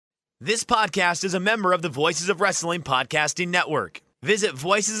This podcast is a member of the Voices of Wrestling Podcasting Network. Visit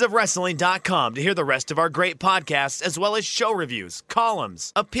voicesofwrestling.com to hear the rest of our great podcasts, as well as show reviews,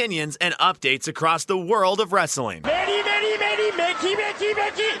 columns, opinions, and updates across the world of wrestling. Many, Mickey,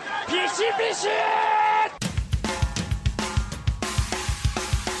 Pishy.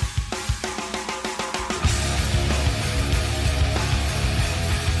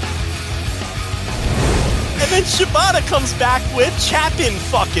 And then Shibata comes back with Chapin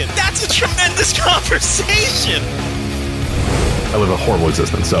fucking. That's a tremendous conversation. I live a horrible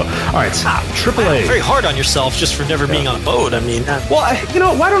existence. So, all right, AAA. Very hard on yourself just for never being on a boat. I mean, why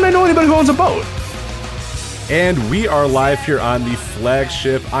don't I know anybody who owns a boat? And we are live here on the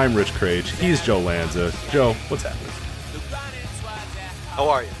flagship. I'm Rich Craich. He's Joe Lanza. Joe, what's happening? How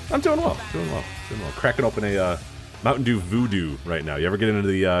are you? I'm doing well. Cracking open a Mountain Dew Voodoo right now. You ever get into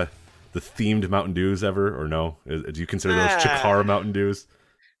the themed Mountain Dews ever, or no? Do you consider those Chikara Mountain Dews?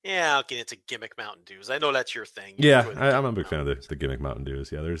 Yeah, I'll get into gimmick Mountain Dews. I know that's your thing. I'm a big fan of the gimmick Mountain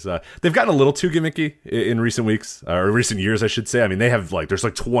Dews. Yeah, there's they've gotten a little too gimmicky in recent weeks, or recent years, I should say. I mean, they have there's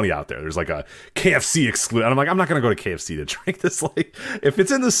 20 out there. There's like a KFC exclusive, and I'm like, I'm not gonna go to KFC to drink this. Like, if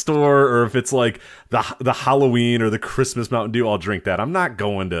it's in the store or if it's like the Halloween or the Christmas Mountain Dew, I'll drink that. I'm not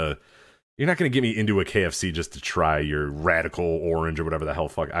going to. You're not going to get me into a KFC just to try your radical orange or whatever the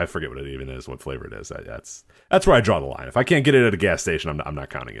hell I forget what it even is, what flavor it is. That's where I draw the line. If I can't get it at a gas station, I'm not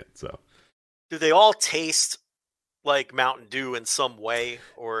counting it. So, do they all taste like Mountain Dew in some way,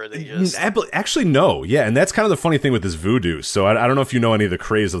 or are they just actually no? Yeah, and that's kind of the funny thing with this Voodoo. So I don't know if you know any of the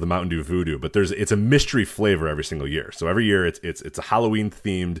craze of the Mountain Dew Voodoo, but it's a mystery flavor every single year. So every year it's a Halloween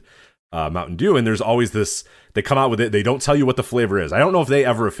themed Mountain Dew, and there's always this. They come out with it. They don't tell you what the flavor is. I don't know if they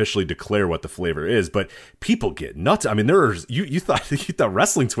ever officially declare what the flavor is, but people get nuts. I mean, you thought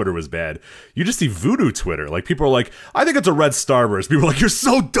wrestling Twitter was bad. You just see Voodoo Twitter. Like, people are like, I think it's a Red Starburst. People are like, you're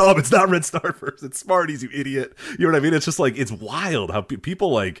so dumb. It's not Red Starburst. It's Smarties, you idiot. You know what I mean? It's just like, it's wild how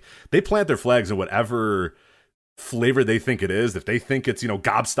people they plant their flags in whatever flavor they think it is. If they think it's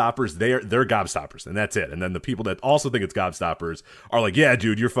Gobstoppers, they're Gobstoppers, and that's it. And then the people that also think it's Gobstoppers are like, yeah,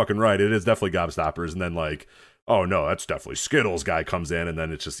 dude, you're fucking right, it is definitely Gobstoppers. And then like, oh no, that's definitely Skittles guy comes in, and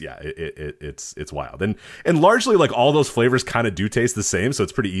then it's just it's wild. And largely, like, all those flavors kind of do taste the same, so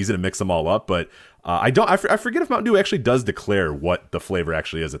it's pretty easy to mix them all up. But I forget if Mountain Dew actually does declare what the flavor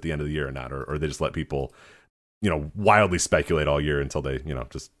actually is at the end of the year or not, or they just let people wildly speculate all year until they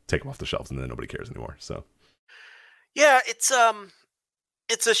just take them off the shelves, and then nobody cares anymore. So yeah, it's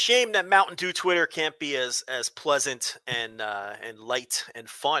a shame that Mountain Dew Twitter can't be as pleasant and light and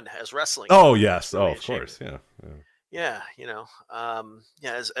fun as wrestling. Oh yes, really of course, yeah.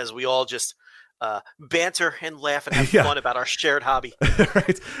 As we all just banter and laugh and have fun about our shared hobby.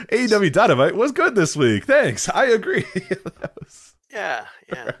 Right, AEW Dynamite was good this week. Thanks, I agree. Yeah.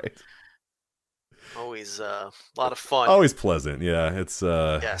 Right. Always a lot of fun. Always pleasant. Yeah, it's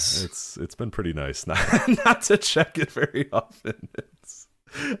yes. It's been pretty nice not to check it very often.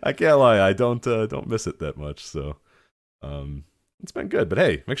 I can't lie, I don't miss it that much. So it's been good. But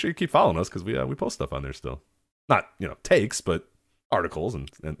hey, make sure you keep following us, because we post stuff on there still. Not takes, but articles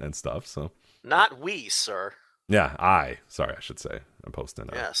and stuff. So not we, sir. Yeah, I should say I'm posting.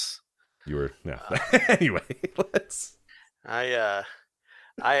 Yes, you were. Yeah. Anyway, let's.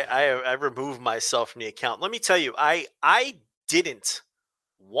 I removed myself from the account. Let me tell you, I didn't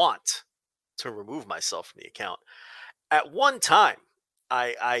want to remove myself from the account. At one time,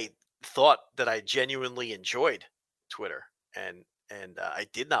 I thought that I genuinely enjoyed Twitter, and I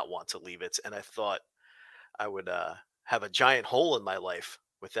did not want to leave it. And I thought I would have a giant hole in my life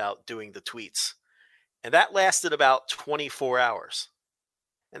without doing the tweets. And that lasted about 24 hours.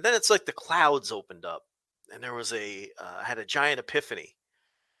 And then it's like the clouds opened up, and there was I had a giant epiphany.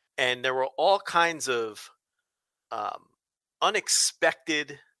 And there were all kinds of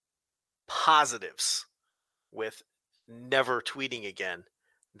unexpected positives with never tweeting again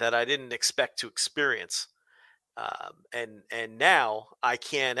that I didn't expect to experience. And now I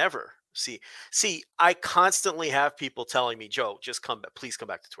can't ever see. I constantly have people telling me, Joe, just please come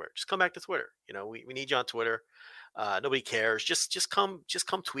back to Twitter. Just come back to Twitter. We need you on Twitter. Nobody cares. Just come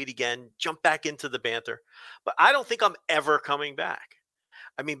tweet again. Jump back into the banter. But I don't think I'm ever coming back.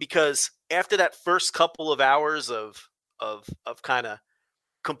 I mean, because after that first couple of hours of kind of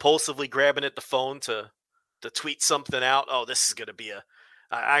compulsively grabbing at the phone to tweet something out, oh, this is going to be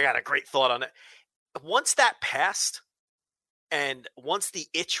I got a great thought on it. Once that passed, and once the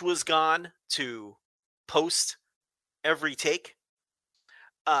itch was gone to post every take,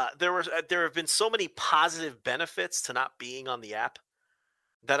 there have been so many positive benefits to not being on the app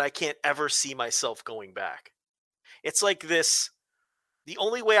that I can't ever see myself going back. It's like this The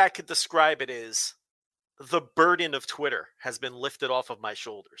only way I could describe it is the burden of Twitter has been lifted off of my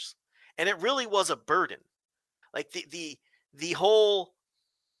shoulders. And it really was a burden. Like the whole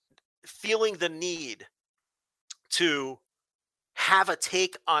feeling the need to have a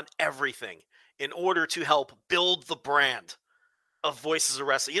take on everything in order to help build the brand of Voices of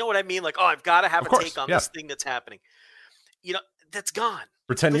Wrestling. You know what I mean? Like, oh, I've got to have Of a course, take on yeah. this thing that's happening. You know, that's gone.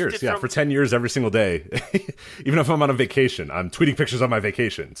 For 10 years, Lifted yeah. from- For 10 years, every single day. Even if I'm on a vacation, I'm tweeting pictures on my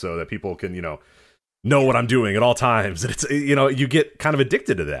vacation so that people can, know what I'm doing at all times. And it's, you get kind of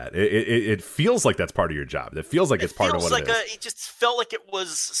addicted to that. It feels like that's part of your job. It feels like it's part of what it is. It just felt like it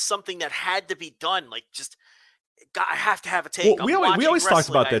was something that had to be done. Like, just, God, I have to have a take. Well, we always talked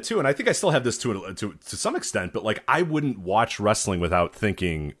about that too, and I think I still have this to some extent. But like, I wouldn't watch wrestling without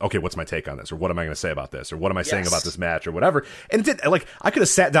thinking, okay, what's my take on this, or what am I going to say about this, or what am I saying about this match, or whatever. And it did, like, I could have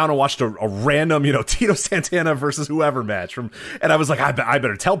sat down and watched a random, Tito Santana versus whoever match and I was like, I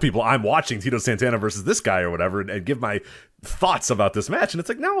better tell people I'm watching Tito Santana versus this guy or whatever, and give my thoughts about this match. And it's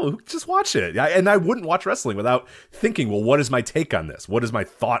like, no, just watch it. And I wouldn't watch wrestling without thinking, well, what is my take on this? What is my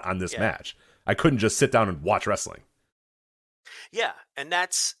thought on this match? I couldn't just sit down and watch wrestling. Yeah, and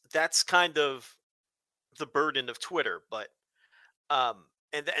that's kind of the burden of Twitter. But and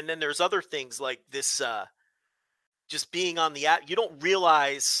then there's other things like this, just being on the app. You don't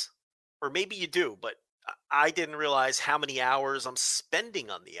realize, or maybe you do, but I didn't realize how many hours I'm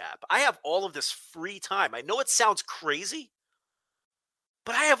spending on the app. I have all of this free time. I know it sounds crazy,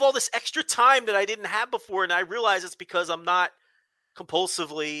 but I have all this extra time that I didn't have before, and I realize it's because I'm not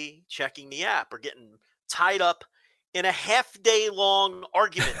compulsively checking the app or getting tied up in a half-day long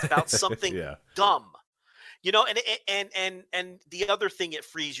argument about something dumb. And the other thing it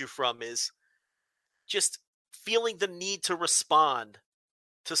frees you from is just feeling the need to respond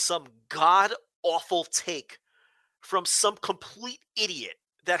to some god-awful take from some complete idiot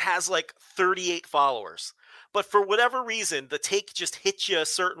that has like 38 followers. But for whatever reason, the take just hits you a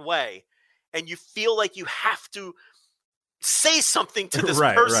certain way, and you feel like you have to say something to this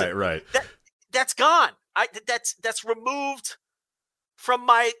person. Right. That's gone. That's removed from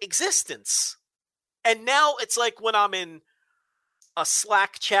my existence. And now it's like when I'm in a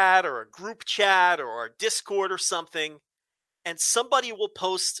Slack chat or a group chat or a Discord or something, and somebody will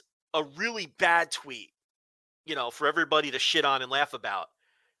post a really bad tweet, for everybody to shit on and laugh about.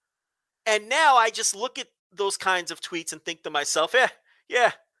 And now I just look at those kinds of tweets and think to myself,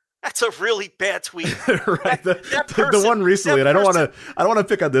 yeah, that's a really bad tweet. Right. The one recently, and I don't want to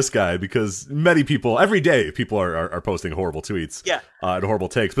pick on this guy because many people every day people are posting horrible tweets, and horrible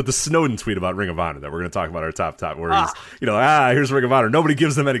takes. But the Snowden tweet about Ring of Honor that we're going to talk about our top, where he's here's Ring of Honor. Nobody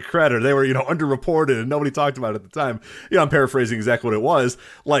gives them any credit. They were underreported and nobody talked about it at the time. I'm paraphrasing exactly what it was.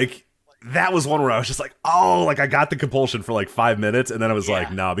 Like, that was one where I was just like, oh, like I got the compulsion for like 5 minutes, and then I was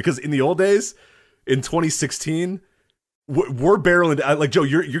like, no, because in the old days, in 2016. We're barreling like, Joe,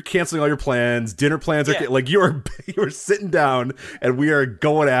 you're canceling all your plans. Dinner plans are like you're sitting down, and we are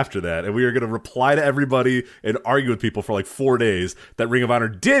going after that, and we are going to reply to everybody and argue with people for like 4 days that Ring of Honor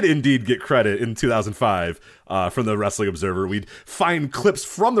did indeed get credit in 2005 from the Wrestling Observer. We'd find clips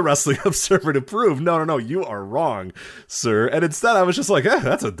from the Wrestling Observer to prove no, you are wrong, sir. And instead, I was just like,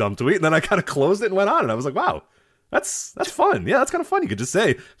 that's a dumb tweet, and then I kind of closed it and went on, and I was like, wow. That's fun. Yeah, that's kind of fun. You could just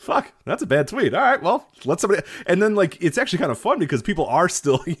say, fuck, that's a bad tweet. All right, well, let somebody... And then, like, it's actually kind of fun because people are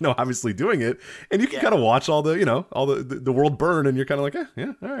still, obviously doing it. And you can kind of watch all the, all the world burn, and you're kind of like,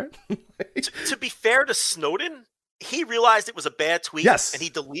 yeah, all right. To be fair to Snowden, he realized it was a bad tweet. Yes. And he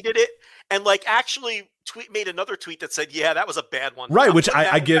deleted it. And, like, actually made another tweet that said, yeah, that was a bad one. Right, which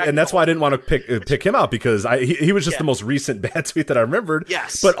I get, and that's why I didn't want to pick him out, because he was just the most recent bad tweet that I remembered.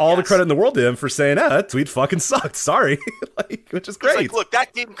 Yes. But all the credit in the world to him for saying, that tweet fucking sucked. Sorry. Which is great. Like, look,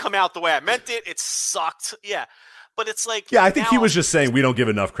 that didn't come out the way I meant it. It sucked. Yeah. But it's like... Yeah, I think he was just saying we don't give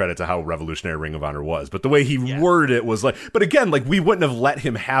enough credit to how revolutionary Ring of Honor was. But the way he worded it was like... But again, like, we wouldn't have let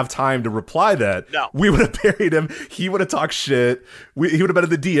him have time to reply that. No. We would have buried him. He would have talked shit. He would have been in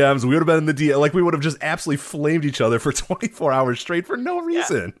the DMs. We would have been in the DM. Like, we would have just absolutely flamed each other for 24 hours straight for no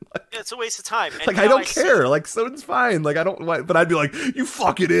reason. Yeah. Like, it's a waste of time. And like, I don't care. Like, so it's fine. Like, I don't... But I'd be like, you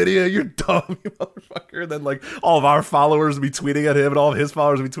fucking idiot. You're dumb, you motherfucker. And then, like, all of our followers would be tweeting at him, and all of his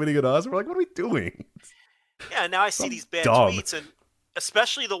followers would be tweeting at us. We're like, what are we doing? Yeah, now I see these bad tweets, and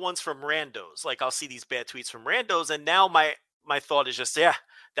especially the ones from randos. Like, I'll see these bad tweets from randos, and now my thought is just,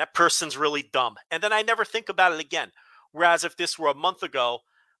 that person's really dumb. And then I never think about it again. Whereas if this were a month ago,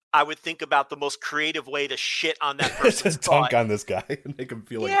 I would think about the most creative way to shit on that person's just dunk on this guy and make him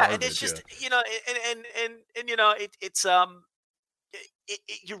feel like garbage. And it's just,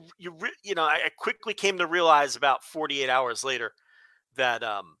 I quickly came to realize about 48 hours later that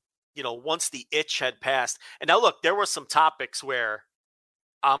once the itch had passed. And now look, there were some topics where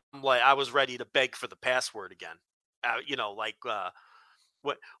I was ready to beg for the password again.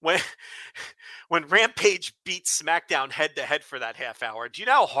 When when when Rampage beat SmackDown head to head for that half hour, do you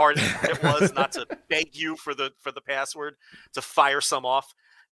know how hard it was not to beg you for the password to fire some off?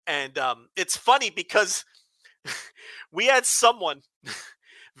 And it's funny because we had someone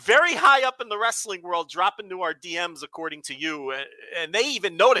very high up in the wrestling world drop into our DMs, according to you, and they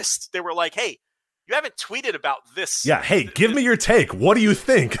even noticed. They were like, "Hey, you haven't tweeted about this." Yeah, hey, give me your take. What do you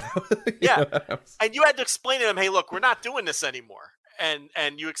think? Yeah, and you had to explain to them, "Hey, look, we're not doing this anymore."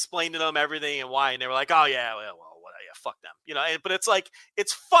 And you explained to them everything and why, and they were like, "Oh yeah, well, yeah, fuck them," But it's like,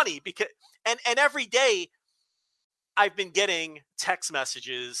 it's funny because and every day I've been getting text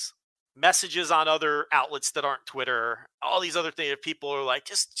messages on other outlets that aren't Twitter, all these other things. People are like,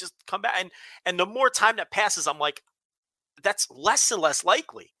 just come back. And the more time that passes, I'm like, that's less and less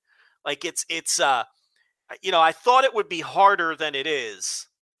likely. Like it's I thought it would be harder than it is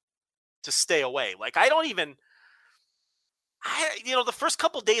to stay away. Like the first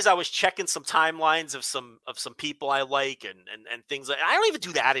couple of days I was checking some timelines of some people I like and things like. I don't even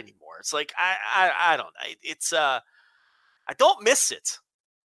do that anymore. It's like I don't. It's I don't miss it.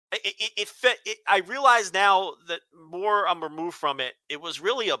 I realize now that more I'm removed from it, it was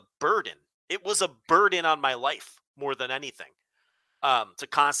really a burden. It was a burden on my life more than anything. To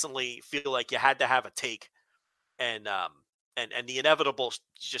constantly feel like you had to have a take, and the inevitable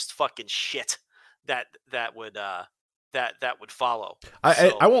just fucking shit that would follow.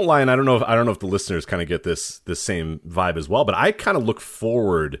 I won't lie, and I don't know if the listeners kind of get this same vibe as well, but I kind of look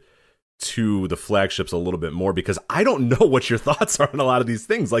forward to the flagships a little bit more because I don't know what your thoughts are on a lot of these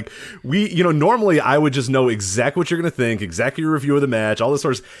things. Like normally I would just know exactly what you're going to think, exactly your review of the match, all this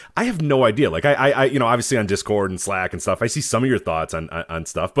sort of. I have no idea. Like I obviously on Discord and Slack and stuff, I see some of your thoughts on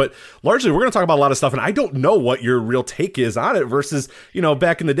stuff, but largely we're going to talk about a lot of stuff, and I don't know what your real take is on it versus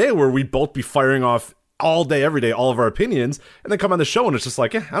back in the day where we'd both be firing off all day, every day, all of our opinions, and then come on the show and it's just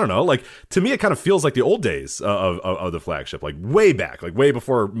like, I don't know. Like, to me, it kind of feels like the old days of the flagship, like way back, like way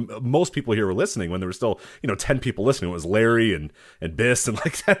before most people here were listening, when there were still, 10 people listening. It was Larry and Biss and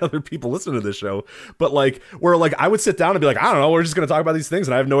like 10 other people listening to this show. But like, where like I would sit down and be like, I don't know, we're just going to talk about these things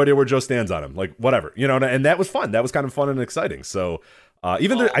and I have no idea where Joe stands on them. Like, whatever, and that was fun. That was kind of fun and exciting. So I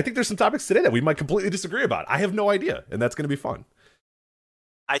think there's some topics today that we might completely disagree about. I have no idea. And that's going to be fun.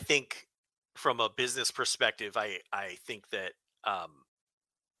 I think, from a business perspective, I think that,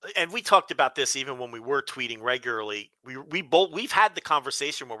 and we talked about this even when we were tweeting regularly. We've had the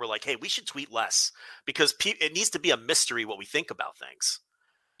conversation where we're like, hey, we should tweet less because it needs to be a mystery what we think about things.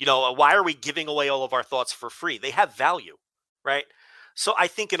 Why are we giving away all of our thoughts for free? They have value, right? So I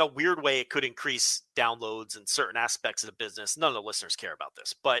think in a weird way, it could increase downloads in certain aspects of the business. None of the listeners care about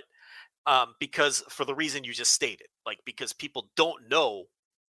this, but because for the reason you just stated, like because people don't know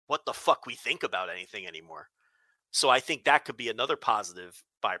what the fuck we think about anything anymore. So I think that could be another positive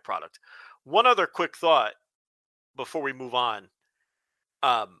byproduct. One other quick thought before we move on.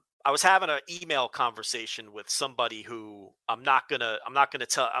 I was having an email conversation with somebody who I'm not gonna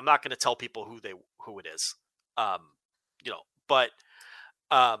tell people who it is.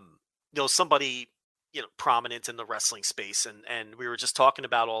 Somebody prominent in the wrestling space, and we were just talking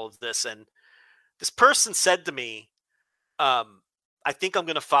about all of this, and this person said to me, I think I'm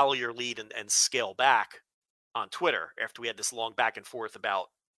going to follow your lead and scale back on Twitter after we had this long back and forth about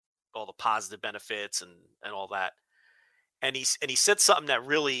all the positive benefits and all that. And he said something that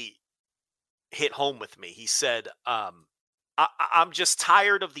really hit home with me. He said, I'm just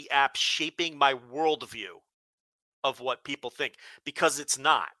tired of the app shaping my worldview of what people think, because it's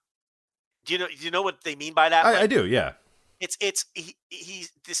not. Do you know what they mean by that? I do. Yeah.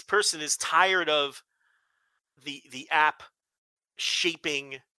 This person is tired of the app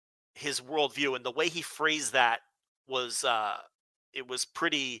shaping his worldview, and the way he phrased that was it was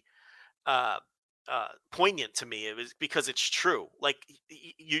pretty poignant to me. It was because it's true. Like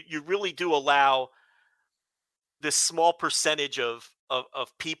you really do allow this small percentage of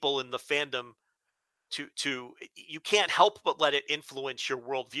people in the fandom to you can't help but let it influence your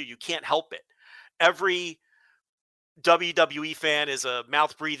worldview. You can't help it. Every WWE fan is a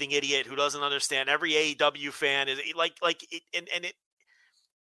mouth breathing idiot who doesn't understand. Every AEW fan is like it, and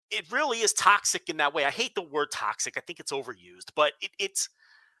it really is toxic in that way. I hate the word toxic. I think it's overused, but it's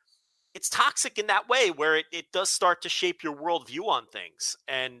toxic in that way where it does start to shape your worldview on things.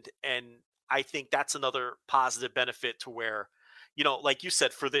 And I think that's another positive benefit to where, like you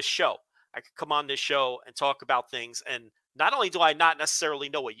said, for this show, I could come on this show and talk about things, and not only do I not necessarily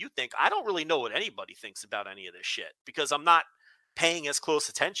know what you think, I don't really know what anybody thinks about any of this shit, because I'm not paying as close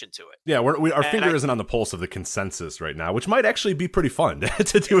attention to it. Yeah, our finger isn't on the pulse of the consensus right now, which might actually be pretty fun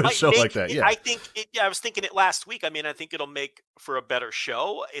to do a show like that. Yeah, I think. I was thinking it last week. I mean, I think it'll make for a better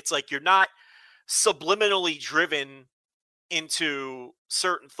show. It's like you're not subliminally driven into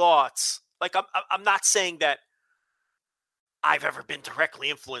certain thoughts. Like I'm not saying that I've ever been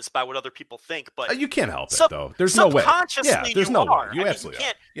directly influenced by what other people think, but you can't help it though. There's no way. Yeah, there's no way. You absolutely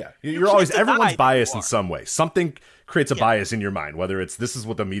are. Yeah, you're always everyone's biased in some way. Something creates a bias in your mind, whether it's this is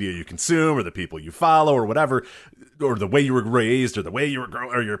what the media you consume, or the people you follow, or whatever, or the way you were raised, or the way you were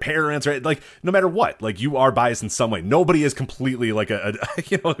grown, or your parents, right? Like no matter what, like you are biased in some way. Nobody is completely like a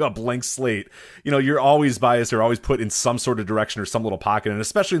blank slate. You're always biased or always put in some sort of direction or some little pocket, and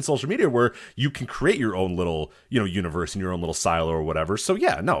especially in social media where you can create your own little universe and your own little silo or whatever. So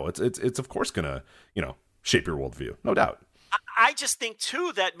yeah, no, it's of course gonna shape your worldview, no doubt. I just think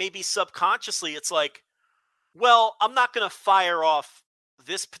too that maybe subconsciously it's like, well, I'm not going to fire off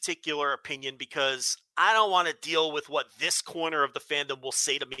this particular opinion because I don't want to deal with what this corner of the fandom will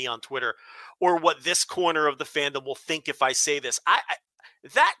say to me on Twitter, or what this corner of the fandom will think if I say this.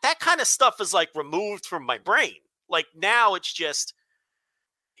 That kind of stuff is like removed from my brain. Like now it's just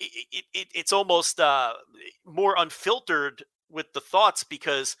it's almost more unfiltered with the thoughts,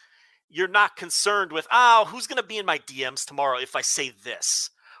 because you're not concerned with, who's going to be in my DMs tomorrow if I say this,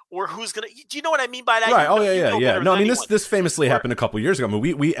 or who's going to, do you know what I mean by that? Right. Yeah. No, I mean, this famously happened a couple years ago. I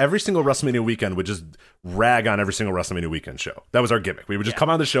mean, we every single WrestleMania weekend would just rag on every single WrestleMania weekend show. That was our gimmick. We would just come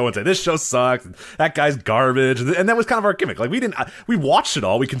on the show and say, this show sucks, that guy's garbage. And that was kind of our gimmick. Like we watched it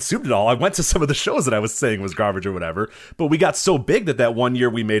all, we consumed it all. I went to some of the shows that I was saying was garbage or whatever, but we got so big that one year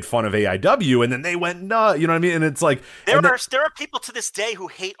we made fun of AIW, and then they went, no, you know what I mean? And it's like, there are people to this day who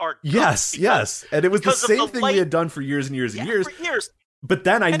hate our guts. Yes. And it was the same thing we had done for years and years and years. But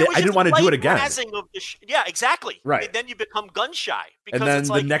then I didn't want to do it again. Yeah, exactly. Right. And then you become gun shy. And then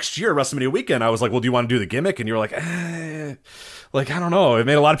the next year, WrestleMania weekend, I was like, well, do you want to do the gimmick? And you were like, like, I don't know. It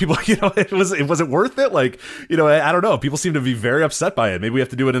made a lot of people, it wasn't worth it. Like, I don't know. People seem to be very upset by it. Maybe we have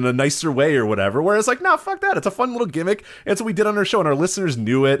to do it in a nicer way or whatever. Whereas like, no, fuck that. It's a fun little gimmick. And so we did on our show, and our listeners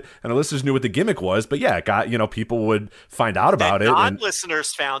knew it, and our listeners knew what the gimmick was. But yeah, it got, people would find out about it.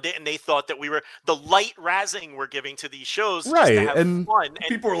 Non-listeners found it, and they thought that we were the light razzing we're giving to these shows. Right. Just to have fun. And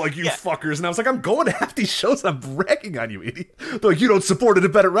people were like, you fuckers. And I was like, I'm going to half these shows and I'm bragging on you, idiot. They're like, you don't support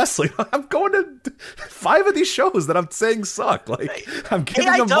it at wrestling. I'm going to 5 of these shows that I'm saying suck. Like, I'm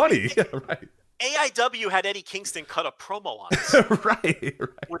giving them money. Yeah, right. AIW had Eddie Kingston cut a promo on us. right.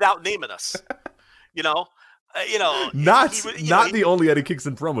 Without naming us. Not the only Eddie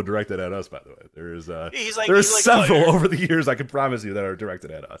Kingston promo directed at us, by the way. There's several over the years, I can promise you, that are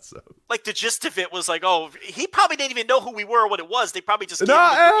directed at us. So. Like the gist of it was like, he probably didn't even know who we were or what it was. They probably just because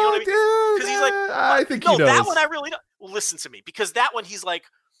he's like, I think he knows. That one I really don't. Well, listen to me, because that one he's like,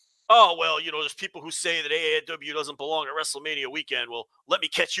 oh well, there's people who say that AEW doesn't belong at WrestleMania weekend. Well, let me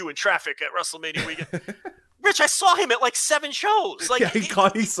catch you in traffic at WrestleMania weekend. Rich, I saw him at like 7 shows. Like, he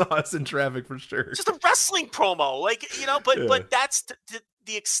saw us in traffic for sure. Just a wrestling promo, like but that's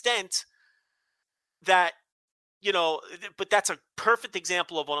the extent that But that's a perfect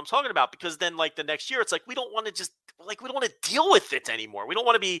example of what I'm talking about, because then like the next year, it's like we don't want to deal with it anymore. We don't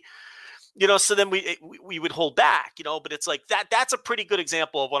want to be, So then we would hold back, But it's like that's a pretty good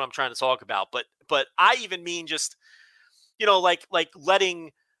example of what I'm trying to talk about. But I even mean just, like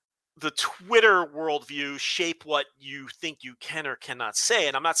letting the Twitter worldview shape what you think you can or cannot say.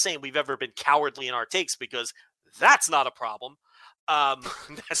 And I'm not saying we've ever been cowardly in our takes, because that's not a problem.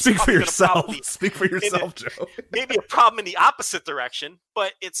 Speak for yourself. Speak for yourself, Joe. Maybe a problem in the opposite direction,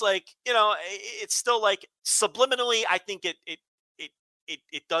 but it's like, it's still like subliminally, I think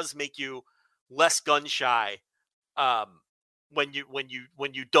it does make you less gun shy when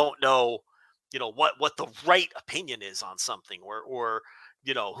you don't know, what the right opinion is on something, or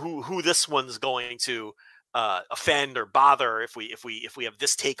who this one's going to offend or bother if we have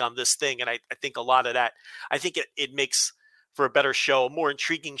this take on this thing. And I think a lot of that, I think it makes for a better show, a more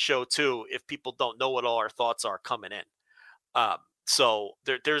intriguing show too, if people don't know what all our thoughts are coming in. So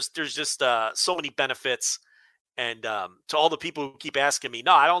there's just so many benefits. And to all the people who keep asking me,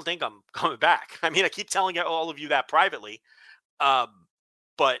 no, I don't think I'm coming back. I mean, I keep telling all of you that privately, but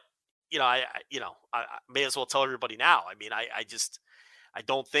I may as well tell everybody now. I mean, I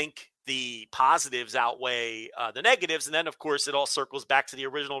don't think the positives outweigh the negatives. And then, of course, it all circles back to the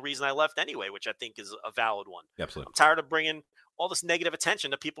original reason I left anyway, which I think is a valid one. Absolutely. I'm tired of bringing all this negative attention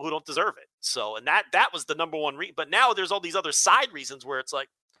to people who don't deserve it. So, and that was the number one reason. But now there's all these other side reasons where it's like,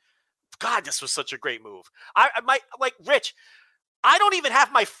 God, this was such a great move. I might, like Rich, I don't even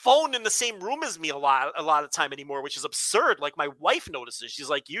have my phone in the same room as me a lot of time anymore, which is absurd. Like my wife notices. She's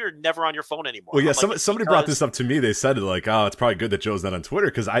like, "You're never on your phone anymore." Well, yeah, like, somebody brought this up to me. They said like, "Oh, it's probably good that Joe's not on Twitter,"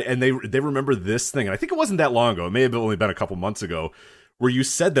 because they remember this thing, and I think it wasn't that long ago. It may have only been a couple months ago, where you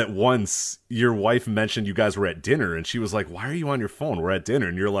said that once your wife mentioned you guys were at dinner, and she was like, "Why are you on your phone? We're at dinner,"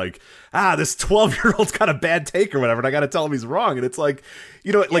 and you're like, "This 12-year-old's got a bad take or whatever, and I got to tell him he's wrong." And it's like,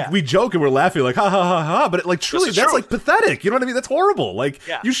 like we joke and we're laughing like, ha ha ha ha, but like truly, that's like pathetic. You know what I mean? That's horrible. Like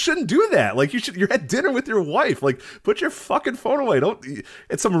you shouldn't do that. Like you're at dinner with your wife. Like put your fucking phone away. Don't.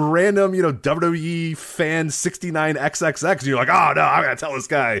 It's some random WWE fan 69XXX. And you're like, oh no, I gotta tell this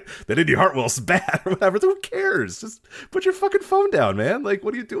guy that Indy Hartwell's bad or whatever. Who cares? Just put your fucking phone down, man. Like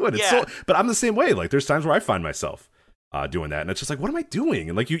what are you doing? It's so. But I'm the same way. Like there's times where I find myself doing that, and it's just like, what am I doing?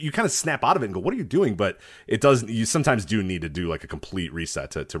 And like you kind of snap out of it and go, what are you doing? But it doesn't. You sometimes do need to do like a complete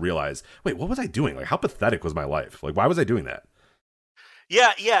reset to realize, wait, what was I doing? Like how pathetic was my life? Like why was I doing that?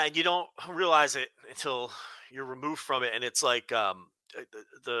 Yeah, and you don't realize it until you're removed from it, and it's like that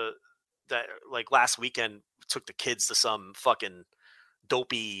like last weekend took the kids to some fucking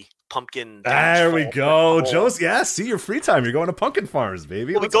dopey pumpkin. There we go, Joe's. Yeah, see your free time. You're going to pumpkin farms,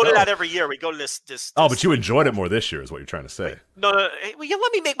 baby. Well, we go to that every year. We go to this. Oh, but you enjoyed it more this year, is what you're trying to say. No. Hey, will you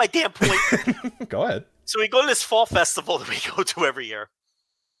let me make my damn point? Go ahead. So we go to this fall festival that we go to every year,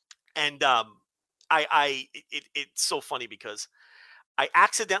 and it's so funny because I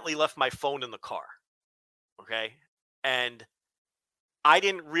accidentally left my phone in the car. Okay, and I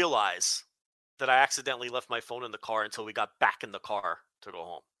didn't realize that I accidentally left my phone in the car until we got back in the car to go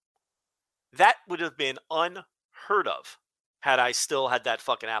home. That would have been unheard of had I still had that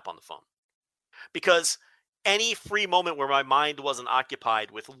fucking app on the phone. Because any free moment where my mind wasn't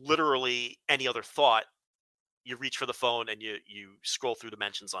occupied with literally any other thought, you reach for the phone and you scroll through the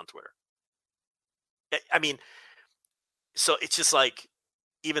mentions on Twitter. I mean, so it's just like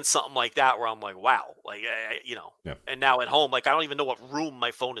even something like that where I'm like, wow, like, yeah. And now at home, like I don't even know what room my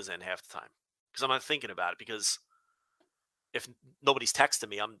phone is in half the time because I'm not thinking about it because if nobody's texting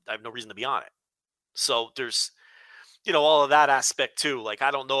me, I have no reason to be on it. So there's, all of that aspect too. Like,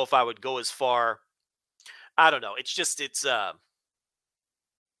 I don't know if I would go as far. I don't know. It's just, I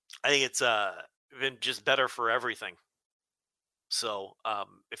think it's been just better for everything. So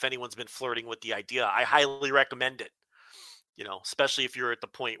if anyone's been flirting with the idea, I highly recommend it, especially if you're at the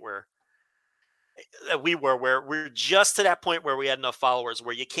point where where we're just to that point where we had enough followers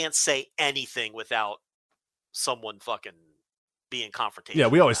where you can't say anything without someone fucking being confrontational. Yeah,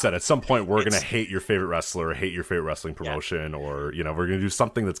 we always said at some point we're going to hate your favorite wrestler or hate your favorite wrestling promotion or, we're going to do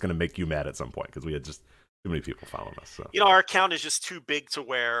something that's going to make you mad at some point because we had just too many people following us. So. Our account is just too big to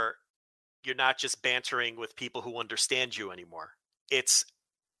where you're not just bantering with people who understand you anymore. It's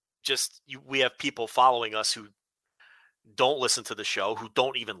just we have people following us who don't listen to the show, who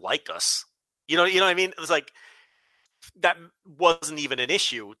don't even like us. You know what I mean? It was like that wasn't even an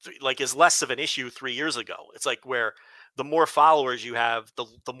issue. Like is less of an issue 3 years ago. It's like where the more followers you have,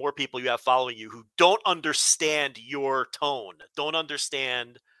 the more people you have following you who don't understand your tone, don't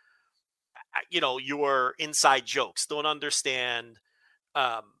understand, your inside jokes, don't understand,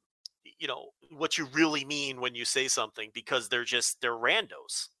 what you really mean when you say something because they're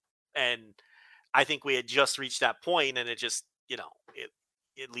randos. And I think we had just reached that point and it just, it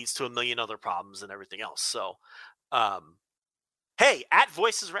leads to a million other problems and everything else. So, hey, at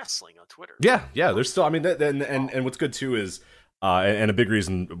Voices Wrestling on Twitter. Yeah. There's still, I mean, and what's good too is, and a big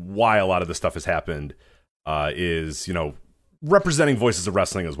reason why a lot of this stuff has happened is, representing Voices of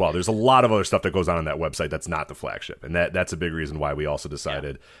Wrestling as well. There's a lot of other stuff that goes on that website that's not the flagship, and that's a big reason why we also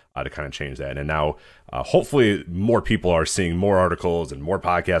decided to kind of change that. And now, hopefully, more people are seeing more articles and more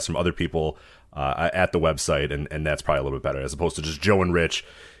podcasts from other people at the website, and that's probably a little bit better as opposed to just Joe and Rich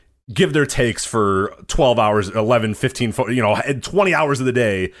give their takes for 12 hours, 11, 15, 20 hours of the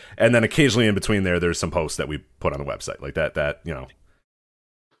day, and then occasionally in between there's some posts that we put on the website like that.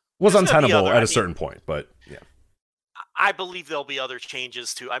 Was untenable at a certain point, but yeah. I believe there'll be other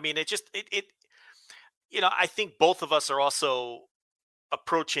changes too. I mean, I think both of us are also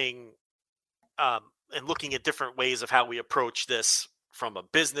approaching and looking at different ways of how we approach this from a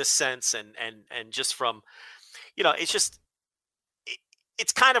business sense and just from, it's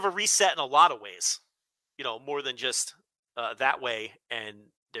kind of a reset in a lot of ways, more than just that way. And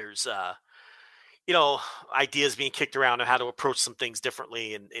there's, ideas being kicked around on how to approach some things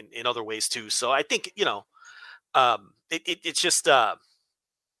differently and in other ways too. So I think, it's just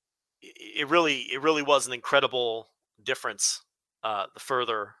it really was an incredible difference the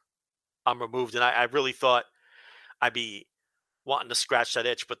further I'm removed, and I really thought I'd be wanting to scratch that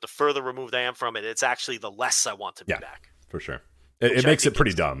itch, but the further removed I am from it, it's actually the less I want to be back. For sure. It makes it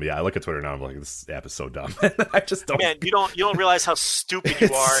pretty dumb. Yeah, I look at Twitter now. I'm like, this app is so dumb. I just don't. Man, you don't realize how stupid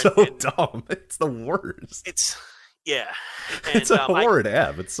you are. It's so dumb. It's the worst. And, it's a horrid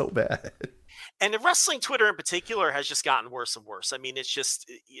app. It's so bad. And the wrestling Twitter in particular has just gotten worse and worse. I mean, it's just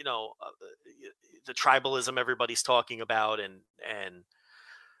the tribalism everybody's talking about, and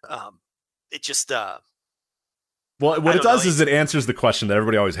it just. Well, what it does is it answers the question that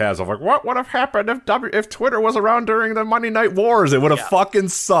everybody always has of like, what would have happened if Twitter was around during the Monday Night Wars? It would have fucking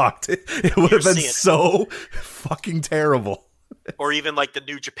sucked. It would have been so fucking terrible. Or even like the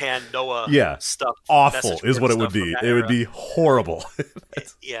New Japan Noah stuff. Awful is what it would be. It would be horrible.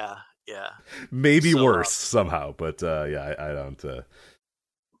 Yeah. Maybe worse somehow, but I don't.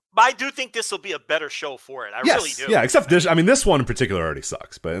 But I do think this will be a better show for it. I really do. Yeah, except this. I mean, this one in particular already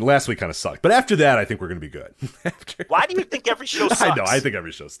sucks, but last week kind of sucked. But after that, I think we're going to be good. Why do you think every show sucks? I know. I think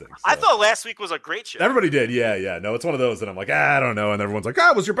every show stinks. So. I thought last week was a great show. Everybody did. Yeah. No, it's one of those that I'm like, I don't know. And everyone's like,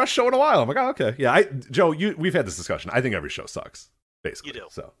 it was your best show in a while. I'm like, okay. Yeah, Joe, we've had this discussion. I think every show sucks, basically. You do.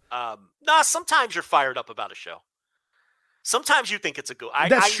 So. Sometimes you're fired up about a show. Sometimes you think it's a good.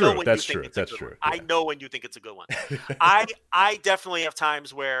 That's true. I know when you think it's a good one. I definitely have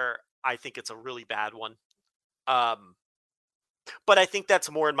times where I think it's a really bad one. But I think that's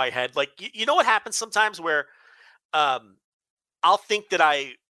more in my head. Like, you know what happens sometimes where I'll think that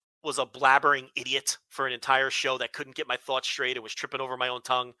I was a blabbering idiot for an entire show that couldn't get my thoughts straight and was tripping over my own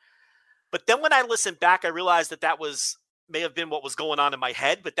tongue. But then when I listen back, I realized that may have been what was going on in my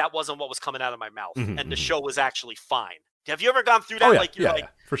head, but that wasn't what was coming out of my mouth. And the show was actually fine. Have you ever gone through that? Yeah,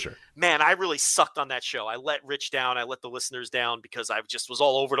 for sure. Man, I really sucked on that show. I let Rich down. I let the listeners down because I just was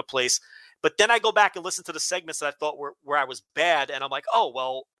all over the place. But then I go back and listen to the segments that I thought where I was bad. And I'm like, oh,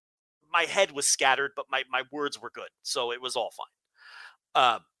 well, my head was scattered, but my words were good. So it was all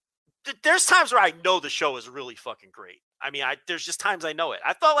fine. There's times where I know the show is really fucking great. I mean, there's just times I know it.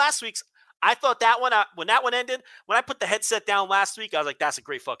 I thought that one, when that one ended, when I put the headset down last week, I was like, that's a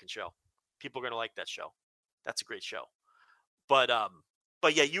great fucking show. People are going to like that show. That's a great show. But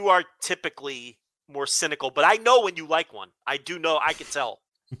yeah, you are typically more cynical. But I know when you like one. I do know. I can tell.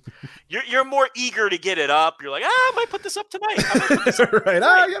 You're more eager to get it up. You're like, I might put this up tonight. Right.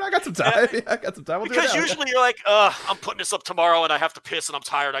 I got some time. I got some time. Because usually you're like, I'm putting this up tomorrow and I have to piss and I'm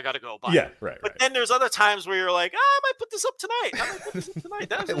tired. I got to go. Bye. Yeah, right. But then there's other times where you're like, I might put this up tonight.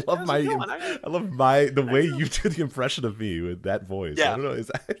 I love the way you do the impression of me with that voice. Yeah. I don't know.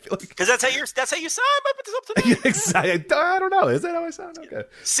 I feel like because that's how you sound. I might put this up tonight. Exactly. I don't know. Is that how I sound? Okay.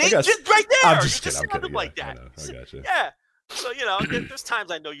 See, just right there. I'm just kidding. I'm kidding. Like that. I got you. Yeah. So, there's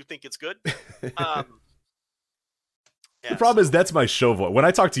times I know you think it's good. The problem is that's my show voice. When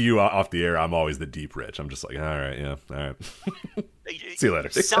I talk to you off the air, I'm always the deep Rich. I'm just like, all right, yeah, all right. See you later.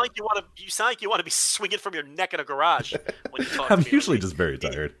 You sound like you want to be swinging from your neck in a garage when you talk to me. I'm usually just very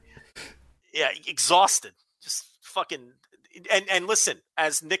tired. Yeah, exhausted. Just fucking. And listen,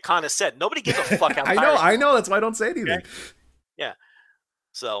 as Nick Khan has said, nobody gives a fuck how tired I know. That's why I don't say anything. Okay? Yeah.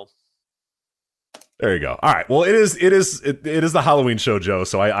 So. There you go. All right. Well, it is the Halloween show, Joe.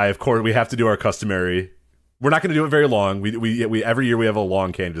 So I of course we have to do our customary. We're not going to do it very long. We every year we have a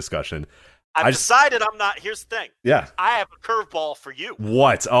long candy discussion. I've decided I'm not. Here's the thing. Yeah. I have a curveball for you.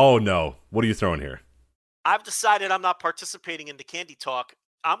 What? Oh no. What are you throwing here? I've decided I'm not participating in the candy talk.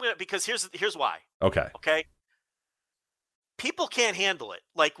 Because here's why. Okay. Okay. People can't handle it.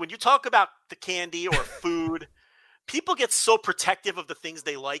 Like when you talk about the candy or food, people get so protective of the things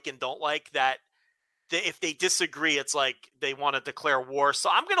they like and don't like that. If they disagree, it's like they want to declare war. So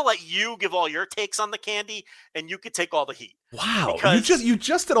I'm going to let you give all your takes on the candy, and you could take all the heat. Wow, you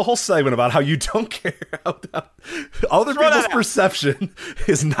just did a whole segment about how you don't care how other people's perception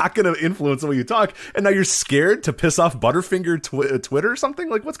is not going to influence the way you talk, and now you're scared to piss off Butterfinger Twitter or something.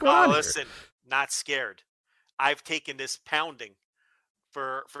 Like what's going on? Listen, not scared. I've taken this pounding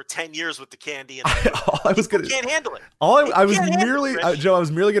for 10 years with the candy, and can't handle it. Joe, I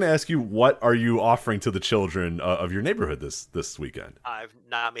was merely going to ask you, what are you offering to the children of your neighborhood this weekend? I've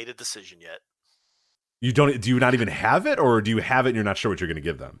not made a decision yet. Do you not even have it, or do you have it and you're not sure what you're going to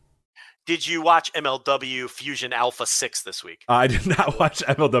give them? Did you watch MLW Fusion Alpha 6 this week? I did not watch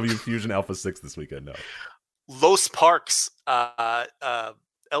MLW Fusion Alpha 6 this weekend, no. Los Parks,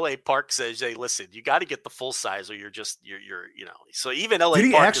 LA Park says, "Hey, listen, you got to get the full size, or you're So even LA. Did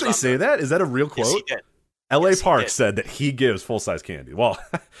he Park actually say that? Is that a real quote? Yes, he did. LA Park said that he gives full size candy. Well,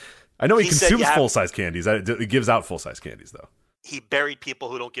 I know he consumes full size candies. He gives out full size candies though. He buried people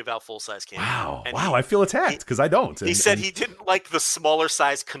who don't give out full size candy. Wow, I feel attacked because I don't. He said he didn't like the smaller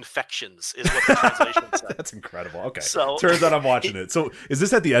size confections. Is what the translation said. That's incredible. Okay, so turns out I'm watching it. So is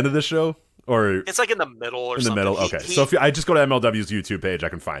this at the end of the show? or It's like in the middle or in the something. middle. Okay, so if I just go to MLW's YouTube page, I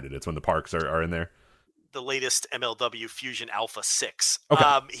can find it. It's when the parks are in there. The latest MLW Fusion Alpha 6.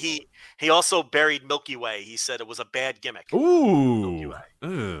 Okay. He also buried Milky Way. He said it was a bad gimmick. Ooh.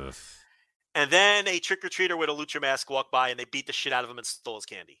 And then a trick-or-treater with a lucha mask walked by and they beat the shit out of him and stole his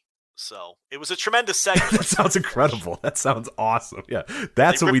candy. So it was a tremendous segment. That sounds incredible. That sounds awesome. Yeah,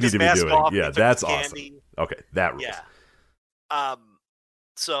 that's They what we ripped need to his be mask doing. off, Yeah, they took that's his awesome. candy. Okay, that rules. Yeah.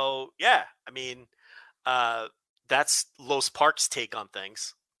 So yeah, I mean, that's Los Parks' take on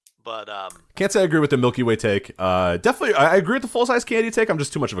things. But can't say I agree with the Milky Way take. Definitely, I agree with the full size candy take. I'm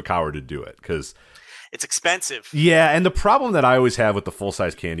just too much of a coward to do it because it's expensive. Yeah, and the problem that I always have with the full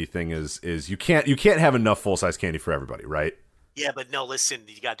size candy thing is you can't have enough full size candy for everybody, right? Yeah, but no, listen,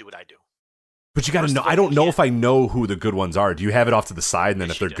 you gotta do what I do. But you gotta know. I don't know if I know who the good ones are. Do you have it off to the side, and then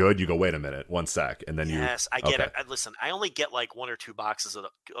Yes, if they're you do. good, you go, wait a minute, one sec, and then Yes, I get okay. it. Listen, I only get like 1 or 2 boxes of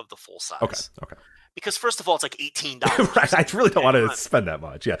the full size. Okay. Because first of all, it's like $18. Right, I really don't want to spend that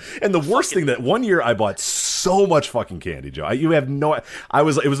much. Yeah, and the worst thing that one year I bought so much fucking candy, Joe. You have no. It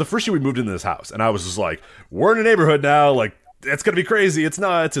was the first year we moved into this house, and I was just like, we're in a neighborhood now, like. It's gonna be crazy. It's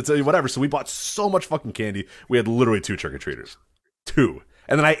nuts. It's whatever. So we bought so much fucking candy. We had literally 2 trick or treaters, 2,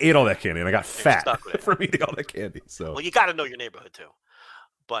 and then I ate all that candy and I got fat from eating all that candy. So well, you got to know your neighborhood too.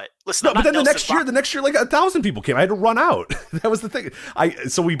 But listen, no. But then the next year, like 1,000 people came. I had to run out. That was the thing.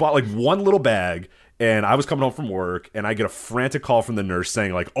 So we bought like one little bag, and I was coming home from work, and I get a frantic call from the nurse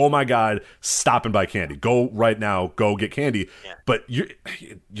saying like, "Oh my god, stop and buy candy. Go right now. Go get candy." Yeah. But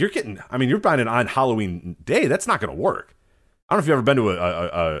you're getting. I mean, you're buying it on Halloween day. That's not going to work. I don't know if you've ever been to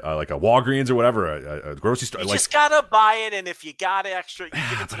a like a Walgreens or whatever, a grocery store. You like, just gotta buy it, and if you got extra, you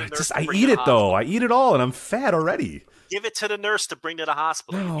give it to the nurse. I eat it though. I eat it all, and I'm fat already. Give it to the nurse to bring to the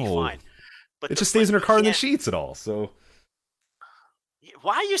hospital. No. You'll be fine. But it just stays in her car in the sheets and all. So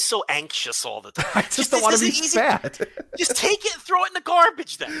why are you so anxious all the time? I just don't want to be fat. Just take it and throw it in the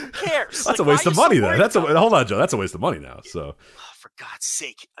garbage. Then who cares? That's a waste of money. Then hold on, Joe. That's a waste of money now. So for God's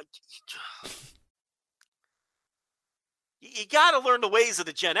sake. You got to learn the ways of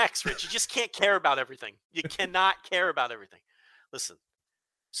the Gen X, Rich. You just can't care about everything. You cannot care about everything. Listen,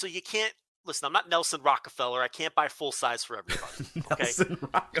 so you can't – listen, I'm not Nelson Rockefeller. I can't buy full size for everybody. Okay? Nelson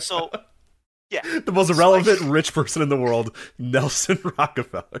Rockefeller. So, yeah. The most irrelevant rich person in the world, Nelson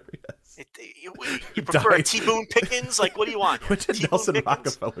Rockefeller. Yes. You prefer a T. Boone Pickens? Like, what do you want? When did Nelson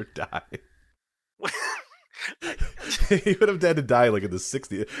Rockefeller die? He would have had to die like in the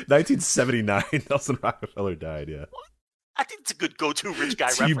 60s. 1979, Nelson Rockefeller died, yeah. I think it's a good go-to rich guy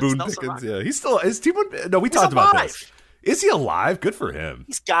T. reference. Boone Pickens, yeah. He's still is T. Boone. No, we talked about this. Is he alive? Good for him.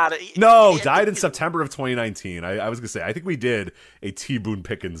 He's got it. No, died in September of 2019. I was gonna say I think we did a T. Boone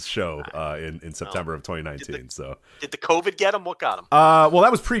Pickens show in September of 2019. Did the COVID get him? What got him? Well,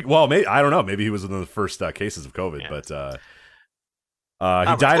 that was Well, maybe I don't know. Maybe he was one of the first cases of COVID, but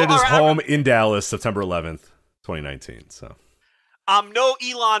he died at his home in Dallas, September 11th, 2019. So. I'm no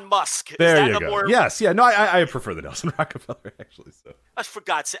Elon Musk. There you go. Yes, yeah. No, I prefer the Nelson Rockefeller actually. So, for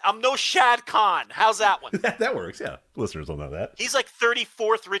God's sake, I'm no Shad Khan. How's that one? that works. Yeah, listeners will know that. He's like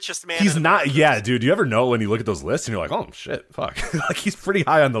 34th richest man. He's not. Yeah, dude. You ever know when you look at those lists and you're like, oh shit, fuck. Like he's pretty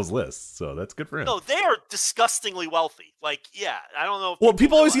high on those lists. So that's good for him. No, they are disgustingly wealthy. Like, yeah, I don't know. Well,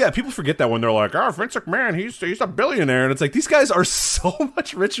 people always, people forget that when they're like, oh, Vince McMahon, he's a billionaire, and it's like these guys are so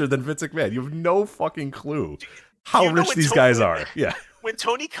much richer than Vince McMahon. You have no fucking clue how rich these guys are. Yeah. When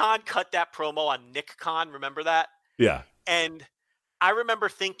Tony Khan cut that promo on Nick Khan, remember that? Yeah. And I remember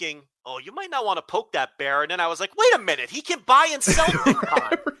thinking, oh, you might not want to poke that bear. And then I was like, wait a minute, he can buy and sell Nick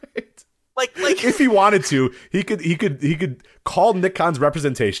Khan. Right. Like if he wanted to, he could call Nick Khan's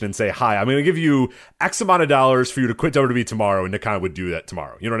representation and say, hi, I'm going to give you X amount of dollars for you to quit WWE tomorrow. And Nick Khan would do that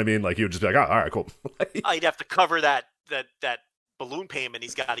tomorrow. You know what I mean? Like he would just be like, oh, all right, cool. He'd have to cover that balloon payment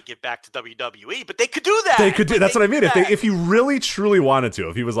he's got to give back to WWE, but they could do that. They could do. That's what I mean. If he really truly wanted to,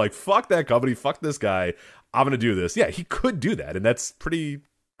 if he was like, "Fuck that company, fuck this guy, I'm gonna do this." Yeah, he could do that, and that's pretty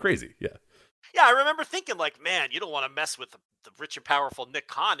crazy. Yeah. Yeah, I remember thinking like, man, you don't want to mess with the rich and powerful Nick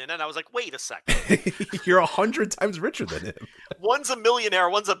Khan, and then I was like, wait a second, you're 100 times richer than him. One's a millionaire,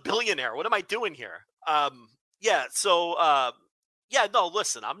 one's a billionaire. What am I doing here? Yeah. So. Yeah, no,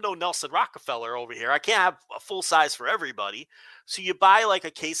 listen, I'm no Nelson Rockefeller over here. I can't have a full size for everybody. So you buy like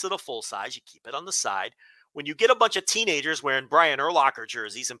a case of the full size, you keep it on the side. When you get a bunch of teenagers wearing Brian Urlacher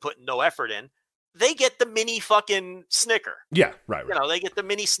jerseys and putting no effort in, they get the mini fucking Snicker. Yeah, right. You know, they get the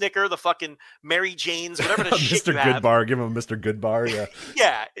mini Snicker, the fucking Mary Jane's, whatever the shit you Mr. have. Goodbar, give him a Mr. Goodbar, yeah.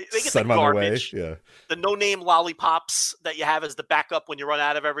 Yeah, they get the garbage. Yeah. The no-name lollipops that you have as the backup when you run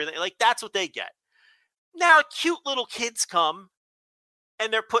out of everything. Like, that's what they get. Now, cute little kids come,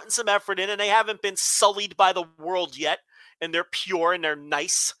 and they're putting some effort in, and they haven't been sullied by the world yet, and they're pure and they're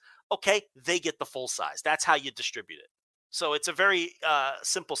nice, okay, they get the full size. That's how you distribute it. So it's a very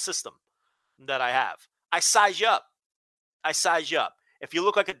simple system that I have. I size you up. If you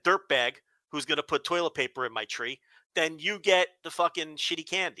look like a dirtbag who's going to put toilet paper in my tree, then you get the fucking shitty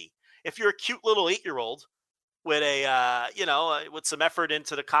candy. If you're a cute little 8-year-old with with some effort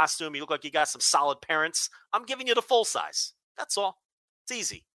into the costume, you look like you got some solid parents, I'm giving you the full size. That's all. It's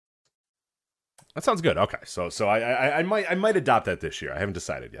easy. That sounds good. Okay, so I might adopt that this year. I haven't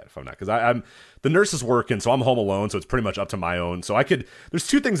decided yet if I'm not, because I'm the nurse is working, so I'm home alone, so it's pretty much up to my own. So there's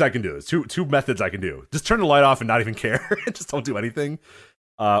two things I can do. There's two methods I can do. Just turn the light off and not even care, just don't do anything,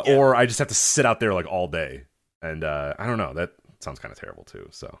 or I just have to sit out there like all day, and I don't know. That sounds kind of terrible too.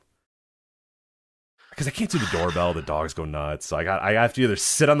 So because I can't do the doorbell, the dogs go nuts. So I have to either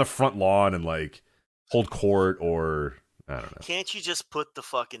sit on the front lawn and like hold court, or I don't know. Can't you just put the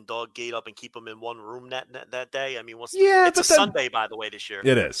fucking dog gate up and keep them in one room that day? I mean, it's a Sunday, by the way, this year.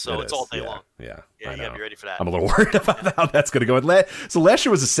 It is. So it's all day long. Yeah. You gotta be ready for that. I'm a little worried about how that's going to go. So last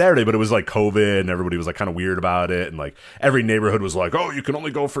year was a Saturday, but it was like COVID, and everybody was like kind of weird about it. And like every neighborhood was like, oh, you can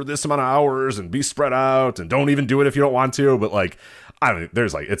only go for this amount of hours and be spread out, and don't even do it if you don't want to. But like, I don't.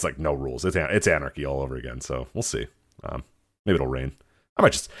 It's like no rules. It's anarchy all over again. So we'll see. Maybe it'll rain.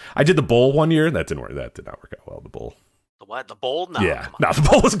 I did the bowl one year. That didn't work. That did not work out well. The bowl. The what? The bowl? No. Yeah. No, the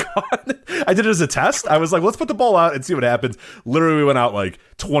bowl was gone. I did it as a test. I was like, let's put the bowl out and see what happens. Literally, we went out like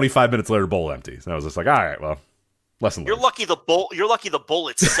 25 minutes later, bowl empty. And I was just like, all right, well, lesson learned. You're lucky the bowl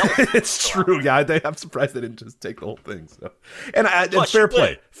itself. It's true, yeah. I'm surprised they didn't just take the whole thing. So, and fair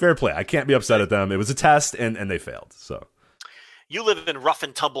play. I can't be upset at them. It was a test, and they failed. So you live in rough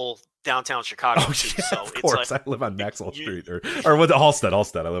and tumble downtown Chicago. Oh, too, yeah, so of course. Like, I live on Maxwell Street, or what? Halstead. I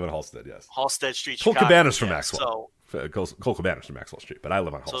live in Halstead. Yes. Halstead Street. Cole Chicago. Cabanas from yeah, Maxwell. Cole Cabanas from Maxwell Street, but I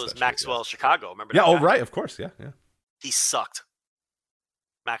live on Halstead. So it's Maxwell, Street, yes. Chicago. Remember? Yeah. That Oh, guy? right. Of course. Yeah. He sucked.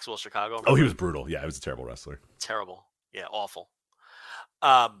 Maxwell, Chicago. Oh, he was brutal. Yeah, he was a terrible wrestler. Terrible. Yeah, awful.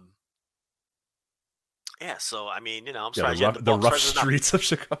 Yeah. So I mean, I'm surprised the rough streets of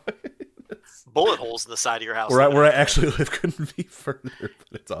Chicago. Bullet holes in the side of your house. Where I actually live couldn't be further,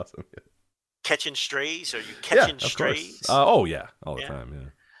 but it's awesome. Yeah. Catching strays? Are you catching strays? All the time. Yeah.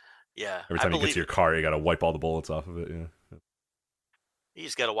 Yeah. Every time you get to your car, you got to wipe all the bullets off of it. Yeah. You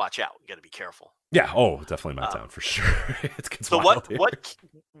just got to watch out. You got to be careful. Yeah. Oh, definitely my town for sure. It gets so wild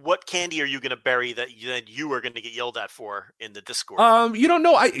what candy are you going to bury that you are going to get yelled at for in the Discord?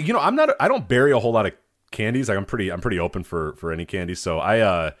 No, I don't bury a whole lot of candies. Like I'm pretty open for any candy. So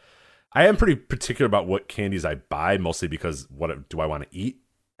I am pretty particular about what candies I buy, mostly because what do I want to eat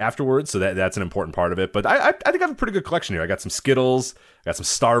afterwards, so that's an important part of it. But I think I have a pretty good collection here. I got some Skittles, I got some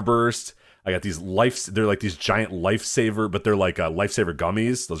Starburst, I got these they're like these giant Lifesaver, but they're like Lifesaver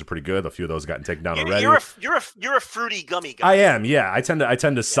gummies. Those are pretty good. A few of those gotten taken down already. You're a fruity gummy guy. I am, yeah. I tend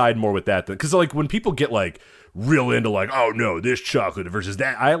to side more with that, because like when people get like real into like, oh no, this chocolate versus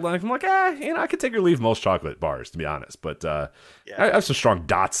that, I'm like, I could take or leave most chocolate bars, to be honest. But I have some strong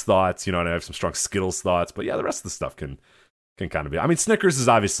Dots thoughts, and I have some strong Skittles thoughts. But yeah, the rest of the stuff can kind of be. I mean, Snickers is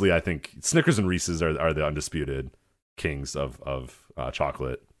obviously, I think Snickers and Reese's are the undisputed kings of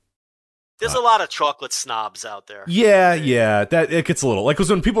chocolate. There's a lot of chocolate snobs out there. Yeah, that it gets a little like,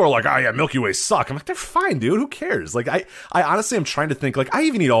 because when people are like, oh yeah, Milky Way suck, I'm like, they're fine, dude. Who cares? Like, I honestly am trying to think, like, I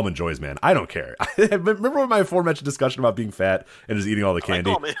even eat Almond Joys, man. I don't care. Remember my aforementioned discussion about being fat and just eating all the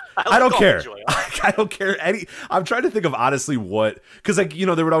candy? I don't care. I don't care. I'm trying to think of honestly what, because like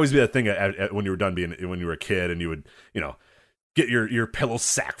there would always be that thing when you were done when you were a kid, and you would get your pillow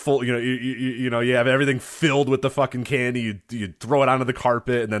sack full, you have everything filled with the fucking candy, you throw it onto the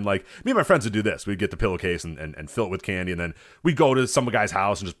carpet, and then like me and my friends would do this. We'd get the pillowcase and fill it with candy, and then we'd go to some guy's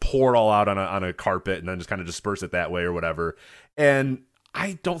house and just pour it all out on a carpet, and then just kind of disperse it that way or whatever. And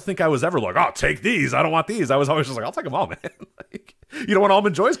I don't think I was ever like, oh, take these, I don't want these. I was always just like, I'll take them all, man. Like, you don't want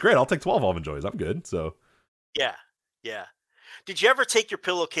Almond Joys? Great, I'll take 12 Almond Joys. I'm good. So yeah. Did you ever take your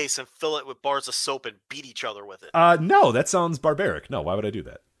pillowcase and fill it with bars of soap and beat each other with it? No, that sounds barbaric. No, why would I do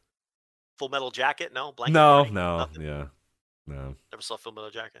that? Full Metal Jacket? No? Blanket no, Party? no, Nothing? yeah. No. Never saw Full Metal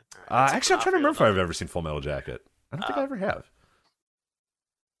Jacket? Right, actually, I'm trying to remember if I've ever seen Full Metal Jacket. I don't think I ever have. Is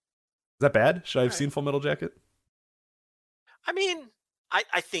that bad? Should I have seen Full Metal Jacket? I mean,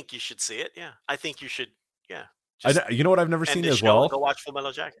 I think you should see it, yeah. I think you should, yeah. You know what I've never seen as well? Go watch Full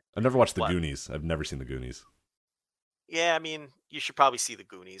Metal Jacket. I've never watched The Goonies. I've never seen The Goonies. Yeah, I mean, you should probably see the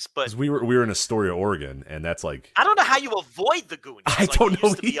Goonies, but Because we were in Astoria, Oregon, and that's like I don't know how you avoid the Goonies. I Like, don't it know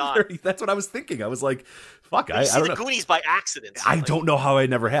used to be on. either. That's what I was thinking. I was like, fuck, You I see don't the know. Goonies by accident. I Like, don't know how I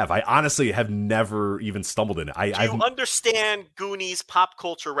never have. I honestly have never even stumbled in it. Do you understand Goonies pop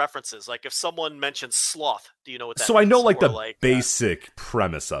culture references? Like if someone mentions sloth, do you know what that so means? I know like Or the basic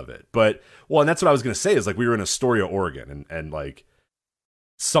premise of it, but and that's what I was gonna say is like we were in Astoria, Oregon, and like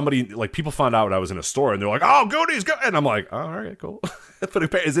somebody like people found out I was in a store and they're like, "Oh, Goonies, go!" And I'm like, oh, "All right, cool."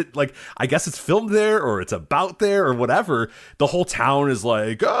 But is it like I guess it's filmed there or it's about there or whatever? The whole town is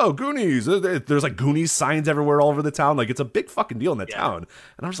like, "Oh, Goonies!" There's like Goonies signs everywhere all over the town. Like it's a big fucking deal in that town.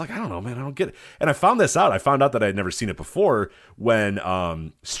 And I was like, I don't know, man, I don't get it. And I found this out. I found out that I had never seen it before when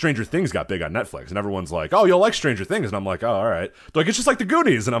Stranger Things got big on Netflix, and everyone's like, "Oh, you'll like Stranger Things," and I'm like, "Oh, all right." They're like, "It's just like the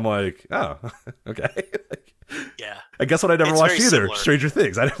Goonies," and I'm like, "Oh, okay." Yeah. I guess what I never It's watched very either, similar. Stranger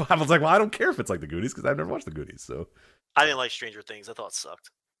Things. I was like, well, I don't care if it's like the Goonies because I've never watched the Goonies. So I didn't like Stranger Things. I thought it sucked.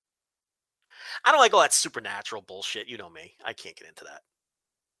 I don't like all that supernatural bullshit. You know me. I can't get into that.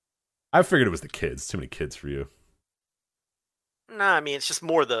 I figured it was the kids. Too many kids for you. Nah, I mean it's just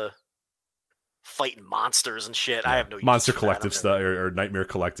more the fighting monsters and shit. I have no use Monster for that. Collective stuff or Nightmare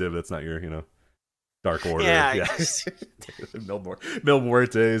Collective. That's not your, Dark Order. Yeah. Mil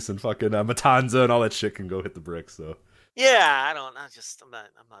Muertes and fucking Matanza and all that shit can go hit the bricks. So Yeah, I'm not interested in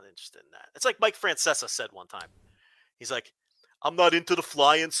that. It's like Mike Francesa said one time. He's like, I'm not into the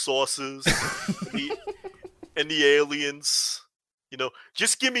flying saucers and the aliens.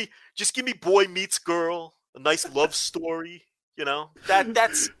 Just give me boy meets girl, a nice love story.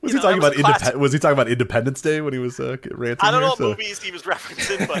 That's was he talking about was he talking about Independence Day when he was ranting? I don't know what movies he was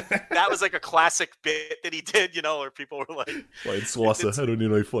referencing, but that was like a classic bit that he did, where people were like, flying saucer. I don't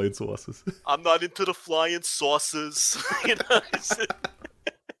need any flying saucers. I'm not into the flying saucers.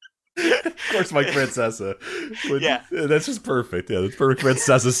 Of course, Mike Francesa. Yeah. That's just perfect. Yeah, that's perfect.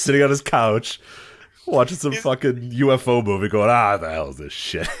 Francesa sitting on his couch watching some fucking UFO movie going, the hell is this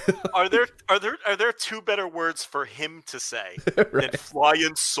shit? Are there two better words for him to say than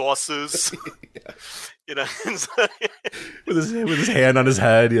flying saucers? Yeah. with his hand on his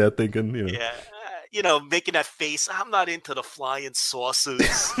head, thinking, Yeah, making that face. I'm not into the flying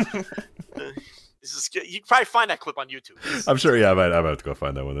saucers. This is good. You can probably find that clip on YouTube. I'm sure. Yeah, I might have to go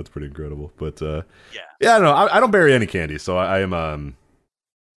find that one. That's pretty incredible. But yeah, I don't know. I don't bury any candy, so I am.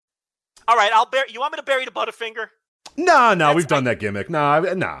 All right, I'll bury. You want me to bury the Butterfinger? No, we've done that gimmick. No,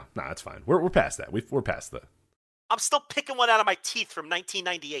 it's fine. We're past that. We're past that. I'm still picking one out of my teeth from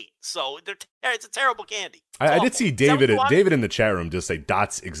 1998, so it's a terrible candy. I did see David in the chat room just say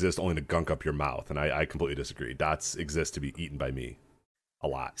dots exist only to gunk up your mouth, and I completely disagree. Dots exist to be eaten by me a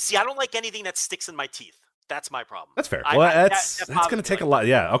lot. See, I don't like anything that sticks in my teeth. That's my problem. That's fair. Well, that's going to take a lot.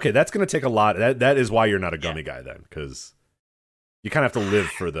 Yeah, okay, that's going to take a lot. That is why you're not a gummy guy then, because you kind of have to live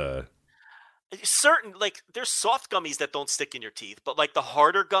for the... Certain, like, there's soft gummies that don't stick in your teeth, but like the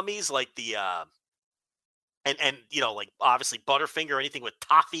harder gummies, like the and like obviously Butterfinger or anything with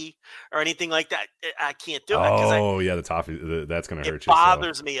toffee or anything like that, I can't do it. Oh yeah, the toffee, that's gonna hurt you. It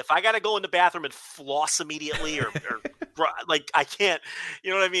bothers me if I gotta go in the bathroom and floss immediately or like I can't.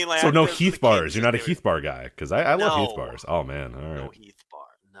 You know what I mean? Like, so no Heath bars. You're not a Heath bar guy because I love Heath bars. Oh man, all right. No Heath bar.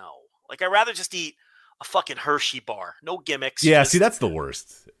 No, like I'd rather just eat a fucking Hershey bar. No gimmicks. Yeah, see, that's the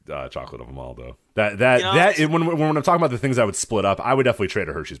worst chocolate of them all, though. When I'm talking about the things I would split up, I would definitely trade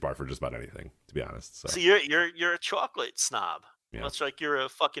a Hershey's bar for just about anything, to be honest. So you're a chocolate snob. Yeah. Much like you're a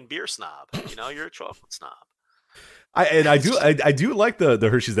fucking beer snob. You're a chocolate snob. I do like the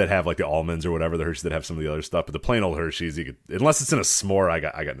Hershey's that have like the almonds or whatever, the Hershey's that have some of the other stuff, but the plain old Hershey's, unless it's in a s'more, I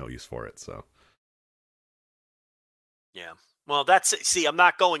got no use for it. So yeah. Well, see, I'm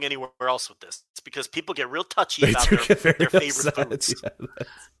not going anywhere else with this. It's because people get real touchy about their favorite foods. Yeah,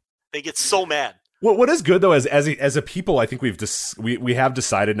 they get so mad. What is good though, as a people, I think we have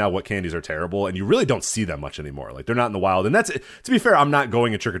decided now what candies are terrible, and you really don't see them much anymore. Like they're not in the wild, and that's, to be fair, I'm not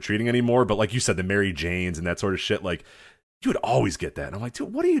going and trick or treating anymore. But like you said, the Mary Janes and that sort of shit, like you would always get that. And I'm like,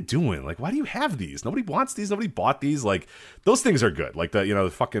 dude, what are you doing? Like, why do you have these? Nobody wants these. Nobody bought these. Like those things are good. Like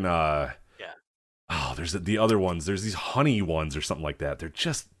the fucking oh, there's the other ones. There's these honey ones or something like that. They're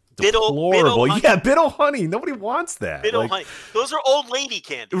just deplorable. Biddle honey. Nobody wants that. Biddle honey. Those are old lady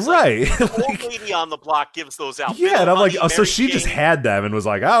candies. Right. Old lady on the block gives those out. Yeah, and I'm like, oh, so she just had them and was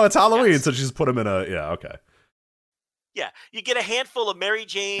like, oh, it's Halloween. Yes. So she just put them in okay. Yeah, you get a handful of Mary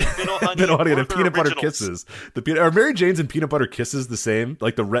Jane, Biddle honey, Biddle honey and peanut butter kisses. Are Mary Janes and peanut butter kisses the same?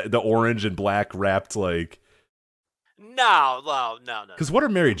 Like the orange and black wrapped like... No. Because what are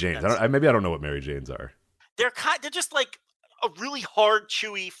Mary Janes? Maybe I don't know what Mary Janes are. They're just like a really hard,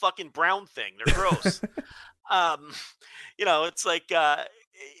 chewy, fucking brown thing. They're gross. Um, it's like, yeah,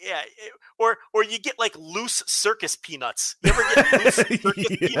 or you get like loose circus peanuts. You ever get loose circus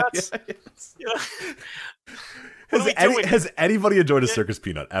peanuts? Yes. You know? What are we doing? Has anybody enjoyed a circus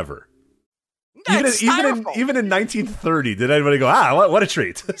peanut ever? Yeah, Even in 1930, did anybody go, what a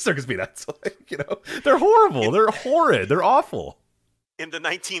treat? Circus peanuts. They're horrible. They're horrid. They're awful. In the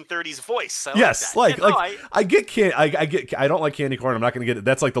 1930s voice. Yes, like that. I get I don't like candy corn. I'm not going to get it.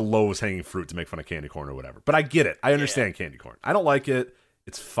 That's like the lowest hanging fruit to make fun of candy corn or whatever. But I get it. I understand candy corn. I don't like it.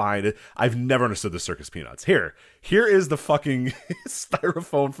 It's fine. I've never understood the circus peanuts. Here is the fucking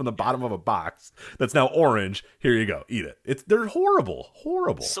styrofoam from the bottom of a box that's now orange. Here you go. Eat it. They're horrible.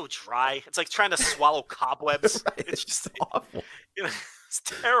 Horrible. So dry. It's like trying to swallow cobwebs. Right, It's just awful. It's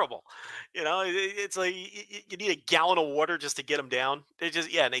terrible. It's like you need a gallon of water just to get them down.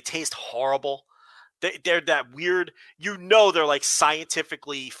 And they taste horrible. They're that weird, they're like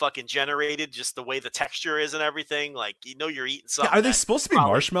scientifically fucking generated, just the way the texture is and everything. Like, you're eating something. Yeah, are they supposed to be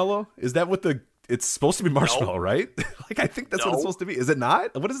marshmallow? Is that what it's supposed to be marshmallow, right? Like, I think that's what it's supposed to be. Is it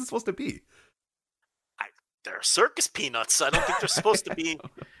not? What is it supposed to be? They're circus peanuts. I don't think they're supposed to be.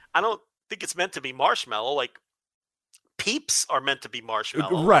 I don't think it's meant to be marshmallow. Like, Peeps are meant to be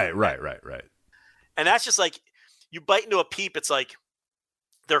marshmallow. Right. And that's just like, you bite into a Peep, it's like,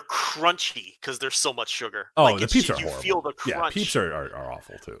 they're crunchy because there's so much sugar. Oh, like the Peeps are you horrible. Feel the crunch. Yeah, Peeps are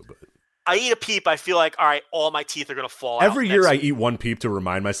awful too. But I eat a Peep, I feel like, all right, all my teeth are gonna fall out. Every year I eat one Peep to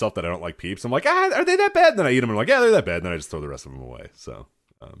remind myself that I don't like Peeps. I'm like, are they that bad? And then I eat them and I'm like, yeah, they're that bad. And then I just throw the rest of them away. So,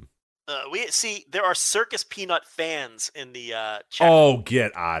 we see there are circus peanut fans in the chat. Oh,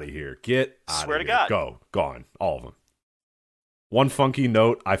 get out of here! Get out! Swear of to here. God, gone, all of them. One funky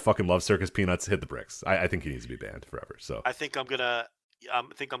note: I fucking love circus peanuts. Hit the bricks. I think he needs to be banned forever. So I think I'm going to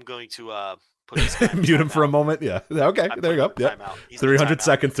put this guy mute him for a moment. Yeah. Okay. There you go. Yeah. 300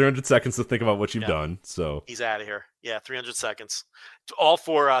 seconds. 300 seconds to think about what you've done. So he's out of here. Yeah. 300 seconds. All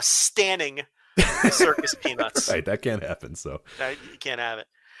for standing the circus peanuts. Right. That can't happen. So you can't have it.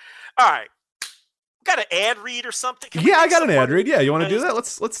 All right. Got an ad read or something? Yeah, I got an ad read. Yeah. You want to do that?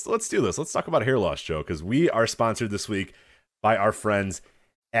 Let's do this. Let's talk about hair loss, Joe, because we are sponsored this week by our friends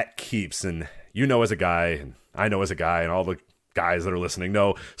at Keeps. And as a guy, and I know as a guy, and all the guys that are listening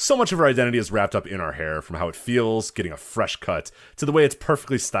know so much of our identity is wrapped up in our hair, from how it feels getting a fresh cut to the way it's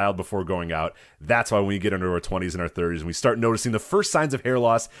perfectly styled before going out. That's why when we get into our 20s and our 30s and we start noticing the first signs of hair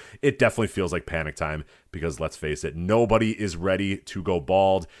loss, it definitely feels like panic time, because let's face it, nobody is ready to go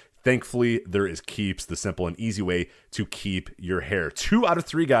bald. Thankfully, there is Keeps, the simple and easy way to keep your hair. 2 out of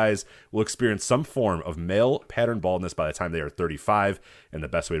 3 guys will experience some form of male pattern baldness by the time they are 35, and the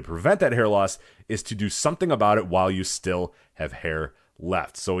best way to prevent that hair loss is to do something about it while you still have hair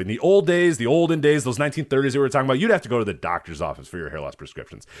left. So in the olden days, those 1930s that we were talking about, you'd have to go to the doctor's office for your hair loss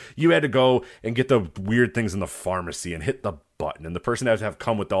prescriptions. You had to go and get the weird things in the pharmacy and hit the button, and the person has to have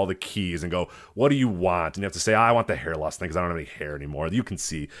come with all the keys and go, what do you want? And you have to say, I want the hair loss thing because I don't have any hair anymore. You can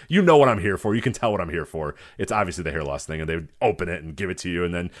see, what I'm here for. You can tell what I'm here for. It's obviously the hair loss thing, and they would open it and give it to you,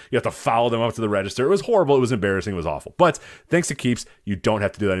 and then you have to follow them up to the register. It was horrible. It was embarrassing. It was awful. But thanks to Keeps, you don't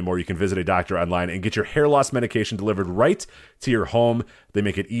have to do that anymore. You can visit a doctor online and get your hair loss medication delivered right to your home. They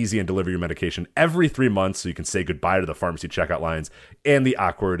make it easy and deliver your medication every 3 months, so you can say goodbye to the pharmacy checkout lines and the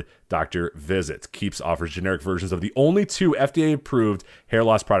awkward doctor visits. Keeps offers generic versions of the only 2 FDA-approved hair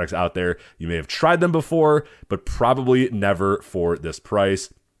loss products out there. You may have tried them before, but probably never for this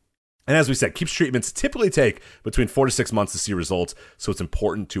price. And as we said, Keeps treatments typically take between 4 to 6 months to see results, so it's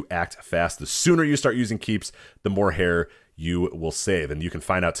important to act fast. The sooner you start using Keeps, the more hair you will save. And you can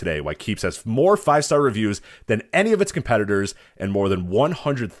find out today why Keeps has more 5-star reviews than any of its competitors, and more than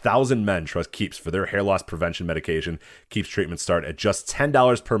 100,000 men trust Keeps for their hair loss prevention medication. Keeps treatments start at just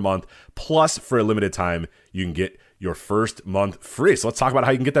 $10 per month, plus for a limited time, you can get your first month free. So let's talk about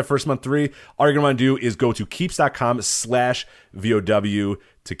how you can get that first month free. All you're going to want to do is go to keeps.com/VOW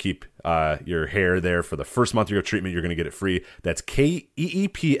to keep your hair there for the first month of your treatment. You're going to get it free. That's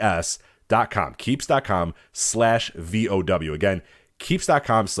KEEPS.com. Keeps.com/VOW. Again,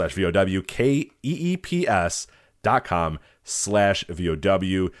 Keeps.com/VOW.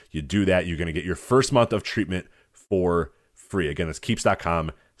 KEEPS.com/VOW. You do that, you're going to get your first month of treatment for free. Again, that's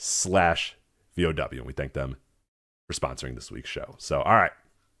Keeps.com/VOW. And we thank them for sponsoring this week's show. So, all right.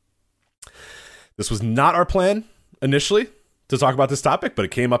 This was not our plan initially to talk about this topic, but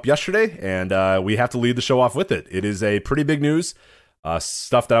it came up yesterday, and we have to lead the show off with it. It is a pretty big news.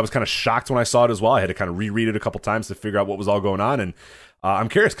 Stuff that I was kind of shocked when I saw it as well. I had to kind of reread it a couple times to figure out what was all going on. And I'm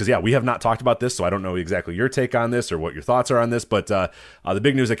curious because, we have not talked about this, so I don't know exactly your take on this or what your thoughts are on this. But the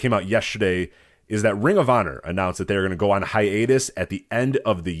big news that came out yesterday is that Ring of Honor announced that they're going to go on hiatus at the end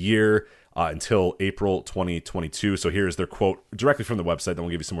of the year until April 2022. So here's their quote directly from the website. Then we'll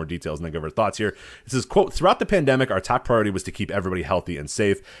give you some more details and then give our thoughts here. It says, quote, "Throughout the pandemic, our top priority was to keep everybody healthy and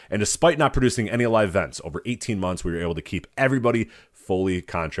safe. And despite not producing any live events over 18 months, we were able to keep everybody fully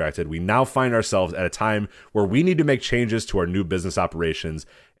contracted. We now find ourselves at a time where we need to make changes to our new business operations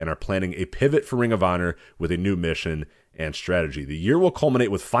and are planning a pivot for Ring of Honor with a new mission and strategy. The year will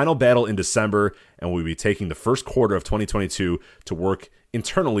culminate with Final Battle in December, and we'll be taking the first quarter of 2022 to work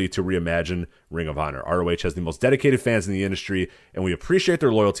internally to reimagine Ring of Honor. ROH has the most dedicated fans in the industry, and we appreciate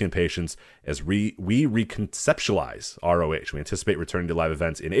their loyalty and patience as we reconceptualize ROH. We anticipate returning to live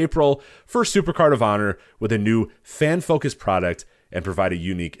events in April for Supercard of Honor with a new fan-focused product and provide a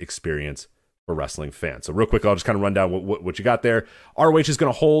unique experience for wrestling fans." So real quick, I'll just kind of run down what you got there. ROH is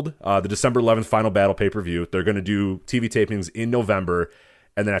going to hold the December 11th Final Battle pay-per-view. They're going to do TV tapings in November,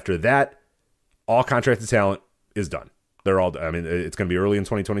 and then after that, all contracted talent is done. It's going to be early in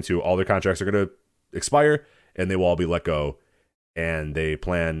 2022. All their contracts are going to expire, and they will all be let go. And the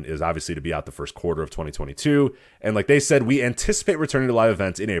plan is obviously to be out the first quarter of 2022. And like they said, we anticipate returning to live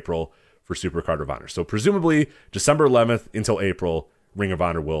events in April for Supercard of Honor. So presumably December 11th until April, Ring of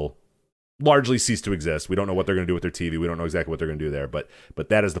Honor will largely cease to exist. We don't know what they're going to do with their TV. We don't know exactly what they're going to do there, but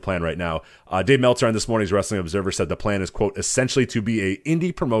that is the plan right now. Dave Meltzer on this morning's Wrestling Observer said the plan is, quote, essentially to be a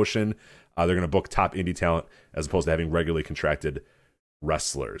indie promotion. They're going to book top indie talent as opposed to having regularly contracted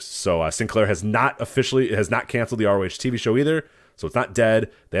wrestlers. So Sinclair has not canceled the ROH TV show either. So it's not dead.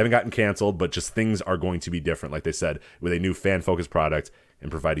 They haven't gotten canceled, but just things are going to be different, like they said, with a new fan-focused product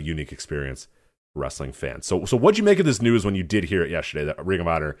and provide a unique experience for wrestling fans. So what'd you make of this news when you did hear it yesterday that Ring of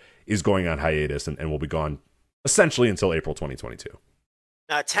Honor is going on hiatus and will be gone essentially until April 2022?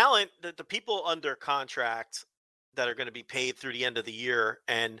 Now, talent, the people under contract that are going to be paid through the end of the year,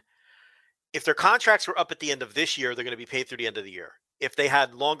 and if their contracts were up at the end of this year, they're going to be paid through the end of the year. If they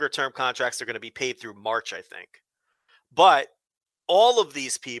had longer term contracts, they're going to be paid through March, I think. But all of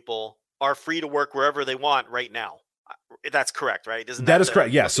these people are free to work wherever they want right now. That's correct, right? That is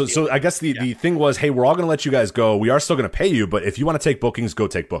correct. Yeah. So I guess the thing was, hey, we're all going to let you guys go. We are still going to pay you, but if you want to take bookings, go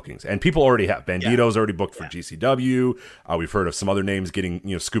take bookings. And people already have. Bandito's already booked for GCW. We've heard of some other names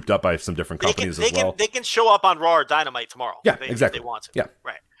getting scooped up by some different companies as well. They can show up on Raw or Dynamite tomorrow. Yeah, exactly. If they want to. Yeah,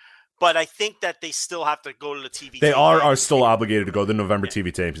 right. But I think that they still have to go to the TV. They are still obligated to go to the November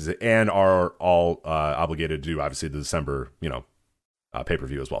TV tapes and are all obligated to do, obviously, the December,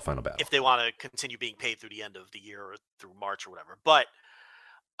 pay-per-view as well, Final Battle. If they want to continue being paid through the end of the year or through March or whatever. But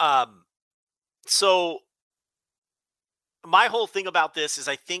so my whole thing about this is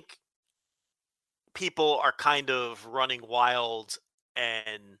I think people are kind of running wild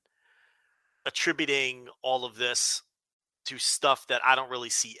and attributing all of this to stuff that I don't really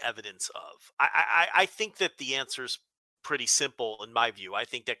see evidence of. I think that the answer is pretty simple in my view. I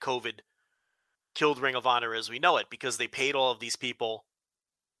think that COVID killed Ring of Honor as we know it because they paid all of these people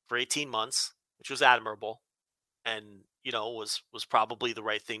for 18 months, which was admirable and, was probably the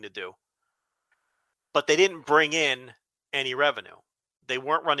right thing to do. But they didn't bring in any revenue. They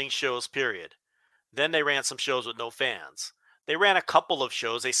weren't running shows, period. Then they ran some shows with no fans. They ran a couple of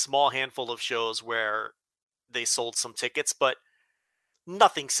shows, a small handful of shows where they sold some tickets, but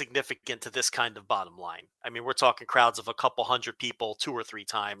nothing significant to this kind of bottom line. I mean, we're talking crowds of a couple hundred people 2 or 3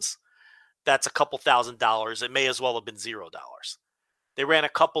 times. That's a couple $1,000s. It may as well have been $0. They ran a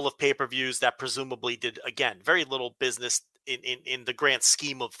couple of pay-per-views that presumably did, again, very little business in the grand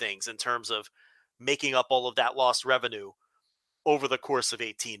scheme of things in terms of making up all of that lost revenue over the course of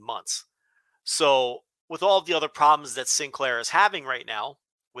 18 months. So with all the other problems that Sinclair is having right now,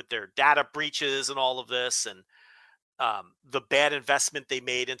 with their data breaches and all of this, and the bad investment they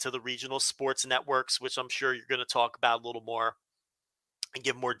made into the regional sports networks, which I'm sure you're going to talk about a little more and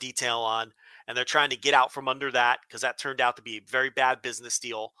give more detail on. And they're trying to get out from under that because that turned out to be a very bad business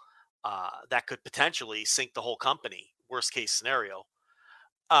deal that could potentially sink the whole company, worst case scenario.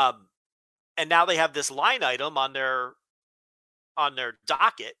 And now they have this line item on their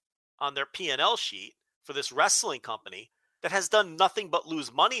docket, on their P&L sheet for this wrestling company that has done nothing but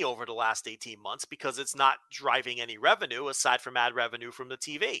lose money over the last 18 months because it's not driving any revenue aside from ad revenue from the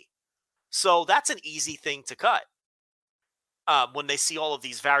TV. So that's an easy thing to cut. When they see all of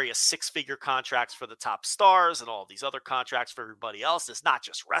these various 6-figure contracts for the top stars and all these other contracts for everybody else, it's not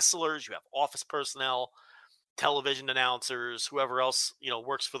just wrestlers. You have office personnel, television announcers, whoever else,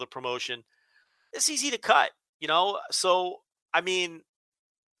 works for the promotion. It's easy to cut, So, I mean,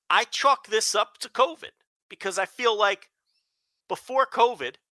 I chalk this up to COVID because I feel like before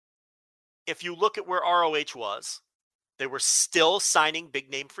COVID, if you look at where ROH was, they were still signing big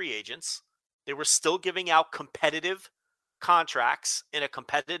name free agents. They were still giving out competitive contracts in a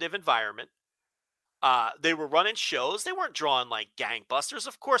competitive environment. They were running shows. They weren't drawing like gangbusters.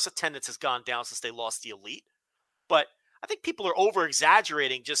 Of course, attendance has gone down since they lost the Elite. But I think people are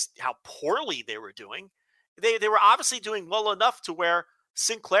over-exaggerating just how poorly they were doing. They were obviously doing well enough to where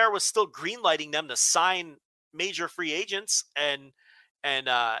Sinclair was still greenlighting them to sign major free agents and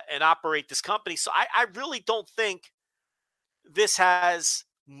operate this company. So I really don't think this has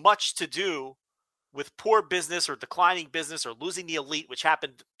much to do with poor business or declining business or losing the Elite, which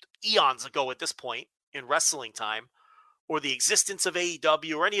happened eons ago at this point in wrestling time, or the existence of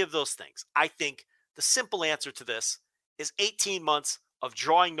AEW or any of those things. I think the simple answer to this is 18 months of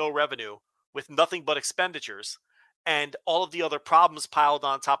drawing no revenue with nothing but expenditures, and all of the other problems piled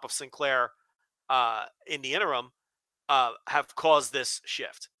on top of Sinclair in the interim have caused this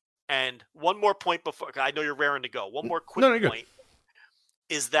shift. And one more point before, I know you're raring to go. One more quick point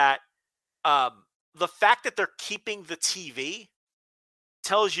is that the fact that they're keeping the TV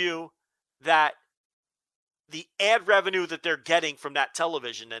tells you that the ad revenue that they're getting from that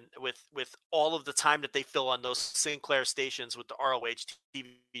television, and with all of the time that they fill on those Sinclair stations with the ROH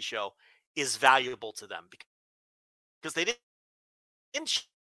TV show, is valuable to them because they didn't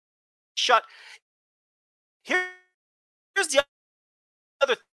shut. Here's the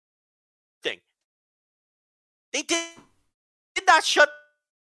other thing. They did not shut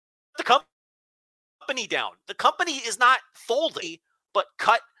the company down. The company is not folding, but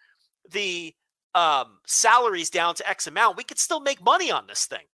cut the salaries down to X amount. We could still make money on this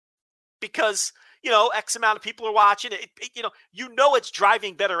thing because, X amount of people are watching it. It's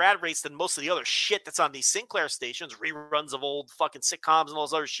driving better ad rates than most of the other shit that's on these Sinclair stations, reruns of old fucking sitcoms and all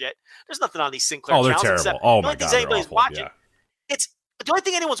this other shit. There's nothing on these Sinclair channels. Oh, they're terrible. Oh my God, anybody's awful. watching. Yeah. It's the only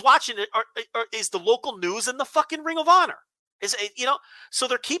thing anyone's watching is the local news and the fucking Ring of Honor. So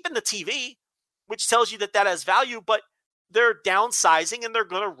they're keeping the TV, which tells you that has value, but they're downsizing and they're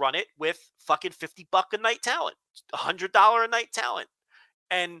going to run it with fucking $50 a night talent, $100 a night talent.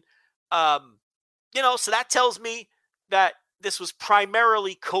 And, so that tells me that this was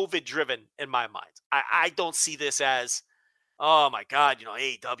primarily COVID driven in my mind. I don't see this as, oh my God,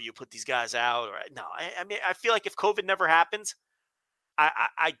 AEW put these guys out. Or no, I mean, I feel like if COVID never happens,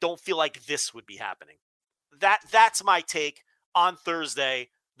 I don't feel like this would be happening. That's my take on Thursday,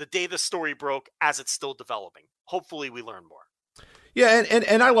 the day the story broke, as it's still developing. Hopefully we learn more. Yeah,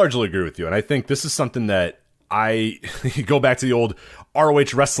 and I largely agree with you. And I think this is something that you go back to the old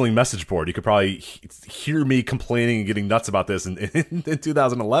ROH wrestling message board. You could probably hear me complaining and getting nuts about this in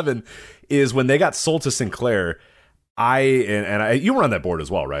 2011, is when they got sold to Sinclair. You were on that board as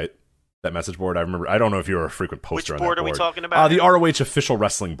well, right? That message board. I remember. I don't know if you were a frequent poster on that board. Which board are we talking about? The ROH official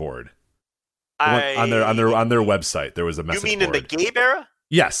wrestling board. On their website, there was a message board. You mean in the Gabe era?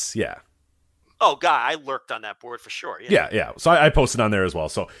 Yes, yeah. Oh, God, I lurked on that board for sure. Yeah. So I posted on there as well.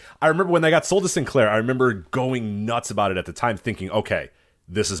 So I remember when they got sold to Sinclair, I remember going nuts about it at the time, thinking, okay,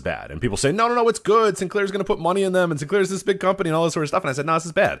 this is bad. And people say, no, it's good. Sinclair's going to put money in them, and Sinclair's this big company and all this sort of stuff. And I said, no, this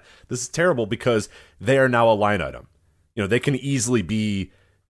is bad. This is terrible because they are now a line item. They can easily be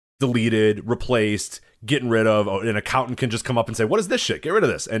deleted, replaced, getting rid of. An accountant can just come up and say, what is this shit? Get rid of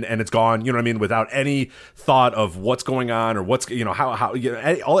this. And it's gone, you know what I mean? Without any thought of what's going on or what's, how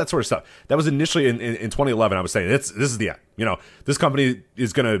all that sort of stuff. That was initially in 2011. I was saying, this is the end. This company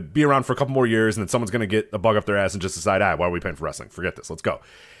is going to be around for a couple more years, and then someone's going to get a bug up their ass and just decide, why are we paying for wrestling? Forget this. Let's go.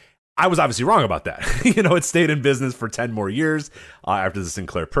 I was obviously wrong about that. It stayed in business for 10 more years after the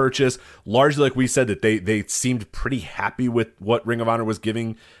Sinclair purchase. Largely, like we said, that they seemed pretty happy with what Ring of Honor was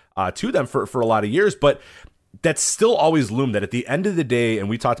giving to them for a lot of years, but that's still always loomed that at the end of the day, and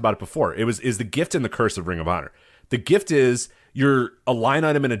we talked about it before, is the gift and the curse of Ring of Honor. The gift is you're a line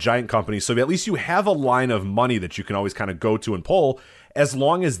item in a giant company, so at least you have a line of money that you can always kind of go to and pull, as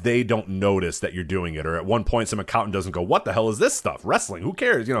long as they don't notice that you're doing it, or at one point some accountant doesn't go, what the hell is this stuff? Wrestling, who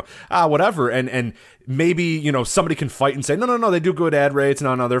cares? Whatever. And maybe, somebody can fight and say, no, they do good ad rates.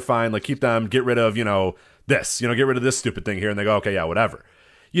 No, they're fine. Like, keep them, get rid of, this, get rid of this stupid thing here. And they go, okay, yeah, whatever.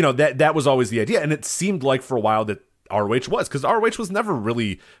 That was always the idea. And it seemed like for a while that ROH was, because ROH was never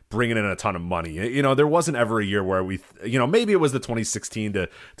really bringing in a ton of money. There wasn't ever a year where maybe it was the 2016 to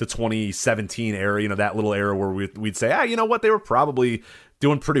 2017 era, that little era where we'd say, you know what, they were probably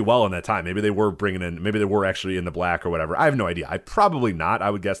doing pretty well in that time. Maybe they were maybe they were actually in the black or whatever. I have no idea. Probably not.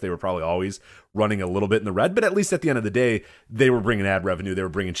 I would guess they were probably always running a little bit in the red, but at least at the end of the day, they were bringing ad revenue, they were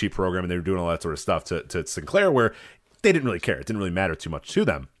bringing cheap programming, they were doing all that sort of stuff to Sinclair, where they didn't really care. It didn't really matter too much to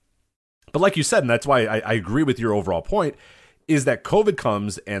them. But like you said, and that's why I agree with your overall point, is that COVID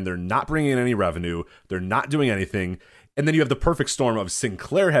comes and they're not bringing in any revenue. They're not doing anything. And then you have the perfect storm of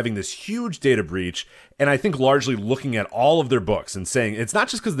Sinclair having this huge data breach, and I think largely looking at all of their books and saying it's not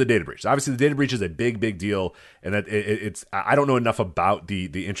just because of the data breach. Obviously, the data breach is a big, big deal, and that it's I don't know enough about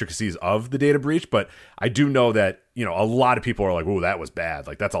the intricacies of the data breach, but I do know that a lot of people are like, "Oh, that was bad."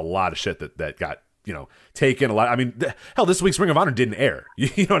 Like that's a lot of shit that got taken a lot. I mean, hell, this week's Ring of Honor didn't air.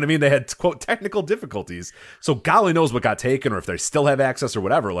 You know what I mean? They had, quote, technical difficulties. So golly knows what got taken or if they still have access or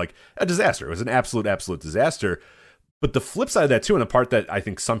whatever. Like a disaster. It was an absolute disaster. But the flip side of that too, and the part that I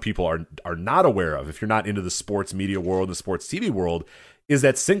think some people are not aware of, if you're not into the sports media world, the sports TV world, is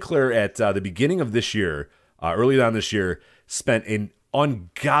that Sinclair at the beginning of this year, early on this year, spent an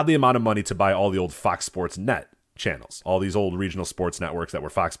ungodly amount of money to buy all the old Fox Sports Net channels, all these old regional sports networks that were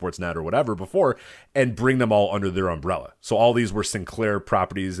Fox Sports Net or whatever before, and bring them all under their umbrella. So all these were Sinclair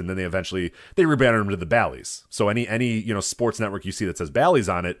properties, and then they rebranded them to the Bally's. So any sports network you see that says Bally's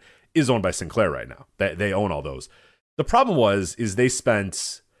on it is owned by Sinclair right now. They own all those. The problem is they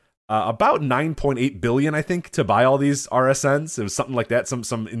spent about $9.8 billion, I think, to buy all these RSNs. It was something like that,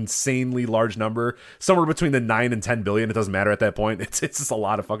 some insanely large number, somewhere between the $9 and $10 billion. It doesn't matter at that point. It's just a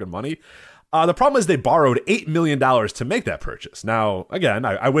lot of fucking money. The problem is they borrowed $8 million to make that purchase. Now, again,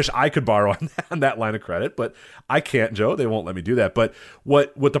 I wish I could borrow on that line of credit, but I can't, Joe. They won't let me do that. But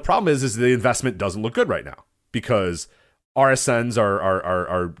what the problem is the investment doesn't look good right now because RSNs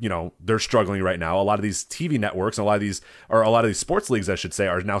are they're struggling right now. A lot of these TV networks and a lot of these sports leagues, I should say,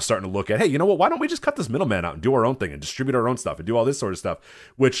 are now starting to look at, hey, you know what? Why don't we just cut this middleman out and do our own thing and distribute our own stuff and do all this sort of stuff,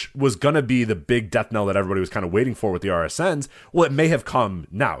 which was going to be the big death knell that everybody was kind of waiting for with the RSNs. Well, it may have come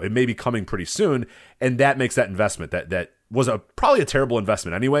now. It may be coming pretty soon, and that makes that investment that was probably a terrible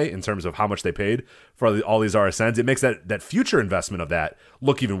investment anyway in terms of how much they paid for all these RSNs. It makes that future investment of that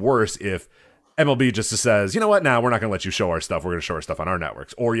look even worse if MLB just says, you know what, now we're not going to let you show our stuff. We're going to show our stuff on our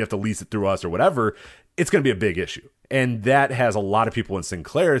networks, or you have to lease it through us or whatever. It's going to be a big issue. And that has a lot of people in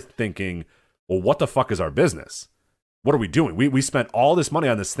Sinclair thinking, well, what the fuck is our business? What are we doing? We spent all this money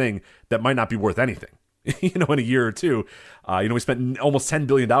on this thing that might not be worth anything. In a year or two, we spent almost $10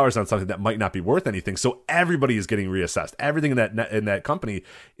 billion on something that might not be worth anything. So everybody is getting reassessed. Everything in that company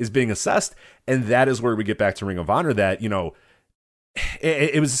is being assessed. And that is where we get back to Ring of Honor that,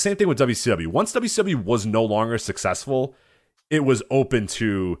 it was the same thing with WCW. Once WCW was no longer successful, it was open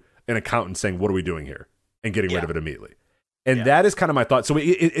to an accountant saying, what are we doing here? And getting rid of it immediately. And that is kind of my thought. So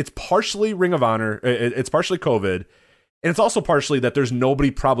it's partially Ring of Honor. It's partially COVID. And it's also partially that there's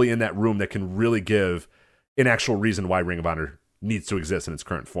nobody probably in that room that can really give an actual reason why Ring of Honor needs to exist in its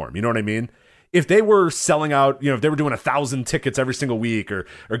current form. You know what I mean? If they were selling out, if they were doing 1,000 tickets every single week or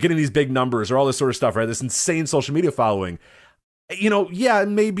getting these big numbers or all this sort of stuff, right? This insane social media following,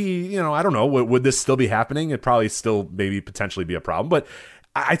 maybe, I don't know, would this still be happening? It'd probably still maybe potentially be a problem. But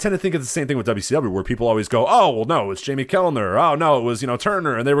I tend to think it's the same thing with WCW, where people always go, oh, well, no, it's Jamie Kellner. Oh, no, it was,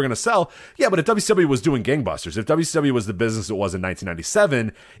 Turner, and they were going to sell. Yeah, but if WCW was doing gangbusters, if WCW was the business it was in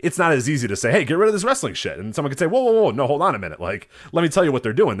 1997, it's not as easy to say, hey, get rid of this wrestling shit. And someone could say, whoa, no, hold on a minute. Like, let me tell you what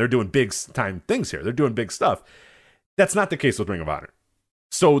they're doing. They're doing big-time things here. They're doing big stuff. That's not the case with Ring of Honor.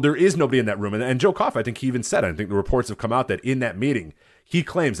 So there is nobody in that room. And Joe Koff, I think he even said, I think the reports have come out that in that meeting, he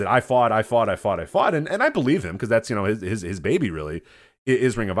claims that I fought. And I believe him because that's, his baby really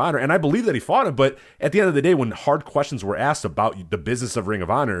is Ring of Honor. And I believe that he fought him. But at the end of the day, when hard questions were asked about the business of Ring of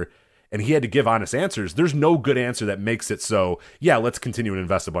Honor and he had to give honest answers, there's no good answer that makes it so, yeah, let's continue and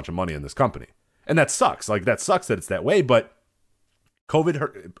invest a bunch of money in this company. And that sucks. Like, that sucks that it's that way. But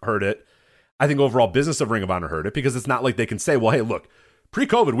COVID hurt it. I think overall business of Ring of Honor hurt it because it's not like they can say, well, hey, look,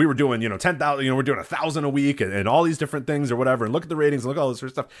 pre-COVID, we were doing, 10,000, we're doing 1,000 a week and all these different things or whatever. And look at the ratings and look at all this sort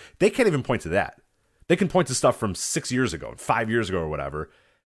of stuff. They can't even point to that. They can point to stuff from 6 years ago, 5 years ago or whatever.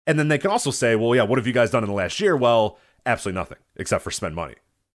 And then they can also say, well, yeah, what have you guys done in the last year? Well, absolutely nothing except for spend money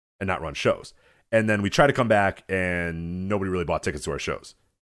and not run shows. And then we try to come back and nobody really bought tickets to our shows.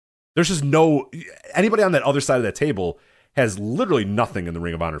 There's just anybody on that other side of that table has literally nothing in the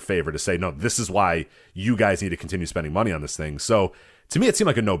Ring of Honor favor to say, no, this is why you guys need to continue spending money on this thing. So to me, it seemed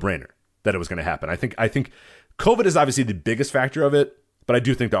like a no-brainer that it was going to happen. I think COVID is obviously the biggest factor of it, but I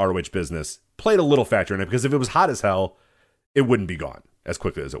do think the ROH business played a little factor in it because if it was hot as hell, it wouldn't be gone as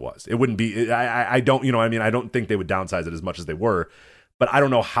quickly as it was. It wouldn't be. I don't think they would downsize it as much as they were, but I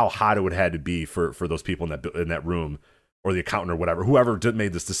don't know how hot it would have had to be for those people in that room or the accountant or whatever, whoever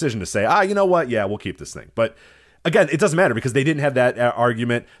made this decision to say, you know what, yeah, we'll keep this thing. But again, it doesn't matter because they didn't have that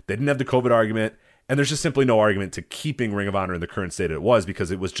argument. They didn't have the COVID argument. And there's just simply no argument to keeping Ring of Honor in the current state it was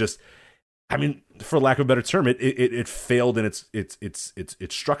because it was just, for lack of a better term, it failed in its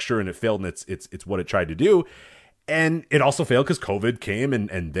structure and it failed in its what it tried to do. And it also failed because COVID came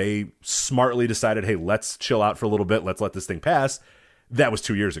and they smartly decided, hey, let's chill out for a little bit. Let's let this thing pass. That was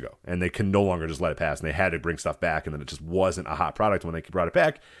 2 years ago. And they can no longer just let it pass. And they had to bring stuff back. And then it just wasn't a hot product when they brought it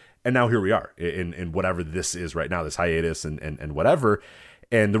back. And now here we are in whatever this is right now, this hiatus and whatever.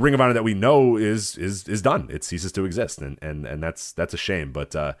 And the Ring of Honor that we know is done. It ceases to exist, and that's a shame.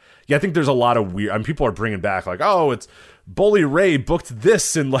 But yeah, I think there's a lot of weird. I mean, people are bringing back like, oh, it's Bully Ray booked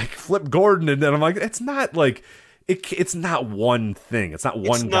this and like Flip Gordon, and then I'm like, it's not like it's not one thing. It's not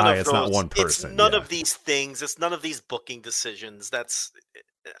one guy. It's not one person. It's none of these things. It's none of these booking decisions. That's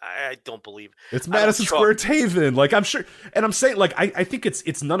I don't believe it's Madison Square Taven. Like I'm sure, and I'm saying like I think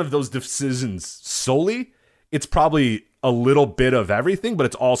it's none of those decisions solely. It's probably a little bit of everything, but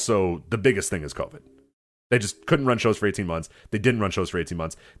it's also the biggest thing is COVID. They just couldn't run shows for 18 months. They didn't run shows for 18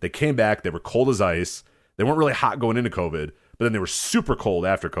 months. They came back. They were cold as ice. They weren't really hot going into COVID, but then they were super cold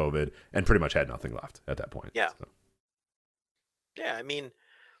after COVID and pretty much had nothing left at that point. Yeah. So. Yeah, I mean,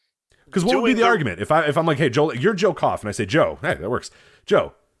 because what would be the argument if I'm like, hey, Joe, you're Joe Koff, and I say, Joe, hey, that works.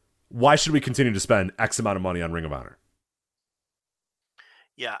 Joe, why should we continue to spend X amount of money on Ring of Honor?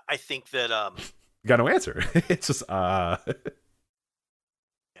 Yeah, I think that you got no answer. It's just yeah.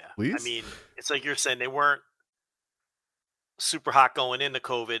 Please? I mean, it's like you're saying they weren't super hot going into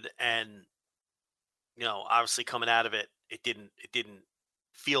COVID, and obviously coming out of it, it didn't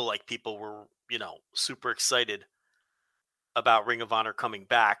feel like people were super excited about Ring of Honor coming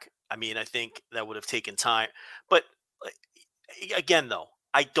back. I mean, I think that would have taken time, but again, though,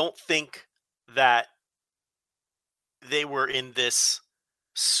 I don't think that they were in this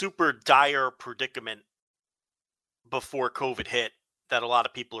super dire predicament before COVID hit that a lot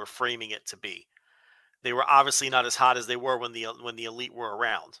of people are framing it to be. They were obviously not as hot as they were when the Elite were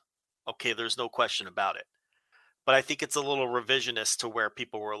around. Okay, there's no question about it. But I think it's a little revisionist to where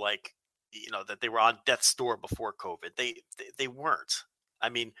people were like, that they were on death's door before COVID. They weren't. I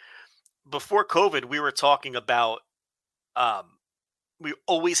mean, before COVID, we were talking about we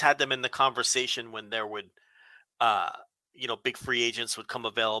always had them in the conversation when there would big free agents would come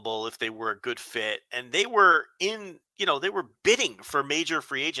available if they were a good fit, and they were they were bidding for major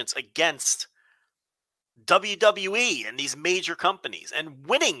free agents against WWE and these major companies and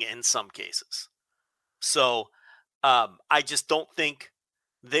winning in some cases. So I just don't think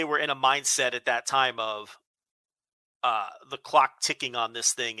they were in a mindset at that time of the clock ticking on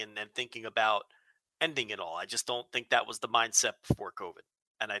this thing and thinking about ending it all. I just don't think that was the mindset before COVID.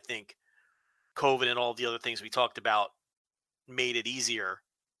 And I think COVID and all the other things we talked about made it easier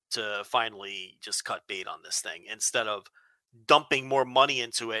to finally just cut bait on this thing instead of dumping more money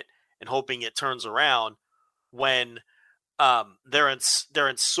into it and hoping it turns around when they're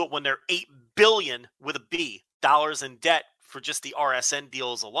 $8 billion with a B dollars in debt for just the RSN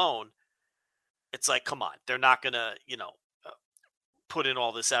deals alone. It's like, come on, they're not gonna put in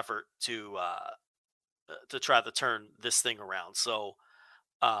all this effort to try to turn this thing around. So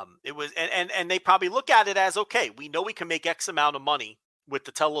it was, and they probably look at it as, okay, we know we can make X amount of money with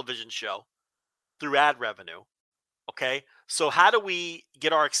the television show through ad revenue. Okay, so how do we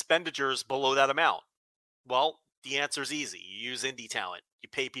get our expenditures below that amount? Well, the answer is easy. You use indie talent. You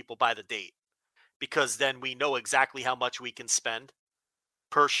pay people by the date, because then we know exactly how much we can spend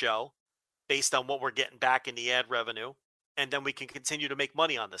per show based on what we're getting back in the ad revenue, and then we can continue to make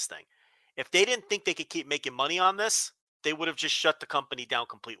money on this thing. If they didn't think they could keep making money on this, they would have just shut the company down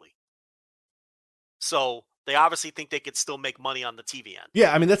completely. So they obviously think they could still make money on the TV end.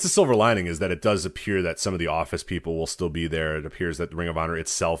 Yeah, I mean, that's the silver lining, is that it does appear that some of the Office people will still be there. It appears that the Ring of Honor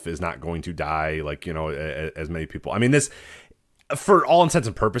itself is not going to die, like, as many people. I mean, this, for all intents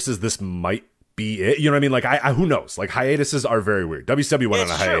and purposes, this might be it. You know what I mean? Like, I who knows? Like, hiatuses are very weird. WCW went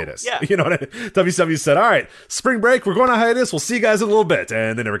on a hiatus. Yeah. You know what I mean? WCW said, all right, spring break, we're going on hiatus. We'll see you guys in a little bit.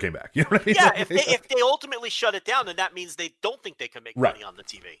 And they never came back. You know what I mean? Yeah, if they ultimately shut it down, then that means they don't think they can make money on the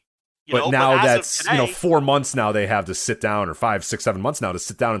TV. But now that's, today, 4 months now they have to sit down, or 5, 6, 7 months now to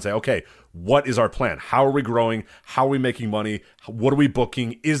sit down and say, okay, what is our plan? How are we growing? How are we making money? What are we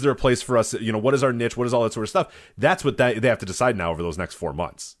booking? Is there a place for us? What is our niche? What is all that sort of stuff? That's what they have to decide now over those next 4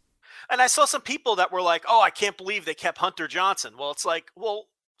 months. And I saw some people that were like, oh, I can't believe they kept Hunter Johnson. Well, it's like, well,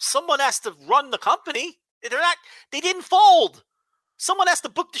 someone has to run the company. They didn't fold. Someone has to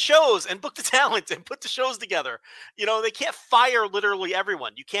book the shows and book the talent and put the shows together. They can't fire literally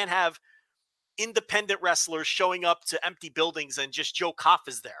everyone. You can't have independent wrestlers showing up to empty buildings and just Joe Koff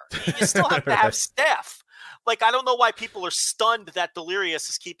is there. You still have to have staff. Like, I don't know why people are stunned that Delirious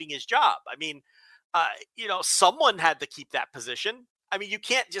is keeping his job. I mean, someone had to keep that position. I mean, you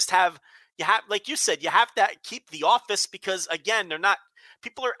can't just like you said, you have to keep the Office because, again, they're not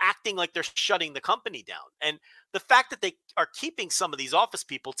People are acting like they're shutting the company down. And the fact that they are keeping some of these office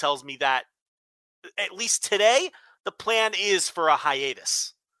people tells me that, at least today, the plan is for a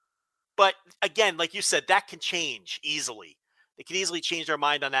hiatus. But again, like you said, that can change easily. They can easily change their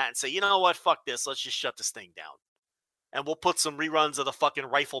mind on that and say, you know what, fuck this, let's just shut this thing down. And we'll put some reruns of the fucking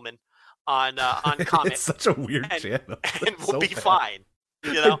Rifleman on Comet. It's such a weird channel. And we'll be fine.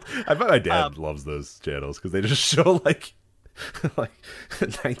 You know? I bet my dad loves those channels because they just show like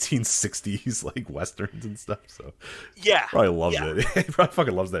 1960s like westerns and stuff. So yeah, probably loves it. He probably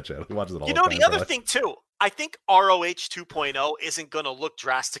fucking loves that channel. He watches it all the time. The other thing too, I think ROH 2.0 isn't going to look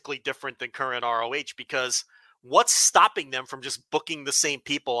drastically different than current ROH, because what's stopping them from just booking the same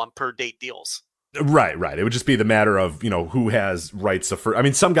people on per date deals? Right. It would just be the matter of, who has rights to. I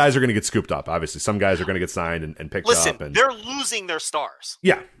mean, some guys are going to get scooped up. Obviously, some guys are going to get signed and picked up. Listen, they're losing their stars.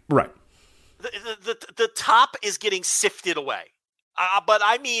 Yeah, right. The top is getting sifted away. But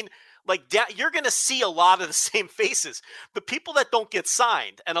I mean, you're going to see a lot of the same faces. The people that don't get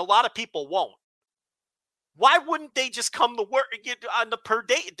signed, and a lot of people won't. Why wouldn't they just come to work on the per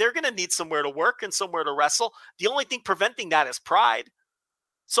date? They're going to need somewhere to work and somewhere to wrestle. The only thing preventing that is pride.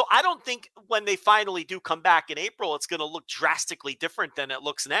 So I don't think when they finally do come back in April, it's going to look drastically different than it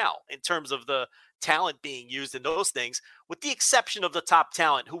looks now in terms of the talent being used in those things, with the exception of the top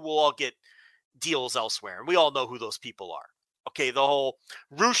talent who will all get deals elsewhere. And we all know who those people are. Okay, the whole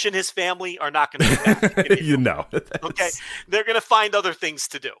Roosh and his family are not going to be back. Okay, they're going to find other things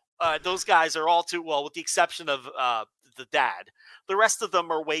to do. Those guys are all too, well, with the exception of the dad. The rest of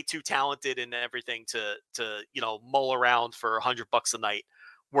them are way too talented and everything to mull around for $100 a night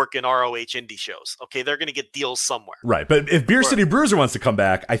working ROH indie shows. Okay, they're going to get deals somewhere. Right, but if Beer City Bruiser wants to come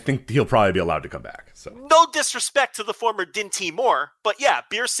back, I think he'll probably be allowed to come back. So no disrespect to the former Dinty Moore, but yeah,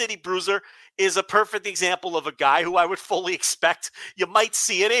 Beer City Bruiser is a perfect example of a guy who I would fully expect you might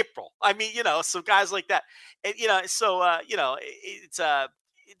see in April. I mean, so guys like that, and it's not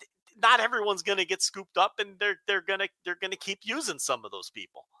everyone's going to get scooped up, and they're going to keep using some of those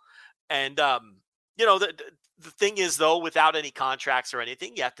people. And the thing is, though, without any contracts or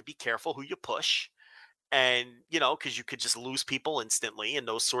anything, you have to be careful who you push, and because you could just lose people instantly and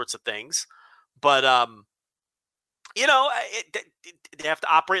those sorts of things. But they have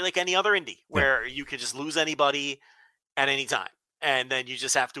to operate like any other indie, where you can just lose anybody at any time, and then you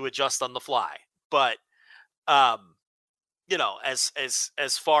just have to adjust on the fly. But as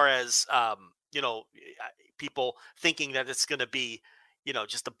far as people thinking that it's going to be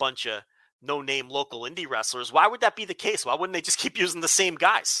just a bunch of no-name local indie wrestlers, why would that be the case? Why wouldn't they just keep using the same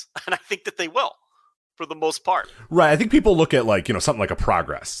guys? And I think that they will, for the most part. Right. I think people look at something like a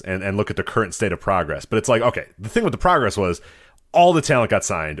Progress and look at the current state of Progress. But it's like, okay, the thing with the Progress was all the talent got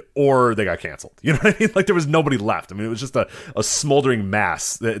signed or they got canceled. You know what I mean? Like there was nobody left. I mean, it was just a smoldering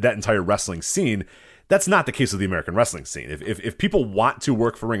mass, that entire wrestling scene. That's not the case with the American wrestling scene. If people want to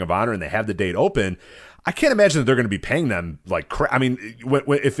work for Ring of Honor and they have the date open, I can't imagine that they're going to be paying them like crap. I mean,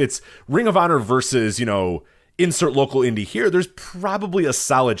 if it's Ring of Honor versus, insert local indie here, there's probably a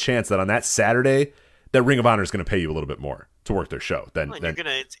solid chance that on that Saturday that Ring of Honor is going to pay you a little bit more to work their show. You're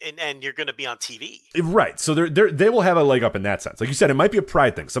gonna be on TV, right? So they will have a leg up in that sense. Like you said, it might be a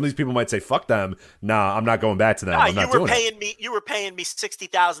pride thing. Some of these people might say, "Fuck them, nah, I'm not going back to them." I'm not doing it. You were paying me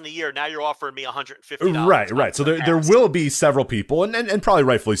 $60,000 a year. Now you're offering me $150. Right. So there will be several people, and probably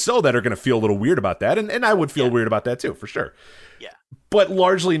rightfully so, that are going to feel a little weird about that, and I would feel weird about that too, for sure. Yeah. But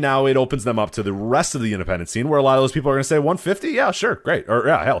largely now it opens them up to the rest of the independent scene, where a lot of those people are going to say $150, yeah, sure, great, or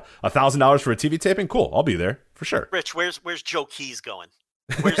yeah, hell, $1,000 for a TV taping, cool, I'll be there for sure. Rich, where's Joe Keys going?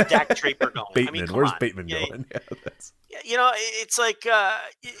 Where's Dak Draper going? Bateman, where's Bateman going? Yeah, it's like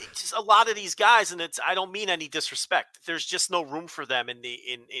just a lot of these guys, and I don't mean any disrespect. There's just no room for them in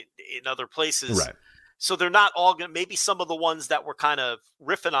other places, right? So they're not all going to. Maybe some of the ones that we're kind of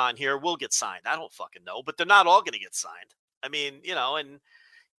riffing on here will get signed. I don't fucking know, but they're not all going to get signed. I mean, and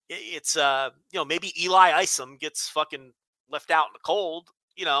it's maybe Eli Isom gets fucking left out in the cold,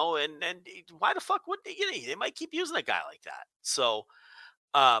 and why the fuck would they might keep using a guy like that. So,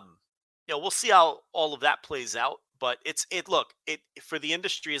 we'll see how all of that plays out. But look, for the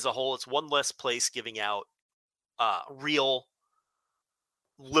industry as a whole, it's one less place giving out real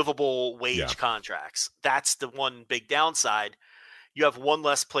livable wage contracts. That's the one big downside. You have one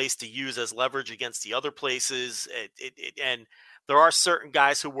less place to use as leverage against the other places. And there are certain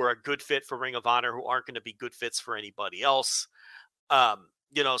guys who were a good fit for Ring of Honor who aren't going to be good fits for anybody else.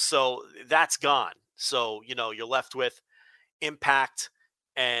 So that's gone. So, you're left with Impact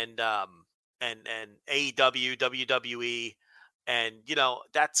and AEW, WWE, and,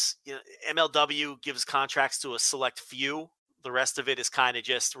 that's, MLW gives contracts to a select few, The rest of it is kind of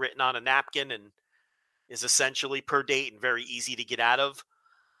just written on a napkin and is essentially per date and very easy to get out of.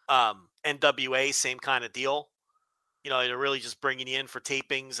 NWA, same kind of deal. They're really just bringing you in for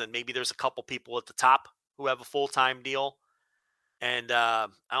tapings, and maybe there's a couple people at the top who have a full-time deal. And I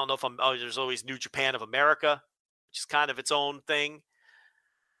don't know if there's always New Japan of America, which is kind of its own thing.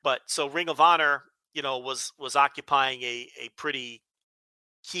 But so Ring of Honor, was occupying a pretty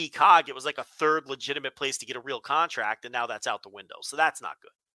key cog. It was like a third legitimate place to get a real contract, and now that's out the window. So that's not good.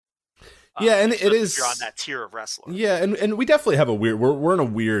 Yeah, and it is. If you're on that tier of wrestler. Yeah, and we definitely have we're in a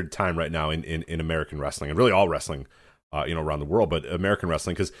weird time right now in American wrestling, and really all wrestling, around the world, but American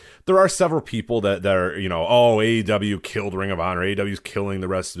wrestling, because there are several people that are, AEW killed Ring of Honor, AEW's killing the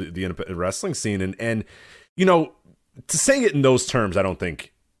rest of the independent wrestling scene, and to say it in those terms, I don't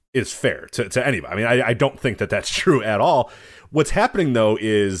think is fair to anybody. I mean, I don't think that that's true at all. What's happening though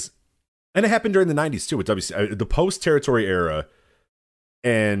is, and it happened during the 90s too with WCW, the post-territory era,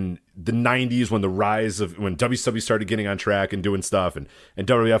 and the 90s when when WCW started getting on track and doing stuff, and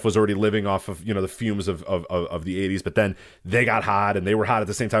WWF was already living off of the fumes of the 80s, but then they got hot and they were hot at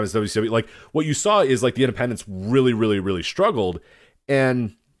the same time as WCW. Like what you saw is like the independents really, really, really struggled,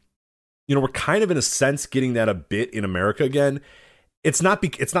 and we're kind of in a sense getting that a bit in America again. It's not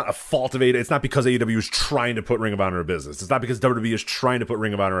a fault of AEW. It's not because AEW is trying to put Ring of Honor out of business. It's not because WWE is trying to put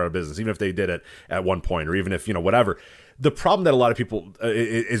Ring of Honor out of business, even if they did it at one point, or even if, whatever. The problem that a lot of people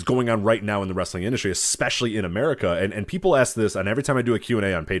is going on right now in the wrestling industry, especially in America, and people ask this, and every time I do a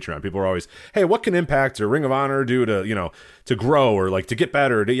Q&A on Patreon, people are always, hey, what can Impact or Ring of Honor do to grow, or like to get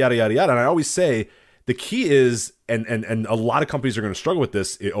better, to yada, yada, yada. And I always say the key is, and a lot of companies are going to struggle with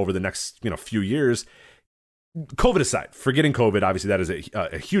this over the next few years, COVID aside, forgetting COVID, obviously that is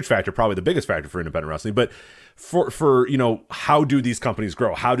a huge factor, probably the biggest factor for independent wrestling. But for how do these companies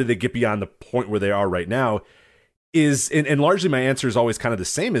grow? How do they get beyond the point where they are right now? And largely my answer is always kind of the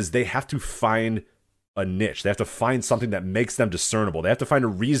same: is they have to find a niche. They have to find something that makes them discernible. They have to find a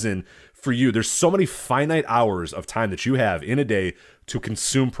reason for you. There's so many finite hours of time that you have in a day to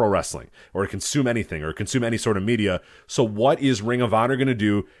consume pro wrestling, or to consume anything, or consume any sort of media. So what is Ring of Honor going to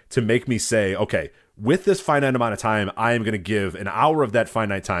do to make me say, okay, with this finite amount of time, I am going to give an hour of that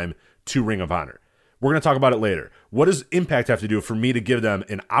finite time to Ring of Honor? We're going to talk about it later. What does Impact have to do for me to give them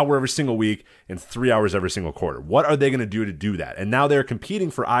an hour every single week and 3 hours every single quarter? What are they going to do that? And now they're competing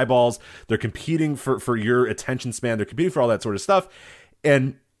for eyeballs. They're competing for your attention span. They're competing for all that sort of stuff.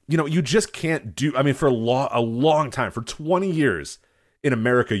 And, you just can't do, I mean, for a long time, for 20 years in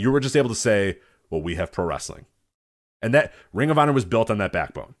America, you were just able to say, well, we have pro wrestling. And that Ring of Honor was built on that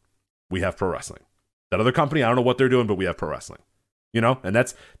backbone. We have pro wrestling. That other company, I don't know what they're doing, but we have pro wrestling. And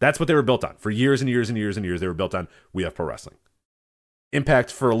that's what they were built on. For years and years and years and years, they were built on, we have pro wrestling.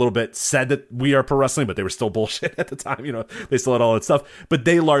 Impact for a little bit said that we are pro wrestling, but they were still bullshit at the time. They still had all that stuff, but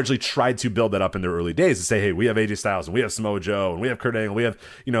they largely tried to build that up in their early days to say, hey, we have AJ Styles and we have Samoa Joe and we have Kurt Angle, we have,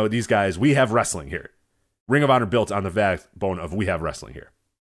 these guys, we have wrestling here. Ring of Honor built on the backbone of we have wrestling here.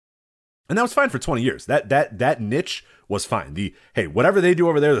 And that was fine for 20 years. That niche was fine. Hey, whatever they do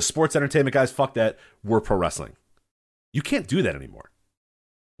over there, the sports entertainment guys, fuck that, we're pro wrestling. You can't do that anymore.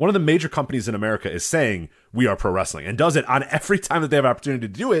 One of the major companies in America is saying we are pro wrestling, and does it on every time that they have an opportunity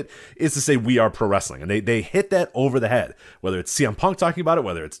to do it, is to say we are pro wrestling. And they hit that over the head, whether it's CM Punk talking about it,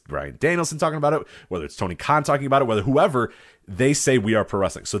 whether it's Bryan Danielson talking about it, whether it's Tony Khan talking about it, whether whoever, they say we are pro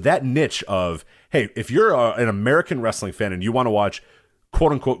wrestling. So that niche of, hey, if you're an American wrestling fan and you want to watch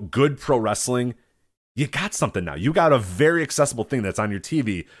quote unquote good pro wrestling, you got something now. You got a very accessible thing that's on your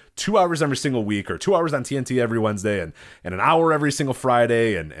TV 2 hours every single week, or 2 hours on TNT every Wednesday, and an hour every single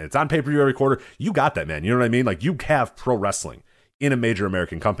Friday, and it's on pay-per-view every quarter. You got that, man. You know what I mean? Like, you have pro wrestling in a major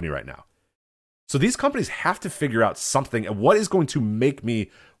American company right now. So these companies have to figure out something. What is going to make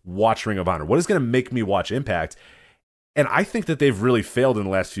me watch Ring of Honor? What is going to make me watch Impact? And I think that they've really failed in the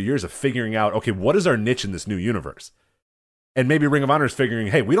last few years of figuring out, okay, what is our niche in this new universe? And maybe Ring of Honor is figuring,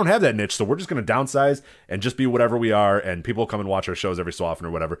 hey, we don't have that niche, so we're just going to downsize and just be whatever we are, and people come and watch our shows every so often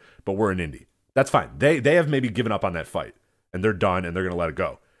or whatever, but we're an indie. That's fine. They have maybe given up on that fight, and they're done, and they're going to let it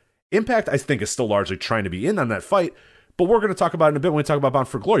go. Impact, I think, is still largely trying to be in on that fight, but we're going to talk about it in a bit when we talk about Bound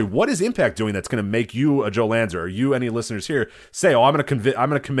for Glory. What is Impact doing that's going to make you, a Joe Lanza, or you, any listeners here, say, oh, I'm going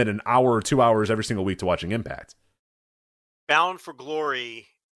to commit an hour or 2 hours every single week to watching Impact? Bound for Glory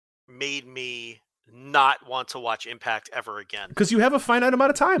made me not want to watch Impact ever again, because you have a finite amount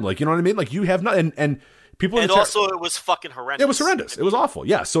of time. Like, you know what I mean? Like, you have not, and people. And also, it was fucking horrendous. It was horrendous. It was awful.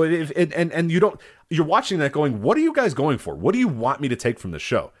 Yeah. So you're watching that, going, what are you guys going for? What do you want me to take from this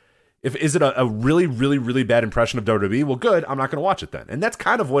show? Is it a really, really, really bad impression of WWE? Well, good. I'm not going to watch it then. And that's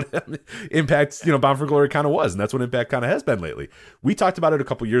kind of what Impact's, Bound for Glory kind of was. And that's what Impact kind of has been lately. We talked about it a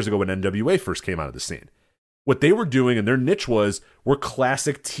couple years ago when NWA first came out of the scene. What they were doing and their niche were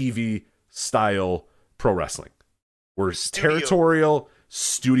classic TV style pro wrestling. Were territorial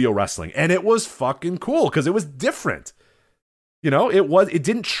studio wrestling. And it was fucking cool because it was different. It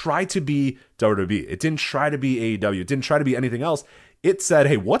didn't try to be WWE. It didn't try to be AEW. It didn't try to be anything else. It said,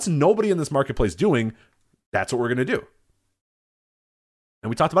 hey, what's nobody in this marketplace doing? That's what we're going to do. And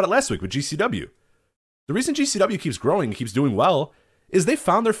we talked about it last week with GCW. The reason GCW keeps growing and keeps doing well is they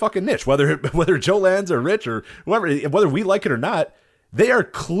found their fucking niche. Whether Joe Lanza or Rich or whoever, whether we like it or not, they are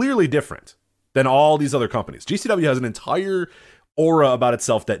clearly different than all these other companies. GCW has an entire aura about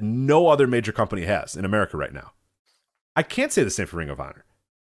itself that no other major company has in America right now. I can't say the same for Ring of Honor.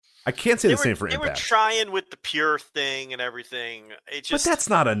 I can't say the same for Impact. They were trying with the Pure thing and everything. But that's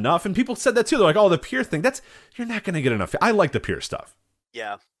not enough. And people said that too. They're like, oh, the Pure thing. You're not going to get enough. I like the Pure stuff.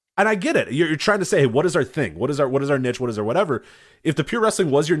 Yeah. And I get it. You're trying to say, hey, what is our thing? What is our niche? What is our whatever? If the Pure Wrestling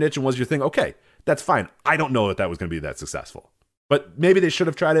was your niche and was your thing, okay, that's fine. I don't know that was going to be that successful. But maybe they should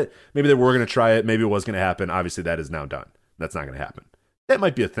have tried it. Maybe they were going to try it. Maybe it was going to happen. Obviously, that is now done. That's not going to happen. That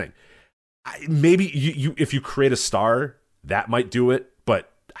might be a thing. Maybe you if you create a star, that might do it.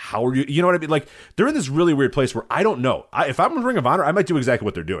 But how are you know what I mean? Like, they're in this really weird place where I don't know. If I'm in Ring of Honor, I might do exactly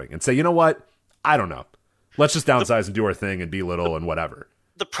what they're doing and say, you know what? I don't know. Let's just downsize and do our thing and be little and whatever.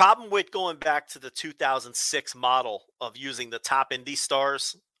 The problem with going back to the 2006 model of using the top indie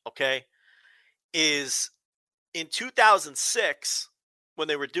stars, okay, is in 2006, when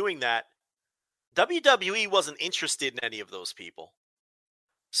they were doing that, WWE wasn't interested in any of those people.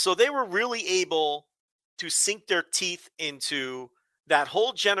 So they were really able to sink their teeth into that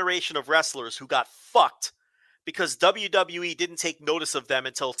whole generation of wrestlers who got fucked because WWE didn't take notice of them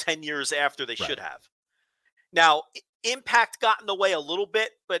until 10 years after they should have. Now, Impact got in the way a little bit,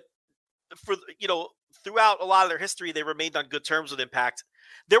 but throughout a lot of their history, they remained on good terms with Impact.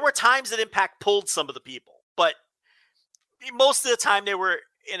 There were times that Impact pulled some of the people, but most of the time they were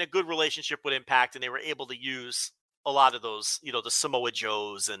in a good relationship with Impact and they were able to use a lot of those, the Samoa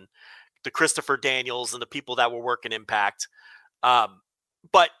Joes and the Christopher Daniels and the people that were working Impact.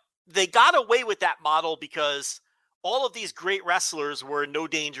 But they got away with that model because all of these great wrestlers were in no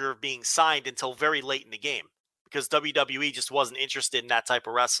danger of being signed until very late in the game because WWE just wasn't interested in that type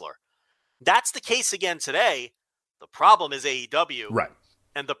of wrestler. That's the case again today. The problem is AEW. Right.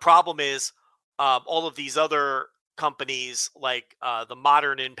 And the problem is all of these other companies like the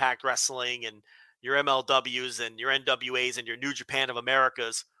Modern Impact Wrestling and your MLWs and your NWAs and your New Japan of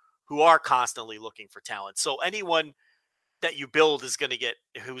Americas who are constantly looking for talent. So anyone that you build is going to get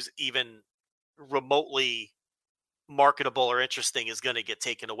who's even remotely marketable or interesting is going to get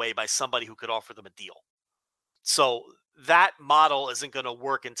taken away by somebody who could offer them a deal. So that model isn't going to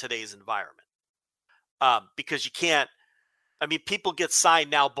work in today's environment because you can't. I mean, people get signed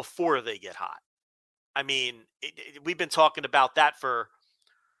now before they get hot. I mean, we've been talking about that for,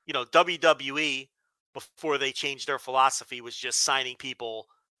 WWE before they changed their philosophy was just signing people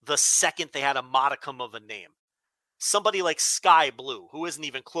the second they had a modicum of a name. Somebody like Sky Blue, who isn't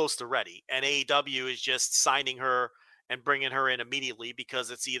even close to ready, and AEW is just signing her and bringing her in immediately because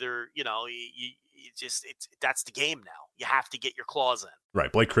it's either, that's the game now. You have to get your claws in.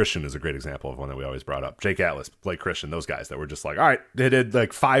 Right. Blake Christian is a great example of one that we always brought up. Jake Atlas, Blake Christian, those guys that were just like, all right, they did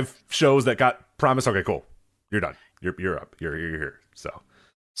like 5 shows that got promised. Okay, cool. You're done. You're up. You're here.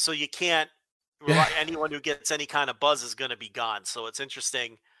 So you can't, anyone who gets any kind of buzz is going to be gone. So it's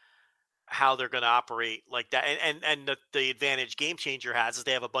interesting how they're going to operate like that. And the advantage Game Changer has is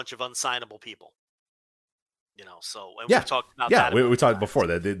they have a bunch of unsignable people. We've talked about that. We talked before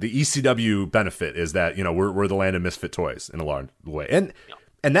that the ECW benefit is that, we're the land of misfit toys in a large way.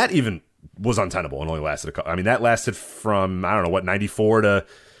 And that even was untenable and only lasted that lasted from, 94 to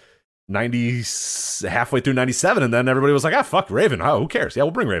 90, halfway through 97. And then everybody was like, fuck Raven. Oh, who cares? Yeah,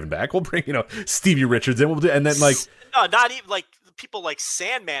 we'll bring Raven back. We'll bring, Stevie Richards in. And then no, not even like people like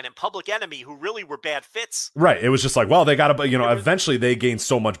Sandman and Public Enemy who really were bad fits. Right. It was just like, well, they got to, eventually they gained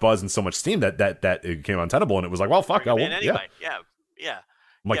so much buzz and so much steam that it became untenable. And it was like, well, fuck. Yeah.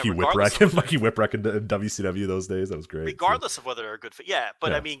 Mikey Whipwreck in WCW those days. That was great. Regardless of whether they're a good fit. Yeah.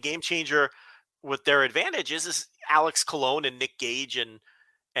 But I mean, Game Changer with their advantages is Alex Colon and Nick Gage and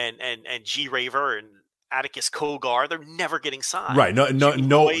G Raver and Atticus Kogar. They're never getting signed. Right.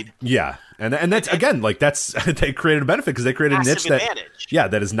 No. Yeah. And that's again, like that's, they created a benefit because they created a niche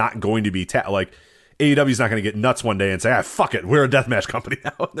that is not going to be like AEW is not going to get nuts one day and say, fuck it. We're a deathmatch company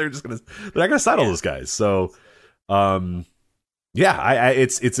now. They're not going to sign all those guys. So, Yeah,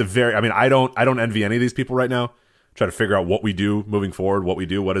 it's a very. I mean, I don't envy any of these people right now. Try to figure out what we do moving forward. What we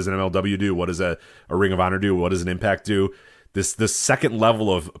do. What does an MLW do? What does a Ring of Honor do? What does an Impact do? This second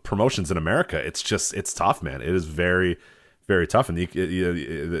level of promotions in America, it's tough, man. It is very, very tough, and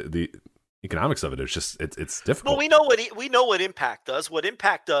the economics of it is just it's difficult. Well, we know what Impact does. What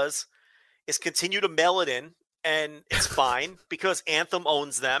Impact does is continue to mail it in, and it's fine because Anthem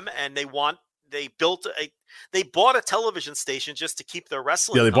owns them, and they bought a television station just to keep their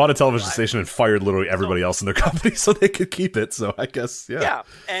wrestling. Yeah, they bought a television station and fired literally everybody else in their company so they could keep it. So I guess yeah,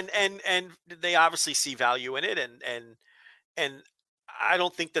 and they obviously see value in it, and I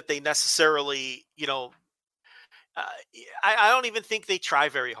don't think that they necessarily, I don't even think they try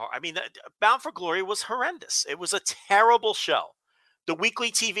very hard. I mean, Bound for Glory was horrendous. It was a terrible show. The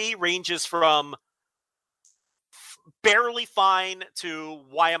weekly TV ranges from barely fine to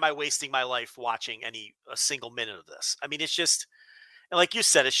why am I wasting my life watching a single minute of this? I mean, it's just, and like you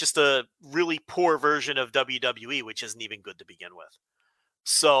said, it's just a really poor version of WWE, which isn't even good to begin with.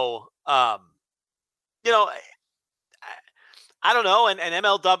 So, I don't know. And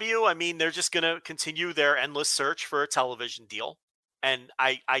MLW, I mean, they're just going to continue their endless search for a television deal. And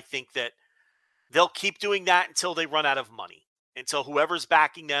I think that they'll keep doing that until they run out of money, until whoever's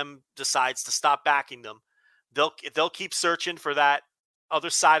backing them decides to stop backing them. They'll keep searching for that other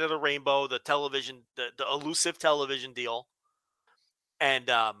side of the rainbow, the television, the elusive television deal. And,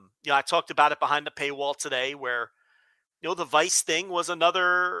 I talked about it behind the paywall today where, the Vice thing was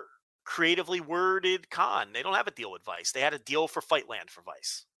another creatively worded con. They don't have a deal with Vice. They had a deal for Fightland for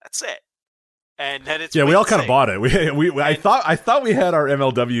Vice. That's it. And then it's we all kind of bought it. I thought we had our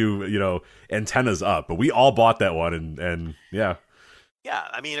MLW antennas up, but we all bought that one, and yeah. Yeah,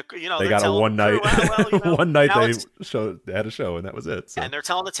 I mean, they got a one night. One night they had a show, and that was it. So. And they're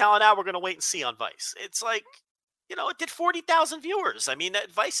telling the talent now we're going to wait and see on Vice. It's like, it did 40,000 viewers. I mean,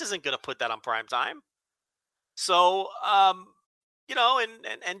 that Vice isn't going to put that on prime time. So, and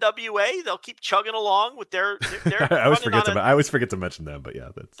NWA, they'll keep chugging along with their I always forget to mention them, but yeah,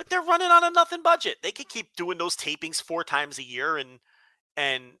 but they're running on a nothing budget. They could keep doing those tapings 4 times a year and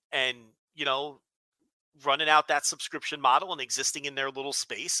running out that subscription model and existing in their little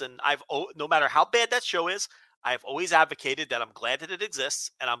space. And no matter how bad that show is, I've always advocated that I'm glad that it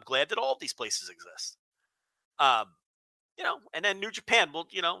exists, and I'm glad that all of these places exist. And then New Japan, well,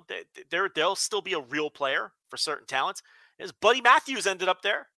 they'll still be a real player for certain talents. As Buddy Matthews ended up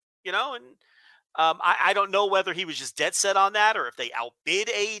there, and I don't know whether he was just dead set on that or if they outbid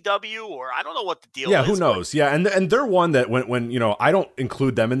AEW or I don't know what the deal is. Yeah, who knows? Yeah, and they're one that when I don't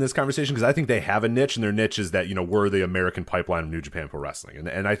include them in this conversation because I think they have a niche, and their niche is that, we're the American pipeline of New Japan Pro Wrestling.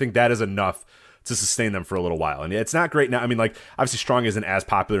 And I think that is enough to sustain them for a little while. And it's not great now. I mean, like, obviously Strong isn't as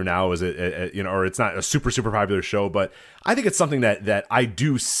popular now as it or it's not a super, super popular show, but I think it's something that I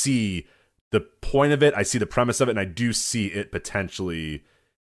do see the point of it. I see the premise of it, and I do see it potentially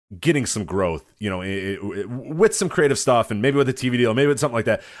getting some growth, with some creative stuff and maybe with a TV deal, maybe with something like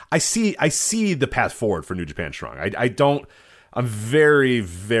that. I see the path forward for New Japan Strong. I'm very,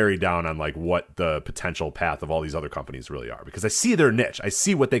 very down on like what the potential path of all these other companies really are, because I see their niche. I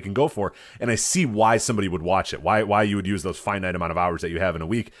see what they can go for, and I see why somebody would watch it. Why you would use those finite amount of hours that you have in a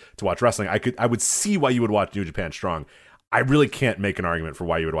week to watch wrestling. I would see why you would watch New Japan Strong. I really can't make an argument for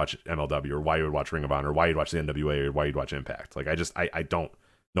why you would watch MLW or why you would watch Ring of Honor or why you'd watch the NWA or why you'd watch Impact. Like, I don't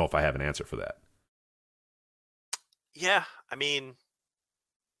know if I have an answer for that. Yeah, I mean,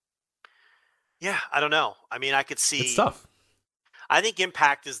 I don't know. I mean, I could see. It's tough. I think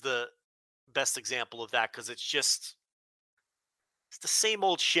Impact is the best example of that because it's the same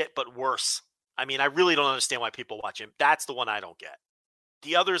old shit, but worse. I mean, I really don't understand why people watch him. That's the one I don't get.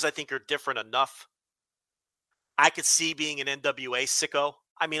 The others I think are different enough. I could see being an NWA sicko.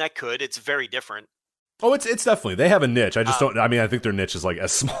 I mean, I could. It's very different. Oh, it's definitely, they have a niche. I just don't. I mean, I think their niche is like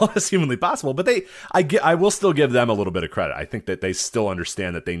as small as humanly possible. But I will still give them a little bit of credit. I think that they still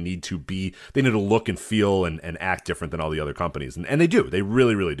understand that they need to look and feel and act different than all the other companies, and they do. They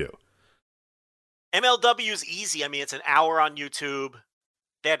really, really do. MLW is easy. I mean, it's an hour on YouTube.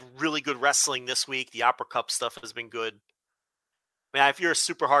 They had really good wrestling this week. The Opera Cup stuff has been good. I mean, if you're a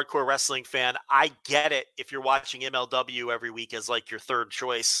super hardcore wrestling fan, I get it. If you're watching MLW every week as like your third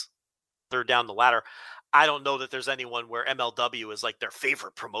choice, third down the ladder. I don't know that there's anyone where MLW is like their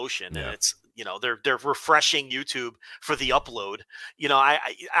favorite promotion, and it's, they're refreshing YouTube for the upload. I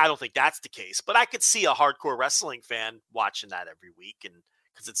don't think that's the case, but I could see a hardcore wrestling fan watching that every week, and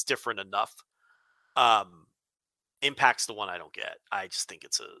because it's different enough. Impact's the one I don't get. I just think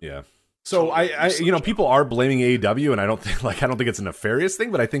it's yeah. So I people are blaming AEW, and I don't think it's a nefarious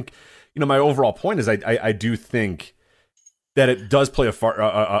thing, but I think, my overall point is I do think that it does play a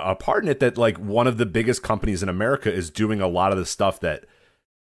part in it, that like one of the biggest companies in America is doing a lot of the stuff that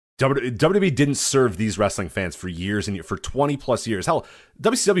WWE didn't serve these wrestling fans for years and for 20 plus years. Hell,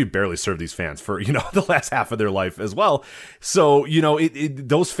 WCW barely served these fans for, the last half of their life as well. So,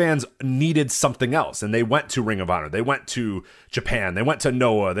 those fans needed something else, and they went to Ring of Honor. They went to Japan. They went to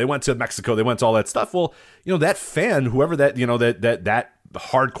Noah. They went to Mexico. They went to all that stuff. Well, that fan, whoever that, that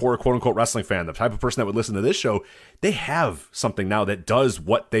hardcore quote unquote wrestling fan, the type of person that would listen to this show, they have something now that does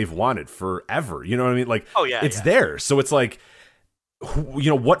what they've wanted forever. You know what I mean? Like, it's there. So it's like,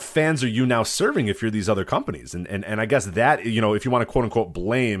 what fans are you now serving if you're these other companies? And I guess that, if you want to quote unquote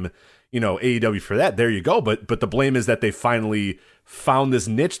blame, AEW for that, there you go. But the blame is that they finally found this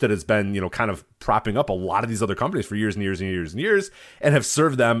niche that has been, kind of propping up a lot of these other companies for years and years and years and years, and have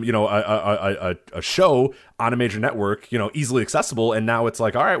served them, a show on a major network, easily accessible. And now it's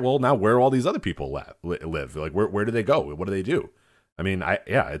like, all right, well, now where all these other people live? Like, where do they go? What do they do? I mean,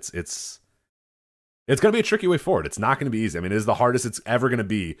 it's going to be a tricky way forward. It's not going to be easy. I mean, it is the hardest it's ever going to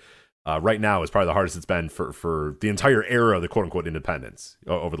be. Right now is probably the hardest it's been for the entire era of the quote unquote independence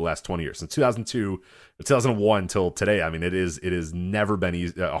over the last 20 years, since 2002, 2001 till today. I mean, it is never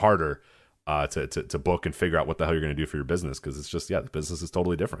been harder to book and figure out what the hell you're going to do for your business, because it's just, the business is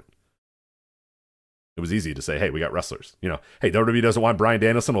totally different. It was easy to say, hey, we got wrestlers. Hey, WWE doesn't want Bryan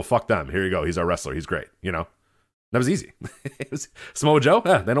Danielson. Well, fuck them. Here you go. He's our wrestler. He's great. That was easy. It was Samoa Joe.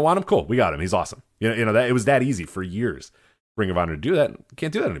 They don't want him. Cool. We got him. He's awesome. That it was that easy for years. Ring of Honor to do that.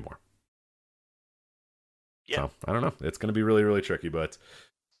 Can't do that anymore. Yeah. So I don't know. It's going to be really, really tricky, but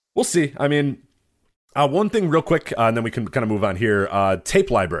we'll see. I mean, one thing real quick, and then we can kind of move on here. Tape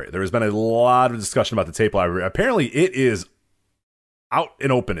library. There has been a lot of discussion about the tape library. Apparently, it is out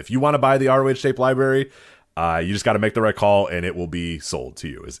and open. If you want to buy the ROH tape library, you just got to make the right call, and it will be sold to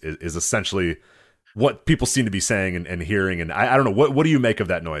you. Is essentially what people seem to be saying and hearing. And I don't know, what do you make of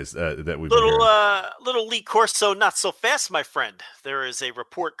that noise that we've been hearing? Little Lee Corso, not so fast, my friend. There is a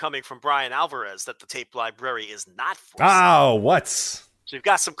report coming from Brian Alvarez that the tape library is not for sale. Oh, what? So you've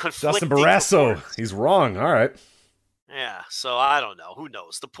got some conflicting Justin Barrasso, reports. He's wrong. All right. Yeah, so I don't know. Who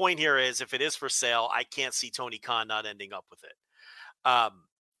knows? The point here is, if it is for sale, I can't see Tony Khan not ending up with it. I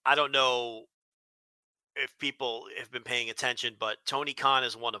don't know if people have been paying attention, but Tony Khan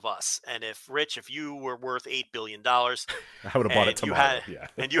is one of us. And if you were worth $8 billion, I would have bought it tomorrow.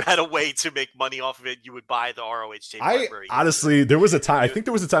 And you had a way to make money off of it, you would buy the ROH tape library. Honestly, there was a time, I think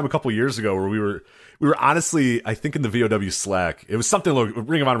there was a time a couple years ago where we were honestly, I think in the VOW Slack, it was something like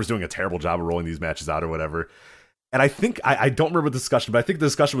Ring of Honor was doing a terrible job of rolling these matches out or whatever. And I think, I don't remember the discussion, but I think the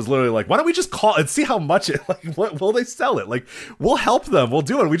discussion was literally like, why don't we just call and see how much it, like, what will they sell it? Like, we'll help them. We'll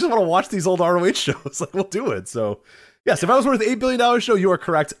do it. We just want to watch these old ROH shows. Like, we'll do it. So, yes, if I was worth $8 billion show, you are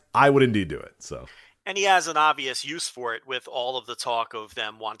correct. I would indeed do it. So, and he has an obvious use for it with all of the talk of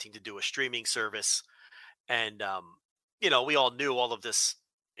them wanting to do a streaming service. And, we all knew all of this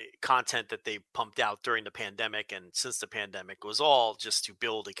content that they pumped out during the pandemic and since the pandemic was all just to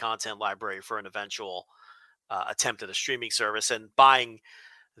build a content library for an eventual attempt at a streaming service, and buying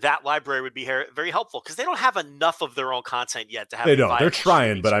that library would be very helpful, because they don't have enough of their own content yet to have. They don't. They're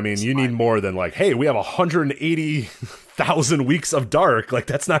trying, but I mean, you need more than like, hey, we have 180,000 weeks of Dark. Like,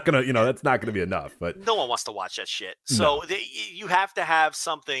 that's not gonna, that's not gonna be enough. But no one wants to watch that shit. So you have to have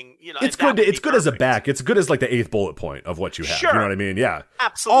something. It's good. It's good as a back. It's good as like the 8th bullet point of what you have. Sure. You know what I mean? Yeah.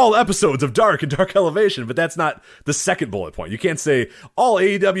 Absolutely. All episodes of Dark and Dark Elevation, but that's not the 2nd bullet point. You can't say all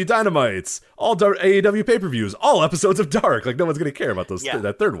AEW Dynamites, all AEW pay-per-views, all episodes of Dark. Like, no one's gonna care about those.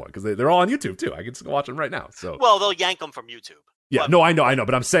 That 3rd one, because they're all on YouTube too. I can just watch them right now. So they'll yank them from YouTube. Yeah, no, I know,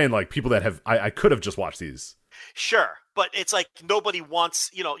 but I'm saying, like, people that have, I could have just watched these. Sure, but it's like nobody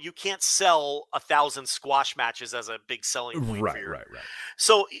wants, you can't sell 1,000 squash matches as a big selling point. Right.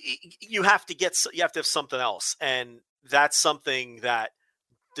 So you have to have something else, and that's something that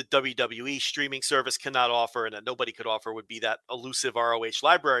the WWE streaming service cannot offer, and that nobody could offer, would be that elusive ROH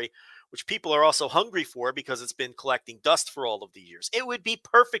library, which people are also hungry for because it's been collecting dust for all of the years. It would be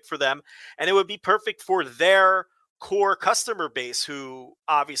perfect for them, and it would be perfect for their core customer base, who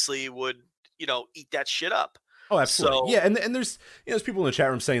obviously would, eat that shit up. Oh, absolutely. And there's people in the chat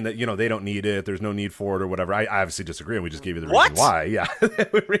room saying that, they don't need it. There's no need for it or whatever. I obviously disagree, and we just gave you the reason why. Yeah.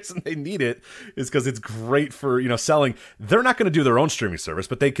 The reason they need it is because it's great for, selling. They're not going to do their own streaming service,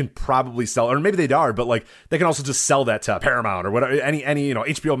 but they can probably sell, or maybe they are, but like they can also just sell that to Paramount or whatever, any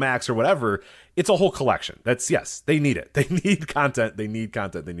HBO Max or whatever. It's a whole collection. Yes, they need it. They need content.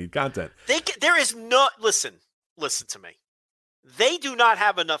 There is no, listen to me. They do not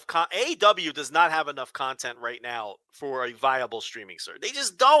have enough. AEW does not have enough content right now for a viable streaming service. They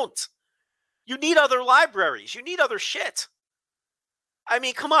just don't. You need other libraries. You need other shit. I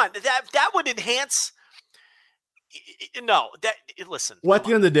mean, come on, that would enhance. No, listen. Well, at the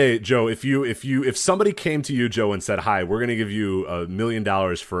end of the day, Joe, if somebody came to you, Joe, and said, "Hi, we're going to give you $1 million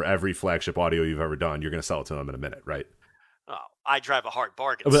for every flagship audio you've ever done," you're going to sell it to them in a minute, right? Oh, I drive a hard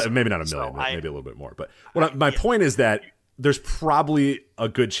bargain. Maybe not $1 million, maybe a little bit more. But my point is that there's probably a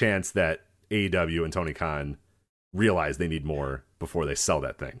good chance that AEW and Tony Khan realize they need more before they sell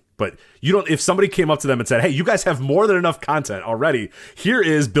that thing. But you don't. If somebody came up to them and said, "Hey, you guys have more than enough content already.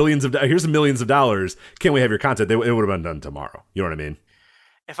 Here's millions of dollars. Can we have your content?" It would have been done tomorrow. You know what I mean?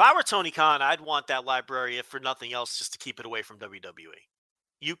 If I were Tony Khan, I'd want that library, if for nothing else, just to keep it away from WWE.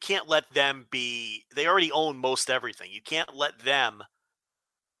 You can't let them be. They already own most everything. You can't let them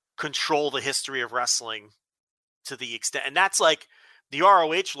control the history of wrestling to the extent, and that's like the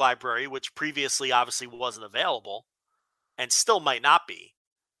ROH library, which previously obviously wasn't available, and still might not be.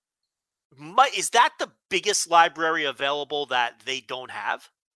 Is that the biggest library available that they don't have?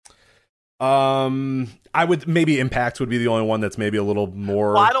 I would maybe Impact would be the only one that's maybe a little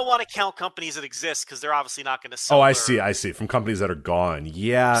more. Well, I don't want to count companies that exist because they're obviously not going to sell. Oh, I see. From companies that are gone,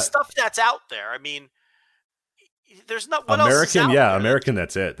 yeah. Stuff that's out there. I mean, there's not. What American, else is out yeah, there? American.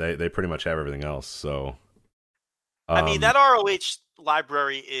 That's it. They pretty much have everything else. So, I mean, that ROH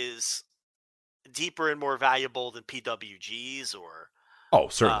library is deeper and more valuable than PWG's or. Oh,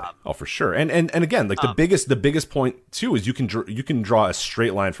 certainly. For sure. And again, like the biggest point too is you can draw a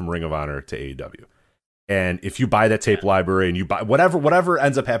straight line from Ring of Honor to AEW. And if you buy that tape library and you buy whatever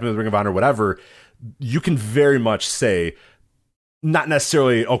ends up happening with Ring of Honor, whatever, you can very much say, not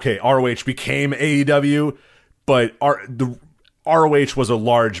necessarily, okay, ROH became AEW, but the ROH was a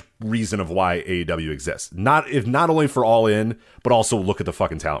large reason of why AEW exists. Not only for All In, but also look at the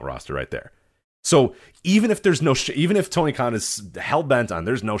fucking talent roster right there. So even if there's even if Tony Khan is hell bent on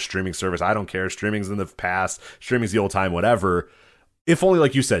there's no streaming service, I don't care. Streaming's in the past, streaming's the old time, whatever. If only,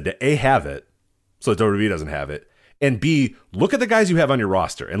 like you said, to A, have it, so that WWE doesn't have it, and B, look at the guys you have on your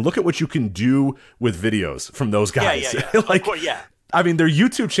roster and look at what you can do with videos from those guys. Yeah. Like, course, yeah. I mean, their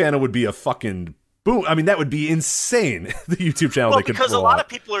YouTube channel would be a fucking boom. I mean, that would be insane. The YouTube channel. Well, because a lot of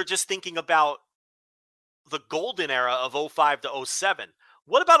people are just thinking about the golden era of 05 to 07.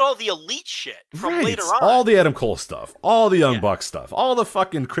 What about all the elite shit from later on? All the Adam Cole stuff, all the Young Bucks stuff, all the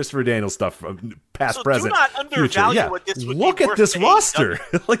fucking Christopher Daniels stuff from past, so present, do not undervalue future. what this would look be at worth this to roster.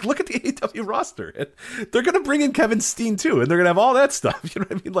 AEW. Like, look at the AEW roster. They're gonna bring in Kevin Steen too, and they're gonna have all that stuff. You know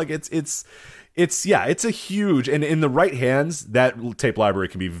what I mean? Like, it's a huge, and in the right hands, that tape library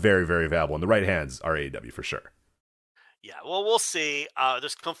can be very, very valuable. In the right hands are AEW for sure. Yeah, well, we'll see.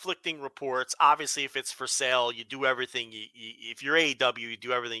 There's conflicting reports. Obviously, if it's for sale, you do everything. If you're AEW, you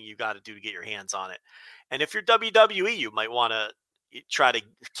do everything you got to do to get your hands on it. And if you're WWE, you might want to try to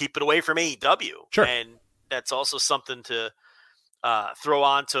keep it away from AEW. Sure. And that's also something to throw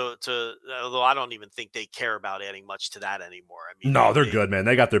on to. Although I don't even think they care about adding much to that anymore. I mean, no, they're good, man.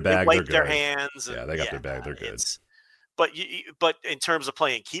 They got their bag. They they're wipe good. their hands. Yeah, they got their bag. They're good. But in terms of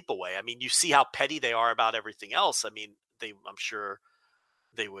playing keep away, I mean, you see how petty they are about everything else. I mean, I'm sure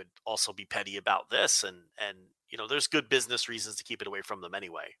they would also be petty about this, and there's good business reasons to keep it away from them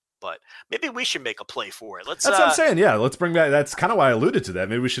anyway. But maybe we should make a play for it. That's what I'm saying. Yeah, let's bring back. That's kind of why I alluded to that.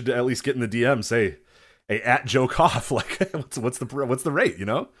 Maybe we should at least get in the DM, say, "Hey, at Joe Koff, like, what's the rate?" You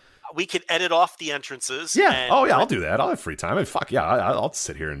know, we could edit off the entrances. Yeah. I'll do that. I'll have free time. I mean, fuck yeah, I'll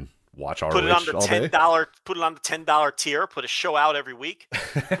sit here and watch ROH put it on the $10. Put it on the $10 tier. Put a show out every week.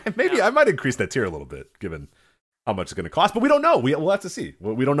 Maybe I might increase that tier a little bit, given how much it's going to cost, but we don't know. We'll have to see.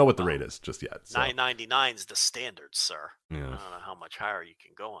 We don't know what the rate is just yet. So. $9.99 is the standard, sir. Yeah. I don't know how much higher you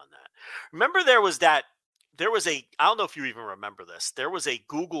can go on that. Remember, there was a. I don't know if you even remember this. There was a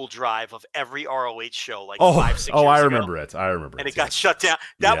Google Drive of every ROH show, like 5-6 years ago. I remember it. And it got shut down.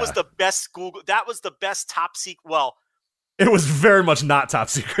 That was the best Google. That was the best top secret. Well, it was very much not top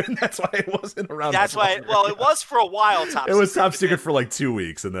secret, and that's why it wasn't around. That's why. It was for a while top secret. It was top secret for like 2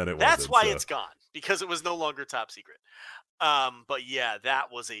 weeks, and then it was. That's why it's gone, because it was no longer top secret. But yeah,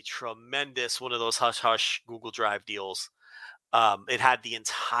 that was a tremendous one of those hush Google Drive deals. It had the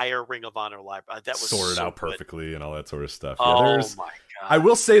entire Ring of Honor library. That was sorted so out good. perfectly and all that sort of stuff. Oh my God! I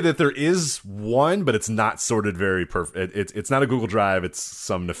will say that there is one, but it's not sorted very perfect. It's not a Google Drive. It's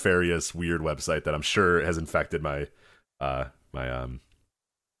some nefarious, weird website that I'm sure has infected my computer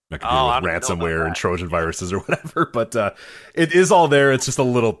with ransomware and Trojan viruses or whatever. But it is all there. It's just a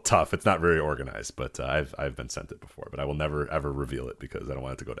little tough. It's not very organized. But I've been sent it before. But I will never ever reveal it because I don't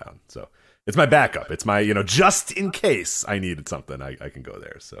want it to go down. So it's my backup. It's my just in case I needed something, I can go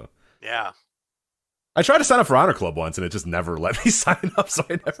there. So yeah. I tried to sign up for Honor Club once, and it just never let me sign up, so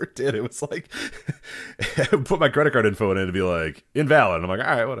I never did. It was like, I put my credit card info in it to be like, invalid. And I'm like,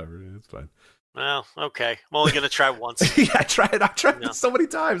 all right, whatever, it's fine. Well, okay. I'm only going to try once. Yeah, I tried this so many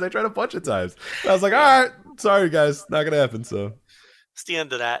times. I tried a bunch of times. I was like, all right, sorry, guys, not going to happen, so. It's the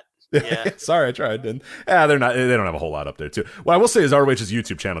end of that. Yeah. Sorry, I tried. And they don't have a whole lot up there, too. What I will say is ROH's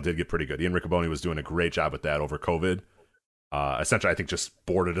YouTube channel did get pretty good. Ian Riccoboni was doing a great job with that over COVID. Essentially, I think just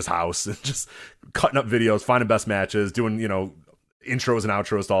bored at his house and just cutting up videos, finding best matches, doing, intros and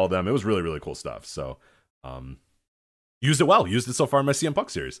outros to all of them. It was really, really cool stuff. So, used it well. Used it so far in my CM Punk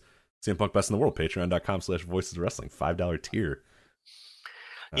series. CM Punk Best in the World, patreon.com/Voices of Wrestling, $5 tier.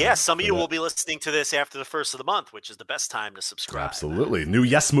 Yeah, some of you will be listening to this after the first of the month, which is the best time to subscribe. Absolutely. New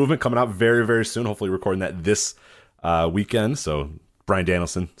Yes Movement coming out very, very soon. Hopefully recording that this weekend. So, Bryan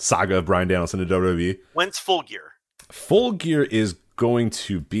Danielson, saga of Bryan Danielson to WWE. When's Full Gear? Full Gear is going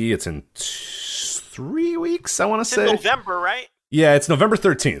to be, it's in 3 weeks, I want to say. In November, right? Yeah, it's November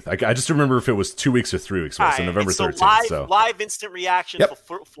 13th. I just remember if it was 2 weeks or 3 weeks. So November 13th. Live instant reaction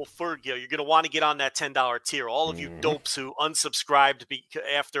for Full Gear. You're going to want to get on that $10 tier. All of you dopes who unsubscribed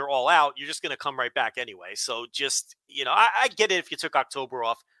after All Out, you're just going to come right back anyway. So just, I get it if you took October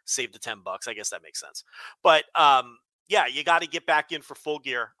off, save the $10. I guess that makes sense. But yeah, you got to get back in for Full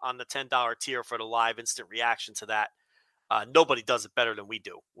Gear on the $10 tier for the live instant reaction to that. Nobody does it better than we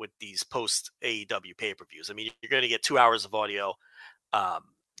do with these post AEW pay-per-views. I mean, you're going to get 2 hours of audio,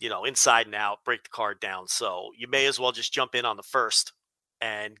 inside and out, break the card down. So you may as well just jump in on the first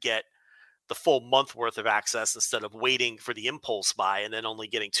and get the full month worth of access instead of waiting for the impulse buy and then only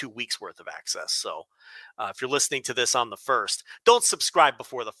getting 2 weeks worth of access. So if you're listening to this on the first, don't subscribe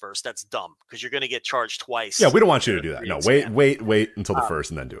before the first. That's dumb because you're going to get charged twice. Yeah, we don't want you to do that. No, wait until the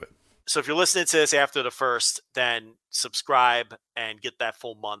first and then do it. So if you're listening to this after the first, then subscribe and get that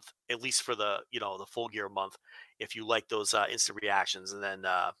full month, at least for the Full Gear month, if you like those instant reactions, and then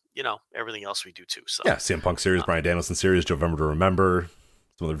everything else we do too. So yeah, CM Punk series, Bryan Danielson series, November to Remember,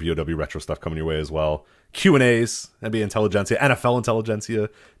 some other VOW retro stuff coming your way as well. Q&As, NBA Intelligentsia, NFL Intelligentsia,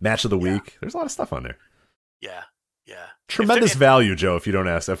 Match of the Week. There's a lot of stuff on there. Yeah. Tremendous value, Joe. If you don't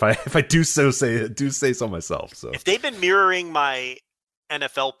ask, if I do say so myself. So if they've been mirroring my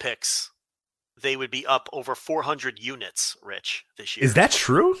NFL picks, they would be up over 400 units, Rich, this year. Is that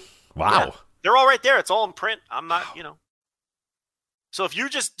true? Wow. Yeah. They're all right there. It's all in print. I'm not, So if you're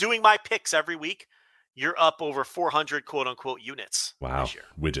just doing my picks every week, you're up over 400 quote-unquote units this year.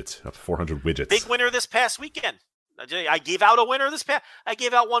 Widgets. Up 400 widgets. Big winner this past weekend. I gave out a winner this past. I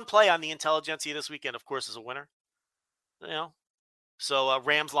gave out one play on the Intelligentsia this weekend, of course, as a winner. So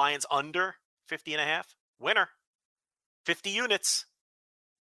Rams Lions under 50.5. Winner. 50 units.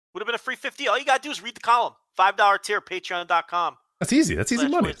 Would have been a free 50. All you got to do is read the column. $5 tier, patreon.com. That's easy. That's easy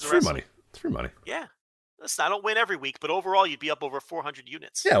money. It's free money. It's free money. Yeah. Listen, I don't win every week, but overall, you'd be up over 400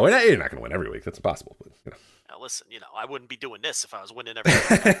 units. Yeah, you're not going to win every week. That's impossible. But, Now, listen, I wouldn't be doing this if I was winning every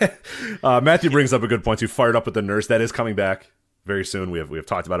week. Matthew brings up a good point. You fired up with the nurse. That is coming back very soon. We have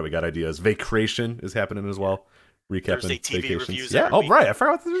talked about it. We got ideas. Vacration is happening as well. Recapping Thursday TV vacations. reviews. Yeah. Week. Right. I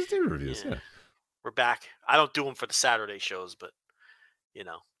forgot about the Thursday TV reviews. Yeah. We're back. I don't do them for the Saturday shows, but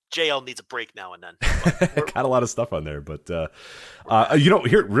JL needs a break now and then. Got a lot of stuff on there, but here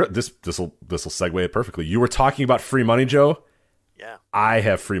this will segue it perfectly. You were talking about free money, Joe. Yeah. I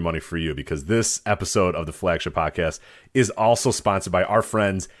have free money for you because this episode of the Flagship Podcast is also sponsored by our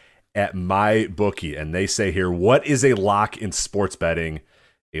friends at MyBookie, and they say here, what is a lock in sports betting?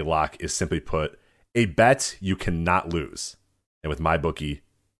 A lock is simply put a bet you cannot lose. And with MyBookie,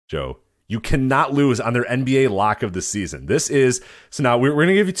 Joe, you cannot lose on their NBA lock of the season. So now we're going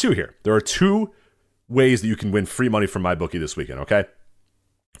to give you two here. There are two ways that you can win free money from MyBookie this weekend, okay?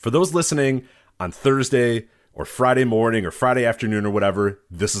 For those listening on Thursday or Friday morning or Friday afternoon or whatever,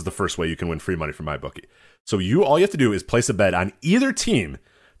 this is the first way you can win free money from MyBookie. So all you have to do is place a bet on either team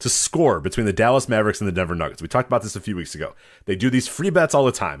to score between the Dallas Mavericks and the Denver Nuggets. We talked about this a few weeks ago. They do these free bets all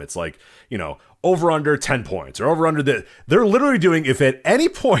the time. It's like, over under 10 points or over under the. They're literally doing, if at any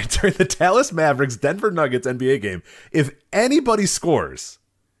point during the Dallas Mavericks Denver Nuggets NBA game, if anybody scores,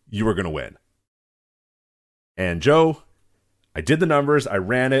 you are going to win. And Joe, I did the numbers. I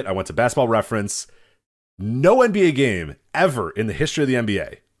ran it. I went to Basketball Reference. No NBA game ever in the history of the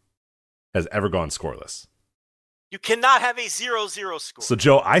NBA has ever gone scoreless. You cannot have a 0-0 score. So,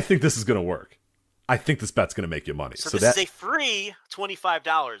 Joe, I think this is going to work. I think this bet's going to make you money. So this is a free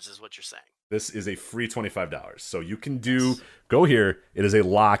 $25 is what you're saying. This is a free $25. So you can go here. It is a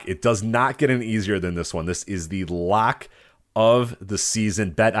lock. It does not get any easier than this one. This is the lock of the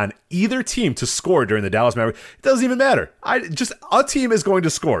season. Bet on either team to score during the Dallas Mavericks. It doesn't even matter. Just a team is going to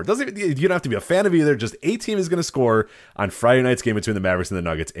score. It doesn't even, you don't have to be a fan of either. Just a team is going to score on Friday night's game between the Mavericks and the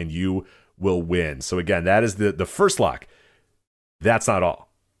Nuggets, and you will win. So again, that is the first lock. That's not all.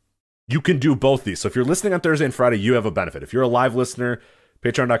 You can do both these. So if you're listening on Thursday and Friday, you have a benefit. If you're a live listener,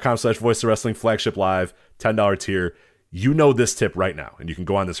 patreon.com/Voice of Wrestling Flagship Live, $10 tier, you know this tip right now, and you can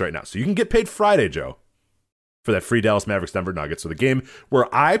go on this right now. So you can get paid Friday, Joe, for that free Dallas Mavericks Denver Nuggets. So the game where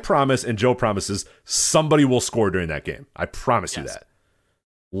I promise and Joe promises somebody will score during that game. I promise you that.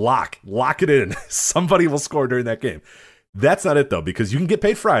 Lock it in. Somebody will score during that game. That's not it, though, because you can get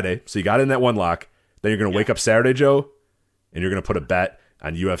paid Friday. So you got in that one lock. Then you're going to wake up Saturday, Joe, and you're going to put a bet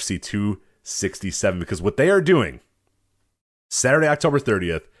on UFC 267, because what they are doing Saturday, October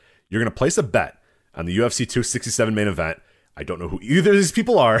 30th, you're going to place a bet on the UFC 267 main event. I don't know who either of these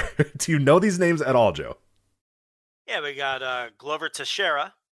people are. Do you know these names at all, Joe? Yeah, we got Glover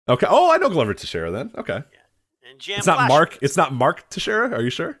Teixeira. Okay. Oh, I know Glover Teixeira then. Okay. Yeah. And Jan It's not Blachowicz. Mark. It's not Mark Teixeira. Are you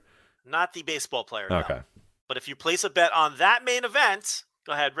sure? Not the baseball player. Okay. No. But if you place a bet on that main event,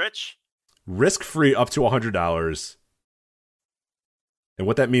 go ahead, Rich. Risk free up to $100. And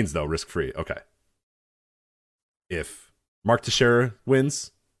what that means, though, risk free. Okay. If Mark Teixeira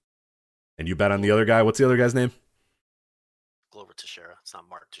wins, and you bet on the other guy, what's the other guy's name? Glover Teixeira. It's not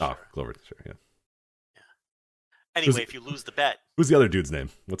Mark Teixeira. Oh, Glover Teixeira. Yeah. Anyway, if you lose the bet, Who's the other dude's name?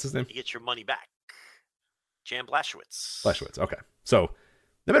 What's his name? you get your money back. Jan Blachowicz. Blachowicz. Okay. So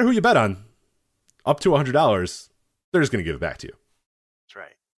no matter who you bet on, up to $100, they're just going to give it back to you. That's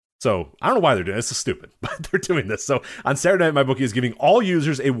right. So I don't know why they're doing this. It's stupid, but they're doing this. So on Saturday night, MyBookie is giving all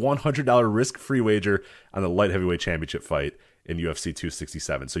users a $100 risk-free wager on the light heavyweight championship fight in UFC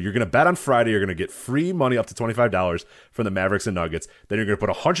 267. So you're going to bet on Friday. You're going to get free money up to $25 from the Mavericks and Nuggets. Then you're going to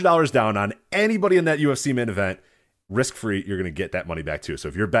put $100 down on anybody in that UFC main event. Risk-free, you're going to get that money back too. So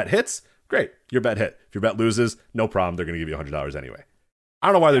if your bet hits, great. Your bet hit. If your bet loses, no problem. They're going to give you $100 anyway. I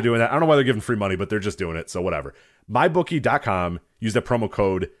don't know why they're doing that. I don't know why they're giving free money, but they're just doing it. So whatever. MyBookie.com. Use the promo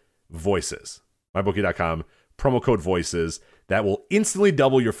code VOICES. MyBookie.com. Promo code VOICES. That will instantly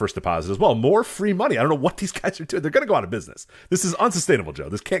double your first deposit as well. More free money. I don't know what these guys are doing. They're going to go out of business. This is unsustainable, Joe.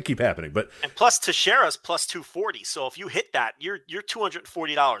 This can't keep happening. But And plus Teixeira's plus 240. So if you hit that, you're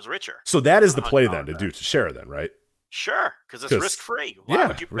 $240 richer. so that is the play then to $100 do to share then, right? Sure, because it's risk free. Why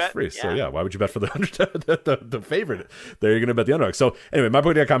would you bet? risk free. So yeah, why would you bet for the the favorite? There you're going to bet the underdog. So anyway,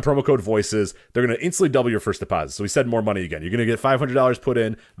 MyBookie.com, promo code VOICES. They're going to instantly double your first deposit. So we said more money again. You're going to get $500 put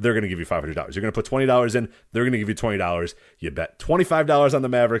in. They're going to give you $500. You're going to put $20 in. They're going to give you $20. You bet $25 on the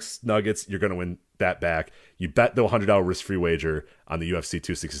Mavericks Nuggets. You're going to win that back. You bet the $100 risk free wager on the UFC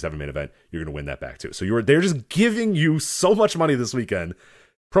 267 main event. You're going to win that back too. So they're just giving you so much money this weekend.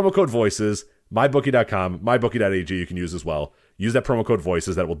 Promo code VOICES. MyBookie.com, MyBookie.ag you can use as well. Use that promo code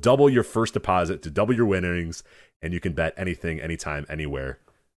VOICES. That will double your first deposit to double your winnings, and you can bet anything, anytime, anywhere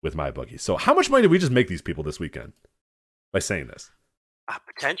with MyBookie. So how much money did we just make these people this weekend by saying this?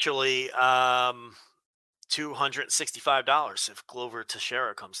 Potentially $265 if Glover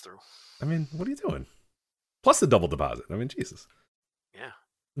Teixeira comes through. I mean, what are you doing? Plus the double deposit. I mean, Jesus. Yeah.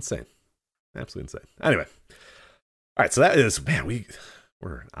 Insane. Absolutely insane. Anyway. All right, so that is, man, we're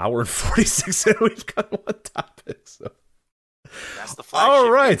an hour and 46 in. We've got one topic. So. That's the flagship.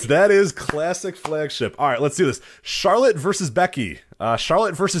 All right, that is classic flagship. All right, let's do this. Charlotte versus Becky.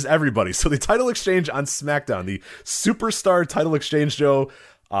 Charlotte versus everybody. So the title exchange on SmackDown, the Superstar title exchange, Joe,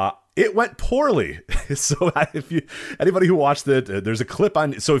 it went poorly. So if anybody who watched it, there's a clip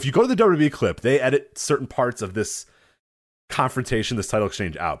on. So if you go to the WWE clip, they edit certain parts of this confrontation, this title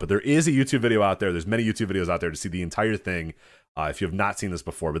exchange out. But there is a YouTube video out there. There's many YouTube videos out there to see the entire thing. If you have not seen this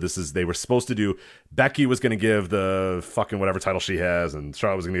before, but they were supposed to do, Becky was going to give the fucking whatever title she has, and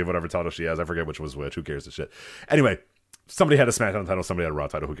Charlotte was going to give whatever title she has. I forget which was which. Who cares the shit? Anyway, somebody had a SmackDown title, somebody had a Raw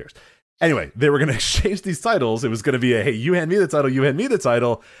title. Who cares? Anyway, they were going to exchange these titles. It was going to be hey, you hand me the title, you hand me the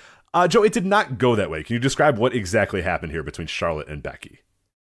title. Joe, it did not go that way. Can you describe what exactly happened here between Charlotte and Becky?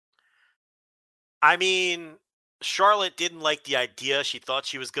 I mean, Charlotte didn't like the idea. She thought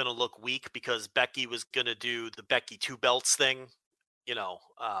she was going to look weak because Becky was going to do the Becky two belts thing,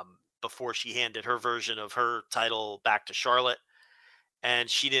 before she handed her version of her title back to Charlotte. And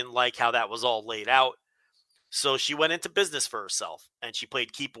she didn't like how that was all laid out. So she went into business for herself and she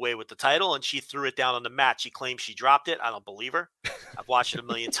played keep away with the title and she threw it down on the mat. She claims she dropped it. I don't believe her. I've watched it a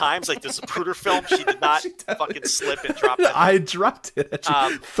million times. Like the Zapruder film, she did not fucking slip and drop it. I dropped it.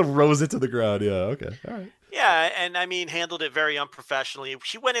 She throws it to the ground. Yeah, okay. All right. Yeah, and I mean, handled it very unprofessionally.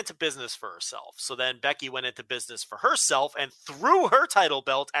 She went into business for herself. So then Becky went into business for herself and threw her title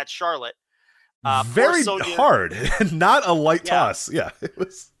belt at Charlotte. Very Sonya, hard, not a light Yeah. toss. Yeah, it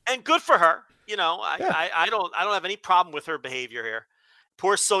was. and good for her. You know, Yeah. I don't have any problem with her behavior here.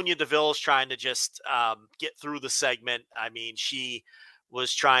 Poor Sonya Deville is trying to just get through the segment. I mean, she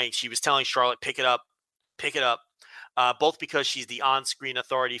was telling Charlotte, pick it up, both because she's the on-screen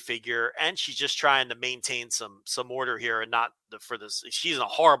authority figure and she's just trying to maintain some order here and not for this. She's in a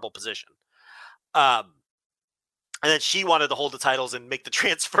horrible position. And then she wanted to hold the titles and make the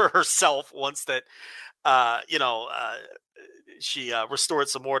transfer herself once that, she restored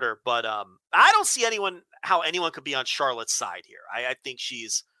some order. But I don't see how anyone could be on Charlotte's side here. I think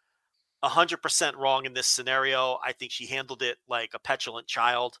she's 100% wrong in this scenario. I think she handled it like a petulant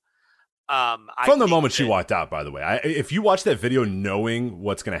child. From the moment she walked out, by the way, if you watch that video knowing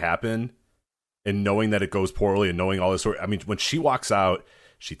what's going to happen and knowing that it goes poorly and knowing all this sort, I mean, when she walks out,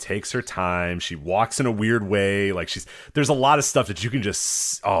 she takes her time. She walks in a weird way. Like there's a lot of stuff that you can just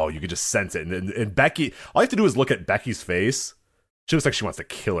sense it. And Becky, all you have to do is look at Becky's face. She looks like she wants to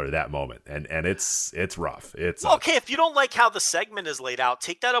kill her that moment. And it's rough. It's okay. If you don't like how the segment is laid out,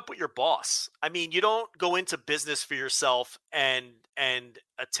 take that up with your boss. I mean, you don't go into business for yourself and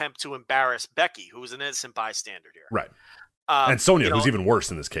attempt to embarrass Becky, who's an innocent bystander here. Right. And Sonya, who's even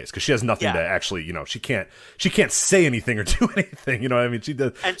worse in this case, because she has nothing to actually, she can't say anything or do anything. You know what I mean? She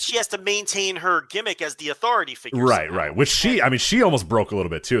does, and she has to maintain her gimmick as the authority figure. Right, right. Which she almost broke a little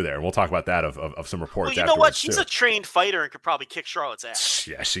bit too there. And we'll talk about that of some reports. Well, you know what? She's a trained fighter and could probably kick Charlotte's ass.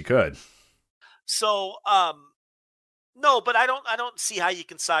 Yeah, she could. So, no, but I don't see how you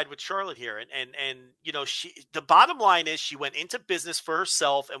can side with Charlotte here. And the bottom line is she went into business for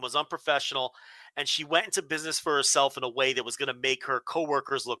herself and was unprofessional. And she went into business for herself in a way that was going to make her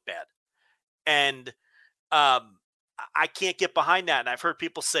coworkers look bad. And I can't get behind that. And I've heard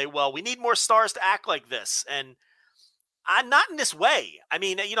people say, well, we need more stars to act like this. And I'm not in this way. I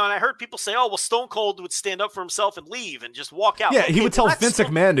mean, and I heard people say, oh, well, Stone Cold would stand up for himself and leave and just walk out. Yeah, okay, he would tell Vince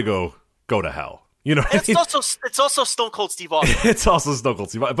McMahon to go to hell. You know, it's also Stone Cold Steve Austin. It's also Stone Cold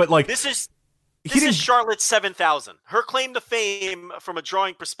Steve Austin. But like this is Charlotte 7000. Her claim to fame from a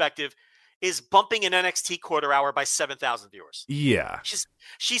drawing perspective is bumping an NXT quarter hour by 7,000 viewers. Yeah.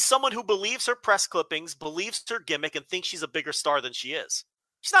 She's someone who believes her press clippings, believes her gimmick, and thinks she's a bigger star than she is.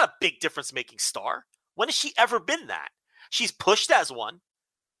 She's not a big difference-making star. When has she ever been that? She's pushed as one.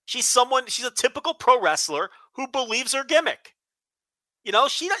 She's a typical pro wrestler who believes her gimmick. She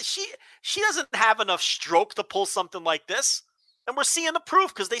doesn't have enough stroke to pull something like this. And we're seeing the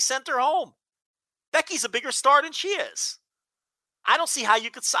proof because they sent her home. Becky's a bigger star than she is. I don't see how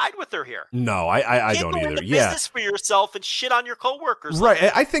you could side with her here. No, I don't either. Into business for yourself and shit on your coworkers.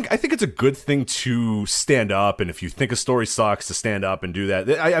 Right. I think it's a good thing to stand up, and if you think a story sucks, to stand up and do that.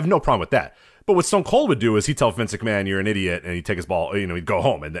 I have no problem with that. But what Stone Cold would do is he'd tell Vince McMahon, you're an idiot, and he'd take his ball, he'd go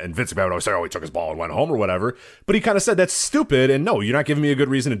home. And Vince McMahon would always say, oh, he took his ball and went home or whatever. But he kind of said, that's stupid, and no, you're not giving me a good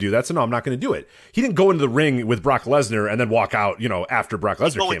reason to do that, so no, I'm not going to do it. He didn't go into the ring with Brock Lesnar and then walk out, after Brock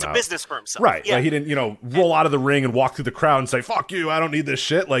Lesnar came out. He into business for himself. Right. Yeah. Like he didn't, roll out of the ring and walk through the crowd and say, fuck you, I don't need this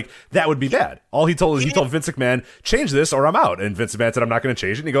shit. Like, that would be bad. All he told Vince McMahon, change this or I'm out. And Vince McMahon said, I'm not going to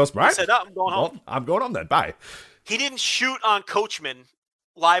change it. And he goes, all right. He said, I'm going home. Well, I'm going home then. Bye. He didn't shoot on Coachman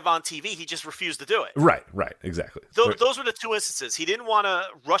live on TV. He just refused to do it. Right, exactly. Those were the two instances. He didn't want to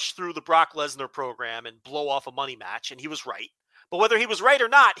rush through the Brock Lesnar program and blow off a money match, and he was right. But whether he was right or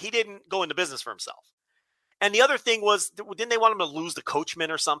not, he didn't go into business for himself. And the other thing was, didn't they want him to lose the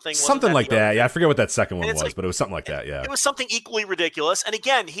Coachman or something? Something like that. Yeah, I forget what that second one was, but it was something like that, yeah. It was something equally ridiculous. And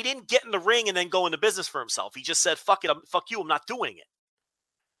again, he didn't get in the ring and then go into business for himself. He just said, fuck it, fuck you, I'm not doing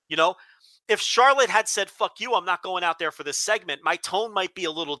it. If Charlotte had said, fuck you, I'm not going out there for this segment, my tone might be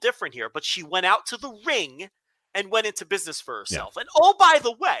a little different here. But she went out to the ring and went into business for herself. Yeah. And oh, by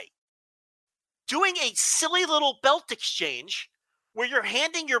the way, doing a silly little belt exchange where you're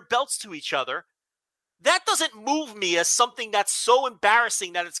handing your belts to each other, that doesn't move me as something that's so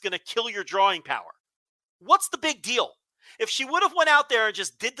embarrassing that it's going to kill your drawing power. What's the big deal? If she would have went out there and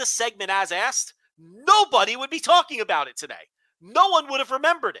just did the segment as asked, nobody would be talking about it today. No one would have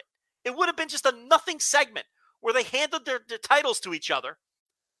remembered it. It would have been just a nothing segment where they handed their titles to each other,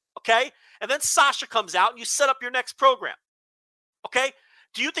 okay? And then Sasha comes out and you set up your next program, okay?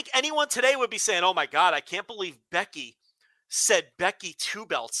 Do you think anyone today would be saying, oh my God, I can't believe Becky said Becky 2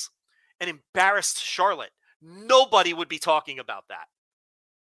 belts and embarrassed Charlotte? Nobody would be talking about that.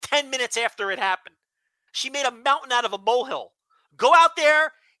 10 minutes after it happened, she made a mountain out of a molehill. Go out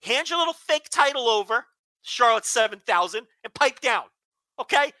there, hand your little fake title over, Charlotte 7000, and pipe down,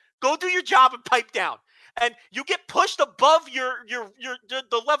 okay? Go do your job and pipe down. And you get pushed above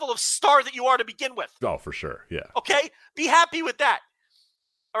the level of star that you are to begin with. Oh, for sure. Yeah. Okay? Be happy with that.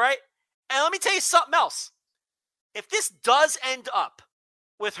 All right? And let me tell you something else. If this does end up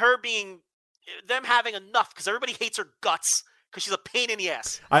with her them having enough, because everybody hates her guts, because she's a pain in the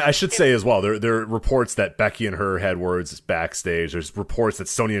ass. I should say as well, there are reports that Becky and her had words backstage. There's reports that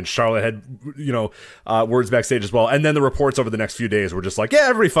Sonya and Charlotte had, words backstage as well. And then the reports over the next few days were just like, yeah,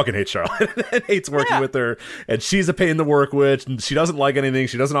 everybody fucking hates Charlotte and hates working with her. And she's a pain to work with. And she doesn't like anything.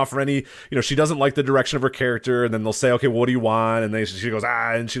 She doesn't offer any, she doesn't like the direction of her character. And then they'll say, okay, well, what do you want? And then she goes,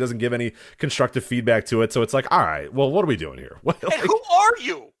 and she doesn't give any constructive feedback to it. So it's like, all right, well, what are we doing here? And who are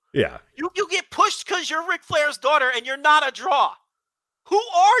you? Yeah. You get pushed because you're Ric Flair's daughter and you're not a draw. Who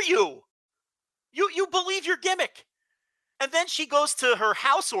are you? You believe your gimmick. And then she goes to her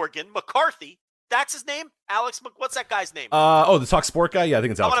house organ, McCarthy. That's his name? What's that guy's name? The Talk Sport guy? Yeah, I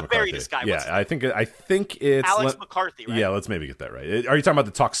think it's Alex McCarthy. I want to bury this guy. Yeah, I think it's Alex McCarthy, right? Yeah, let's maybe get that right. Are you talking about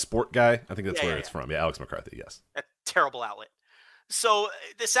the Talk Sport guy? I think that's where it's from. Yeah, Alex McCarthy, yes. That terrible outlet. So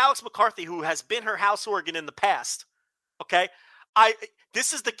this Alex McCarthy, who has been her house organ in the past, okay?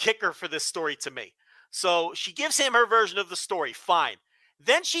 This is the kicker for this story to me. So she gives him her version of the story. Fine.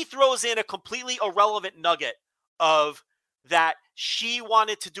 Then she throws in a completely irrelevant nugget of that she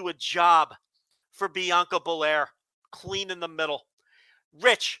wanted to do a job for Bianca Belair, clean in the middle.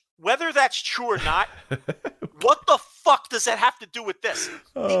 Rich, whether that's true or not, what the fuck does that have to do with this?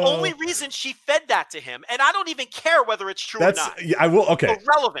 The only reason she fed that to him, and I don't even care whether it's true or not. I will. Okay,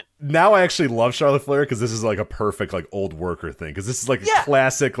 irrelevant. Now I actually love Charlotte Flair because this is like a perfect like old worker thing. Because this is like a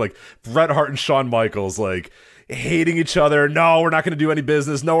classic like Bret Hart and Shawn Michaels like hating each other. No, we're not going to do any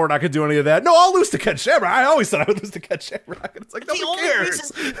business. No, we're not going to do any of that. No, I'll lose to Ken Shamrock. I always said I would lose to Ken Shamrock. It's like, no one cares.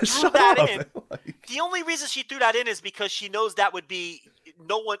 The only reason she threw that in is because she knows that would be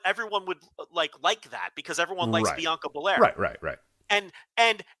everyone would like that because everyone likes Bianca Belair. Right. And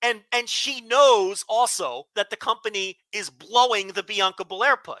she knows also that the company is blowing the Bianca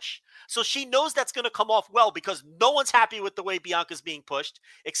Belair push. So she knows that's going to come off well because no one's happy with the way Bianca's being pushed,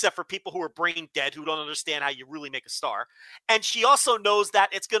 except for people who are brain dead, who don't understand how you really make a star. And she also knows that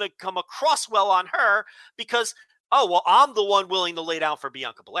it's going to come across well on her because, I'm the one willing to lay down for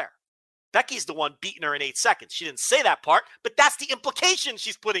Bianca Belair. Becky's the one beating her in 8 seconds. She didn't say that part, but that's the implication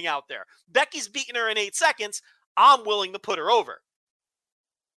she's putting out there. Becky's beating her in 8 seconds. I'm willing to put her over.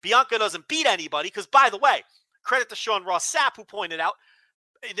 Bianca doesn't beat anybody because, by the way, credit to Sean Ross Sapp, who pointed out,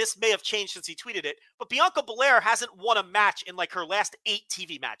 this may have changed since he tweeted it, but Bianca Belair hasn't won a match in like her last 8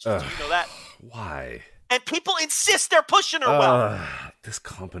 TV matches. Do you know that? Why? And people insist they're pushing her well. This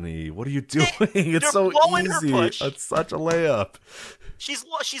company, what are you doing? It's so easy. It's such a layup. She's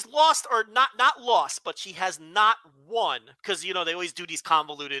lost or not lost, but she has not won because, they always do these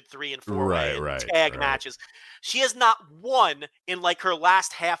convoluted 3 and 4 way tag matches. She has not won in like her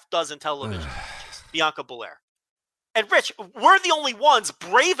last half dozen television matches, Bianca Belair. And Rich, we're the only ones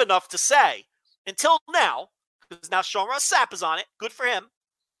brave enough to say, until now, because now Sean Ross Sapp is on it, good for him,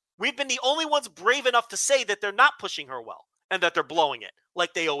 we've been the only ones brave enough to say that they're not pushing her well and that they're blowing it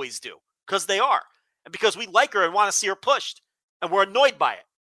like they always do, because they are. And because we like her and want to see her pushed, and we're annoyed by it.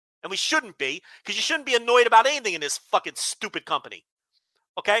 And we shouldn't be, because you shouldn't be annoyed about anything in this fucking stupid company.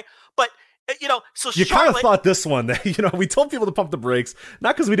 Okay? But, so you kind of thought this one that, we told people to pump the brakes,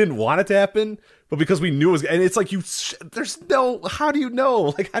 not because we didn't want it to happen, but because we knew it was, and it's like how do you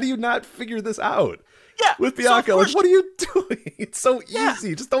know? Like, how do you not figure this out? Yeah. With Bianca, like, what are you doing? It's so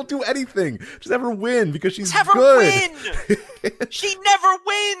easy. Just don't do anything. Just have her win because she's good. Her win. She never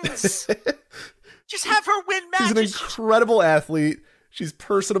wins. Just have her win matches. She's an incredible athlete. She's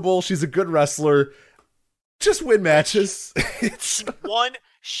personable. She's a good wrestler. Just win matches.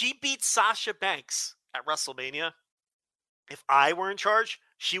 She beat Sasha Banks at WrestleMania. If I were in charge,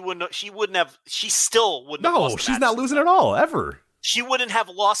 she still wouldn't have lost. No, she's not losing at all, ever. She wouldn't have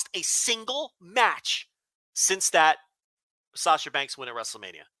lost a single match since that Sasha Banks win at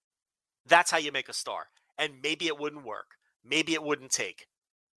WrestleMania. That's how you make a star. And maybe it wouldn't work. Maybe it wouldn't take.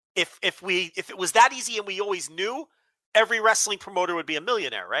 If it was that easy and we always knew, every wrestling promoter would be a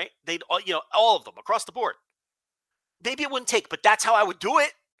millionaire, right? They'd all of them across the board. Maybe it wouldn't take, but that's how I would do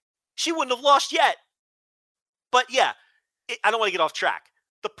it. She wouldn't have lost yet. But yeah, I don't want to get off track.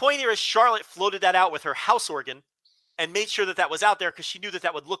 The point here is Charlotte floated that out with her house organ and made sure that was out there because she knew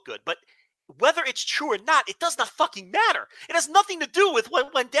that would look good. But whether it's true or not, it does not fucking matter. It has nothing to do with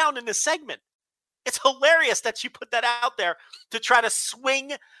what went down in this segment. It's hilarious that she put that out there to try to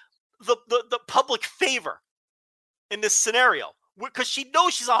swing the public favor in this scenario because she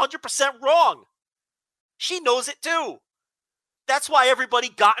knows she's 100% wrong. She knows it too. That's why everybody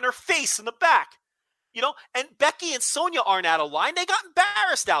got in her face in the back, and Becky and Sonya aren't out of line. They got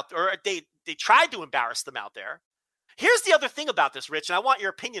embarrassed out there, or they tried to embarrass them out there. Here's the other thing about this, Rich, and I want your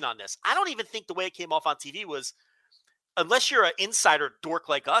opinion on this. I don't even think the way it came off on TV was, unless you're an insider dork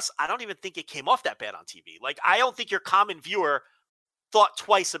like us, I don't even think it came off that bad on TV. Like, I don't think your common viewer thought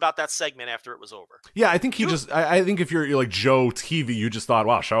twice about that segment after it was over. Yeah, I think I think if you're like Joe TV, you just thought,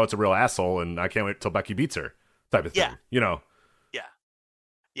 wow, Charlotte's a real asshole, and I can't wait till Becky beats her, type of thing. Yeah. You know?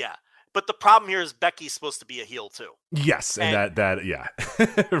 Yeah. But the problem here is Becky's supposed to be a heel too. Yes, and that yeah.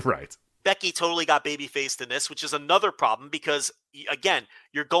 Right. Becky totally got baby-faced in this, which is another problem because, again,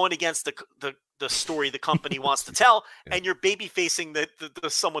 you're going against the story the company wants to tell, and you're baby-facing the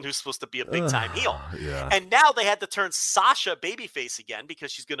someone who's supposed to be a big-time heel. Yeah. And now they had to turn Sasha babyface again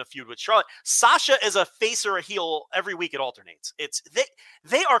because she's going to feud with Charlotte. Sasha is a face or a heel every week. It alternates.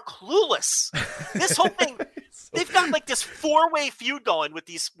 They are clueless. This whole thing, they've got like this 4-way feud going with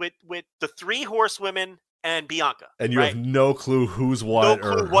the 3 horsewomen and Bianca. And you have no clue who's what,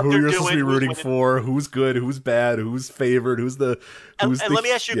 or who you're supposed to be rooting for, who's good, who's bad, who's favored, and let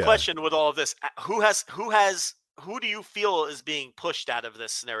me ask you a question with all of this. Who do you feel is being pushed out of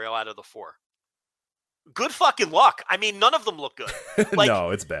this scenario out of the 4? Good fucking luck. I mean, none of them look good. Like, no,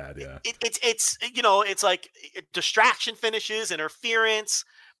 it's bad. Yeah. It's like distraction finishes, interference,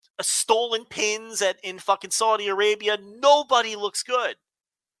 stolen pins in fucking Saudi Arabia. Nobody looks good.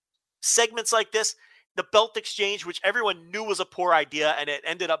 Segments like this, the belt exchange, which everyone knew was a poor idea, and it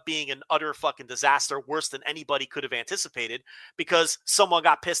ended up being an utter fucking disaster, worse than anybody could have anticipated, because someone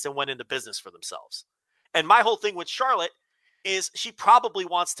got pissed and went into business for themselves. And my whole thing with Charlotte is she probably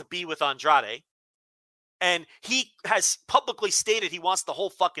wants to be with Andrade, and he has publicly stated he wants the whole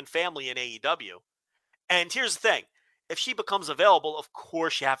fucking family in AEW. And here's the thing. If she becomes available, of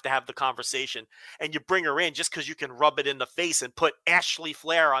course you have to have the conversation, and you bring her in just because you can rub it in the face and put Ashley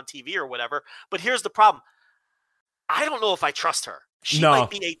Flair on TV or whatever. But here's the problem. I don't know if I trust her. She might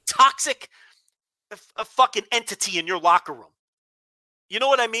be a toxic a fucking entity in your locker room. You know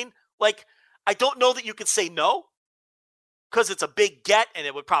what I mean? Like, I don't know that you could say no because it's a big get and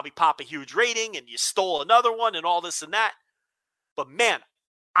it would probably pop a huge rating and you stole another one and all this and that. But man,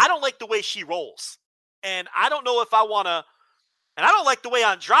 I don't like the way she rolls. And I don't know if I want to, and I don't like the way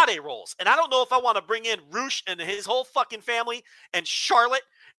Andrade rolls. And I don't know if I want to bring in Roosh and his whole fucking family and Charlotte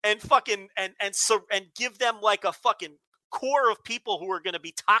and fucking, and give them like a fucking core of people who are going to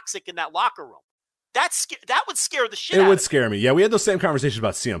be toxic in that locker room. That would scare the shit out of me. It would scare me. Yeah, we had those same conversations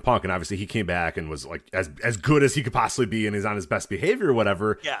about CM Punk, and obviously he came back and was like as good as he could possibly be, and he's on his best behavior or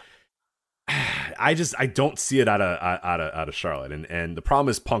whatever. Yeah. I don't see it out of Charlotte, and the problem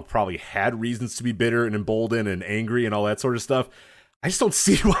is Punk probably had reasons to be bitter and emboldened and angry and all that sort of stuff. I just don't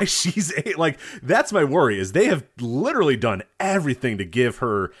see why she's like. That's my worry. Is they have literally done everything to give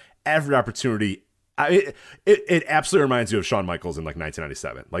her every opportunity. It absolutely reminds you of Shawn Michaels in like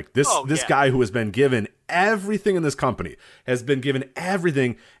 1997. Like this guy who has been given everything in this company has been given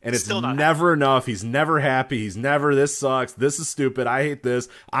everything, and it's never enough. He's never happy. He's never, this sucks. This is stupid. I hate this.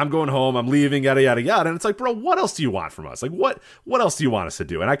 I'm going home. I'm leaving. Yada yada yada. And it's like, bro, what else do you want from us? Like what else do you want us to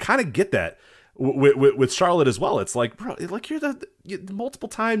do? And I kind of get that with Charlotte as well. It's like, bro, like you're the multiple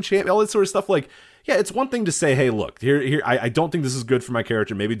time champ, all that sort of stuff. Like, yeah, it's one thing to say, hey, look, here, I don't think this is good for my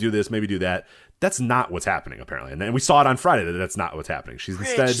character. Maybe do this, maybe do that. That's not what's happening, apparently. And then we saw it on Friday that that's not what's happening. She's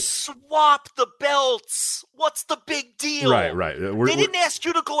instead swap the belts. What's the big deal? Right. They didn't ask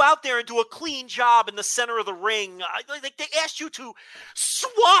you to go out there and do a clean job in the center of the ring. Like they asked you to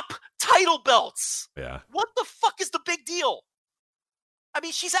swap title belts. Yeah. What the fuck is the big deal? I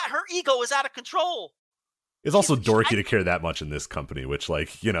mean, her ego is out of control. It's also dorky to care that much in this company, which,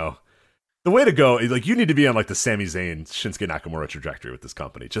 like, you know, the way to go, like, you need to be on like the Sami Zayn, Shinsuke Nakamura trajectory with this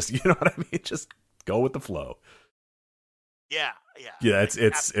company. Just, you know what I mean? Just go with the flow. Yeah.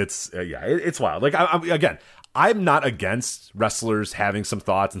 It's wild. Like, I'm not against wrestlers having some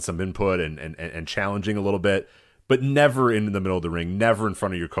thoughts and some input and challenging a little bit, but never in the middle of the ring, never in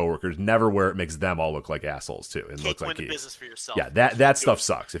front of your coworkers, never where it makes them all look like assholes too. And looks like the business for yourself. Yeah, that stuff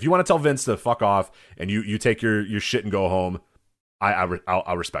sucks. If you want to tell Vince to fuck off and you take your shit and go home,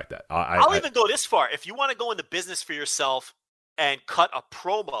 I'll respect that. I'll even go this far. If you want to go into business for yourself and cut a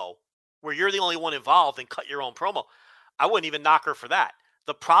promo where you're the only one involved and cut your own promo, I wouldn't even knock her for that.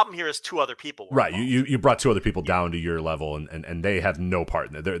 The problem here is 2 other people. Right. You brought 2 other people down to your level, and they have no part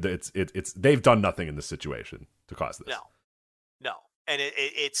in it. They've done nothing in this situation to cause this. No. And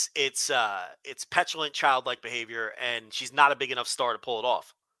it's petulant, childlike behavior, and she's not a big enough star to pull it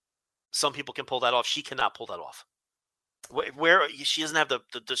off. Some people can pull that off. She cannot pull that off. Where she doesn't have the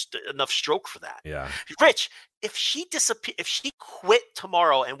enough stroke for that. Yeah, Rich, if she quit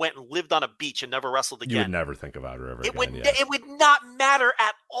tomorrow and went and lived on a beach and never wrestled again, you would never think about her ever again. It would not matter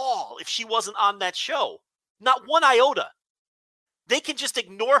at all if she wasn't on that show. Not one iota. They can just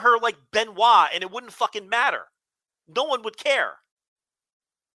ignore her like Benoit and it wouldn't fucking matter. No one would care.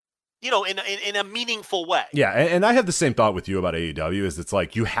 In a meaningful way. Yeah, and I have the same thought with you about AEW. Is it's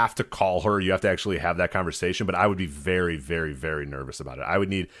like you have to call her, you have to actually have that conversation. But I would be very, very, very nervous about it. I would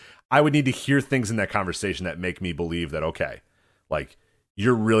need to hear things in that conversation that make me believe that okay, like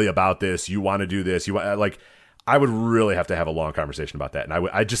you're really about this, you want to do this, you want like. I would really have to have a long conversation about that. And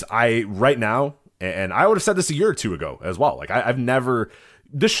I right now, and I would have said this a year or two ago as well. Like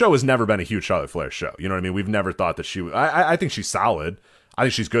this show has never been a huge Charlotte Flair show. You know what I mean? We've never thought that I think she's solid. I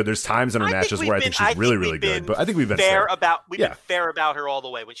think she's good. There's times in her matches where I think she's really, really good. But I think we've been fair been fair about her all the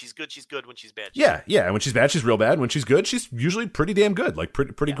way. When she's good, she's good. When she's bad, yeah. And when she's bad, she's real bad. When she's good, she's usually pretty damn good. Like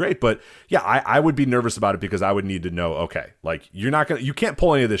pretty great. But yeah, I would be nervous about it because I would need to know, okay, like you can't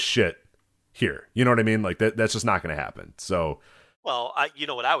pull any of this shit here. You know what I mean? Like that's just not going to happen. So. Well, you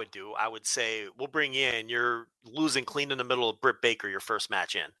know what I would do? I would say, we'll bring you in. You're losing clean in the middle of Britt Baker your first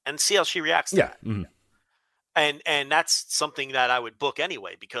match in, and see how she reacts to that. Mm-hmm. And that's something that I would book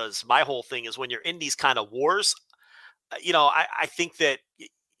anyway, because my whole thing is when you're in these kind of wars, I think that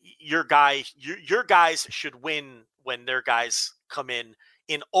your guys should win when their guys come in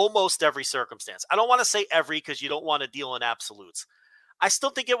almost every circumstance. I don't want to say every because you don't want to deal in absolutes. I still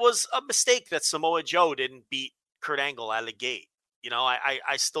think it was a mistake that Samoa Joe didn't beat Kurt Angle out of the gate.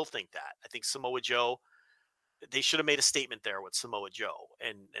 I still think that. I think Samoa Joe, they should have made a statement there with Samoa Joe,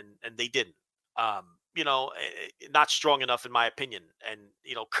 and they didn't. Not strong enough in my opinion. And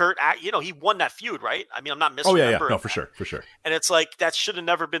Kurt, he won that feud, right? I mean, I'm not misremembering. Oh yeah, no, for sure. And it's like that should have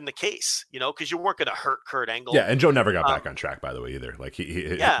never been the case, because you weren't going to hurt Kurt Angle. Yeah, and Joe never got back on track, by the way, either. Like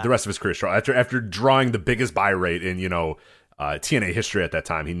the rest of his career, after drawing the biggest buy rate in TNA history at that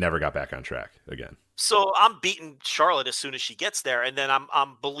time, he never got back on track again. So I'm beating Charlotte as soon as she gets there, and then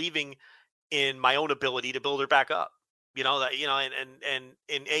I'm believing in my own ability to build her back up. And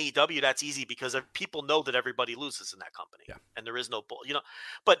in AEW that's easy because people know that everybody loses in that company, and there is no bull.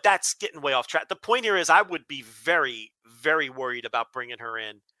 But that's getting way off track. The point here is I would be very, very worried about bringing her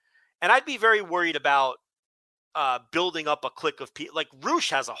in, and I'd be very worried about building up a clique of people. Like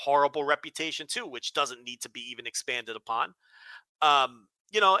Rush has a horrible reputation too, which doesn't need to be even expanded upon. And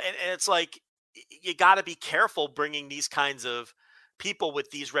it's like you got to be careful bringing these kinds of people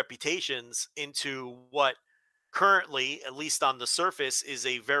with these reputations into what currently, at least on the surface, is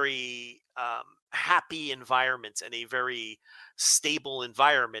a very happy environment and a very stable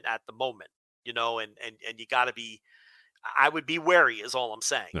environment at the moment, and you got to be, I would be wary is all I'm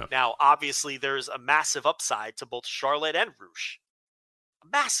saying. Yeah. Now, obviously there's a massive upside to both Charlotte and Rush, a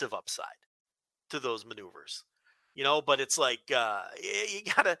massive upside to those maneuvers, but it's like, you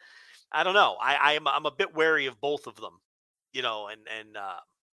gotta, I don't know. I'm a bit wary of both of them,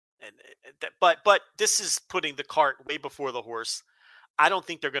 but this is putting the cart way before the horse. I don't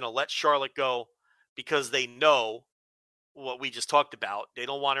think they're going to let Charlotte go because they know what we just talked about. They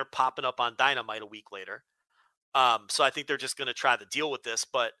don't want her popping up on Dynamite a week later. So I think they're just going to try to deal with this.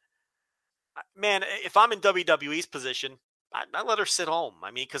 But man, if I'm in WWE's position, I let her sit home.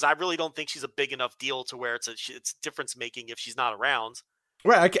 I mean, because I really don't think she's a big enough deal to where it's difference making if she's not around.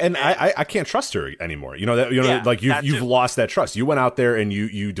 Right, I can't trust her anymore. You've lost that trust. You went out there and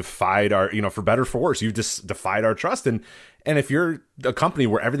you defied our, for better or for worse, you just defied our trust. And if you're a company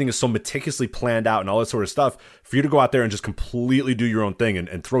where everything is so meticulously planned out and all that sort of stuff, for you to go out there and just completely do your own thing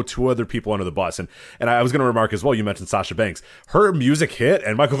and throw two other people under the bus. And I was going to remark as well, you mentioned Sasha Banks. Her music hit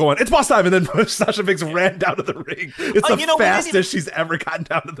and Michael going, "It's boss time." And then Sasha Banks ran down to the ring. It's the fastest she's ever gotten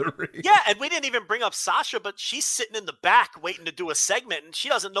down to the ring. Yeah, and we didn't even bring up Sasha, but she's sitting in the back waiting to do a segment and she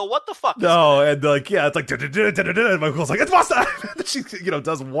doesn't know what the fuck. No, and it's like, and Michael's like, "It's boss time." She,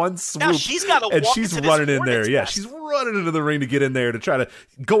 does one swoop. Now she's got to walk and she's into running this in there. Hornets Yeah, nest. she's running into the ring to get in there to try to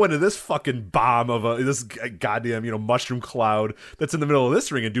go into this fucking bomb of this goddamn mushroom cloud that's in the middle of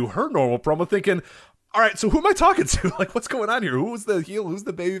this ring and do her normal promo, thinking, all right, so who am I talking to? Like, what's going on here? Who's the heel? Who's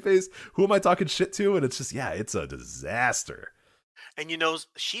the babyface? Who am I talking shit to? And it's just, it's a disaster. And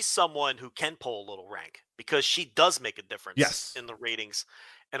she's someone who can pull a little rank because she does make a difference in the ratings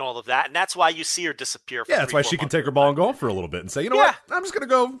and all of that. And that's why you see her disappear. For that's why she can take her ball and go home for a little bit and say, what? I'm just going to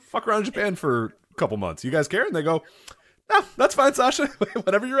go fuck around in Japan for a couple months. You guys care? And they go, no, that's fine, Sasha.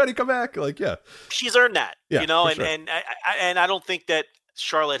 Whenever you're ready, come back. Like, she's earned that, sure. and I don't think that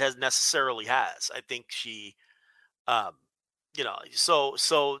Charlotte has necessarily has. I think she,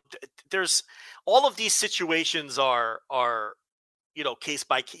 so there's all of these situations are case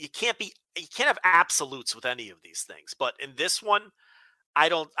by case. You can't have absolutes with any of these things. But in this one,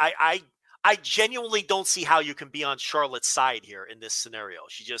 I genuinely don't see how you can be on Charlotte's side here in this scenario.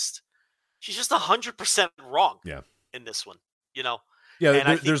 She just, she's just 100% wrong. Yeah. In this one, you know.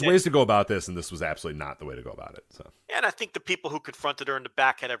 Yeah, there's ways to go about this, and this was absolutely not the way to go about it. So, and I think the people who confronted her in the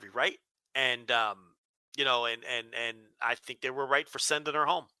back had every right, and you know, and I think they were right for sending her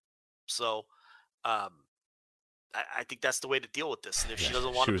home. So, I think that's the way to deal with this. And if she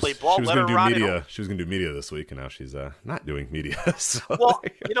doesn't want to play ball, let her ride it home. She was going to do media this week, and now she's not doing media. So. Well,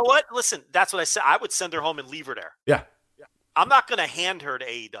 you know what? Listen, that's what I said. I would send her home and leave her there. Yeah. I'm not going to hand her to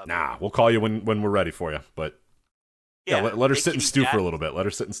AEW. Nah, we'll call you when we're ready for you, but. Yeah, let her sit and stew for a little bit. Let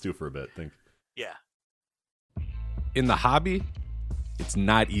her sit and stew for a bit. Yeah. In the hobby, it's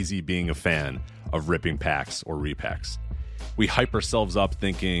not easy being a fan of ripping packs or repacks. We hype ourselves up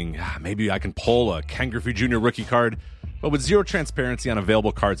thinking, maybe I can pull a Ken Griffey Jr. rookie card, but with zero transparency on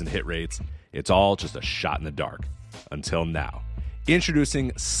available cards and hit rates, it's all just a shot in the dark. Until now.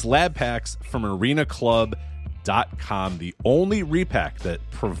 Introducing Slab Packs from ArenaClub.com, the only repack that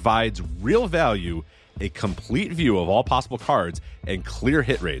provides real value, a complete view of all possible cards, and clear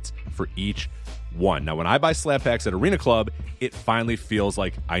hit rates for each one. Now, when I buy slab packs at Arena Club, it finally feels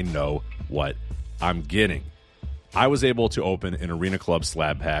like I know what I'm getting. I was able to open an Arena Club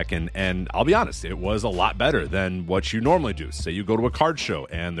slab pack, and I'll be honest, it was a lot better than what you normally do. Say you go to a card show,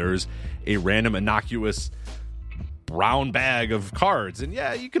 and there's a random innocuous brown bag of cards, and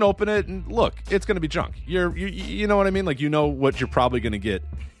yeah, you can open it, and look, it's going to be junk. You know what I mean? Like, you know what you're probably going to get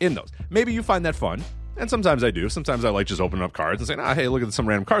in those. Maybe you find that fun. And sometimes I do. Sometimes I like just opening up cards and saying, hey, look at some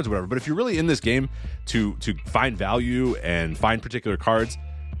random cards or whatever. But if you're really in this game to find value and find particular cards,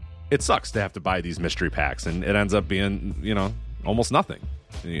 it sucks to have to buy these mystery packs. And it ends up being, almost nothing.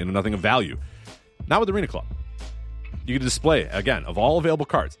 Nothing of value. Not with Arena Club. You can display, again, of all available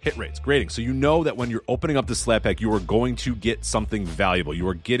cards, hit rates, grading. So you know that when you're opening up this slab pack, you are going to get something valuable. You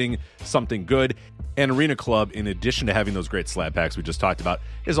are getting something good. And Arena Club, in addition to having those great slab packs we just talked about,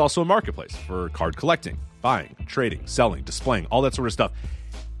 is also a marketplace for card collecting, buying, trading, selling, displaying, all that sort of stuff.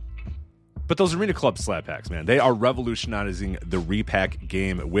 But those Arena Club slab packs, man, they are revolutionizing the repack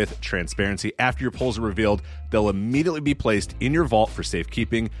game with transparency. After your pulls are revealed, they'll immediately be placed in your vault for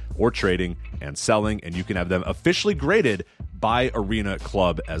safekeeping or trading and selling, and you can have them officially graded by Arena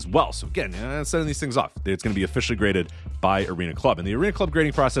Club as well. So again, sending these things off, it's going to be officially graded by Arena Club. And the Arena Club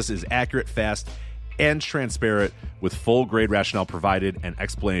grading process is accurate, fast, and transparent, with full grade rationale provided and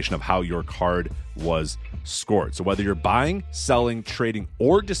explanation of how your card was scored. So whether you're buying, selling, trading,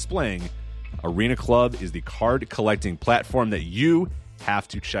 or displaying, Arena Club is the card collecting platform that you have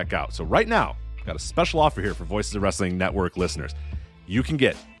to check out. So right now, I've got a special offer here for Voices of Wrestling Network listeners. You can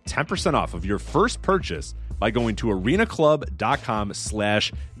get 10% off of your first purchase by going to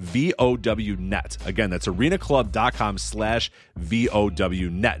arenaclub.com/VOWnet. Again, that's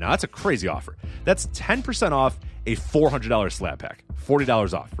arenaclub.com/VOWnet. Now, that's a crazy offer. That's 10% off a $400 slab pack.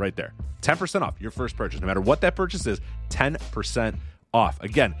 $40 off right there. 10% off your first purchase. No matter what that purchase is, 10% off.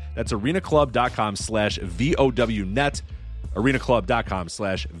 Again, that's arenaclub.com/VOWnet.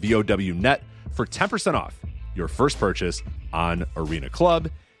 arenaclub.com/VOWnet for 10% off your first purchase on Arena Club.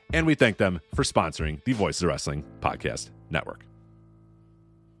 And we thank them for sponsoring the Voices of Wrestling Podcast Network.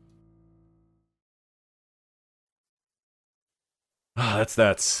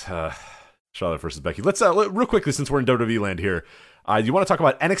 That's Charlotte versus Becky. Let's real quickly, since we're in WWE land here, you want to talk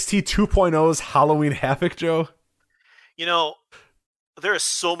about NXT 2.0's Halloween Havoc, Joe? There is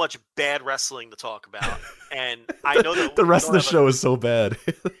so much bad wrestling to talk about, and I know that the rest of the show is so bad.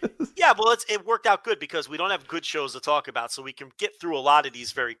 Yeah, well, it worked out good because we don't have good shows to talk about, so we can get through a lot of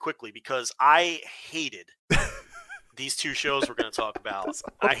these very quickly. Because I hated these two shows we're going to talk about.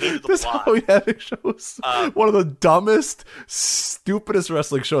 I hated them a lot. Halloween Havoc show was one of the dumbest, stupidest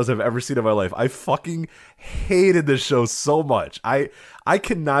wrestling shows I've ever seen in my life. I fucking hated this show so much. I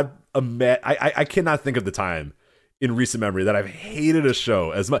cannot I cannot think of the time in recent memory that I've hated a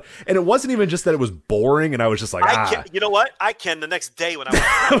show as much. And it wasn't even just that it was boring and I was just like, you know what? I can the next day when I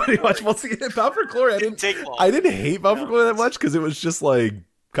watch Bound for Glory. I didn't hate Bound for Glory that much because it was just like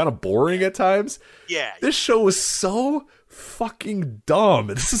kind of boring at times. Yeah. This show was so fucking dumb.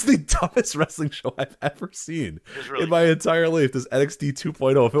 This is the dumbest wrestling show I've ever seen in my entire life, this NXT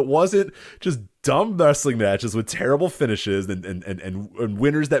 2.0. If it wasn't just dumb wrestling matches with terrible finishes and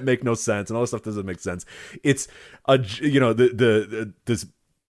winners that make no sense and all this stuff doesn't make sense, it's this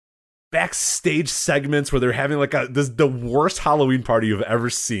backstage segments where they're having like the worst Halloween party you've ever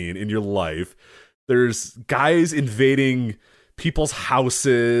seen in your life. There's guys invading people's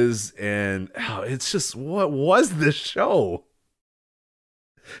houses, and it's just, what was this show?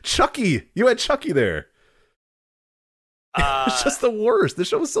 Chucky, you had Chucky there. It's just the worst. The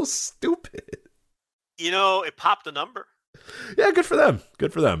show was so stupid. It popped a number. Yeah, good for them.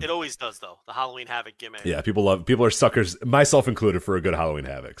 Good for them. It always does, though. The Halloween Havoc gimmick. Yeah, people are suckers, myself included, for a good Halloween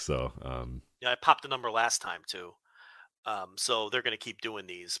Havoc. So, Yeah, I popped a number last time too. So they're going to keep doing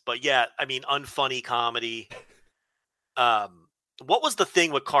these. But yeah, I mean, unfunny comedy. What was the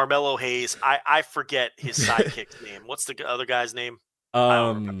thing with Carmelo Hayes? I forget his sidekick's name. What's the other guy's name? I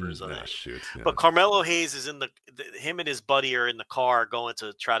don't remember his other name. Shoot. Yeah. But Carmelo Hayes is in him and his buddy are in the car going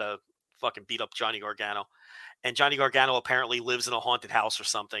to try to fucking beat up Johnny Gargano. And Johnny Gargano apparently lives in a haunted house or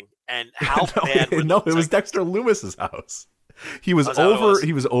something. And how bad? It was Dexter Loomis's house. He was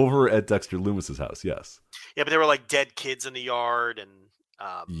He was over at Dexter Loomis's house. Yes. Yeah, but there were like dead kids in the yard, and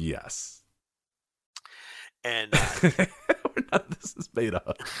yes. And this is made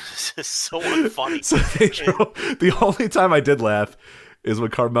up. This is so unfunny. So the only time I did laugh is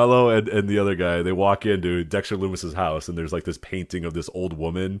when Carmelo and the other guy, they walk into Dexter Loomis's house, and there's like this painting of this old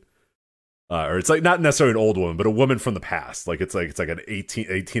woman. Or it's like not necessarily an old woman, but a woman from the past. Like it's like an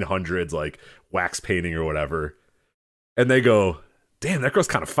 1800s like wax painting or whatever. And they go, "Damn, that girl's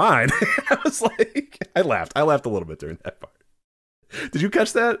kind of fine." I was like, I laughed a little bit during that part. Did you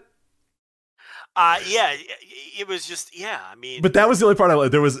catch that? Yeah, it was just, yeah, I mean. But that was the only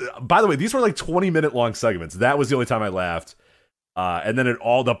part there was, by the way, these were like 20-minute long segments. That was the only time I laughed. And then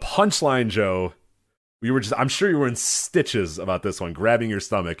the punchline, Joe, I'm sure you were in stitches about this one, grabbing your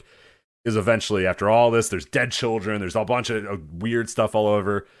stomach, is eventually, after all this, there's dead children, there's a bunch of weird stuff all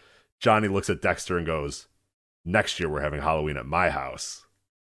over. Johnny looks at Dexter and goes, "Next year we're having Halloween at my house."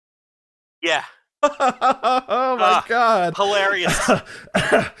 Yeah. Oh my God. Hilarious.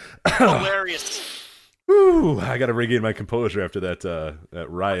 Hilarious. Whew, I got to regain my composure after that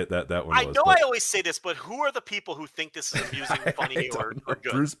riot that one was. I know, but I always say this, but who are the people who think this is amusing, funny, or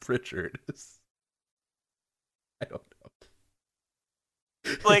good? Bruce Pritchard. I don't know.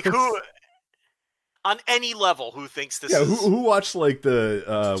 Like, who, on any level, who thinks this is... Yeah, who watched, like,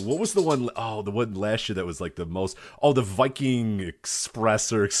 what was the one... Oh, the one last year that was, like, the most... Oh, the Viking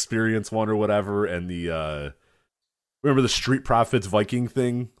Express or Experience one or whatever, and the... Remember the Street Profits Viking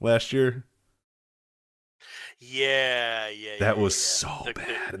thing last year? Yeah. That was so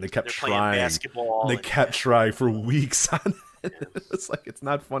bad, and they kept trying. Basketball, and they kept trying for weeks on it. Yeah. It's like, it's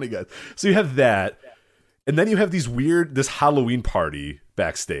not funny, guys. So you have that, and then you have this Halloween party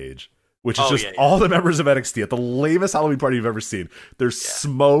backstage, which is just all the members of NXT at the lamest Halloween party you've ever seen. There's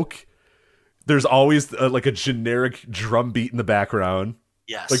smoke. There's always like a generic drum beat in the background.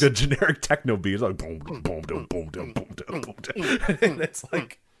 Yes. Like a generic techno beat. It's like boom, boom, boom, boom, boom, boom, boom, boom, boom. And it's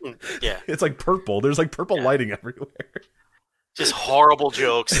like, it's like purple. There's like purple lighting everywhere. Just horrible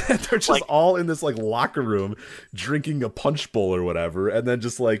jokes. They're just all in this like locker room drinking a punch bowl or whatever. And then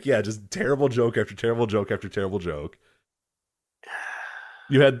just like, just terrible joke after terrible joke after terrible joke.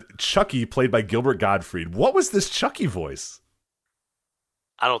 You had Chucky played by Gilbert Gottfried. What was this Chucky voice?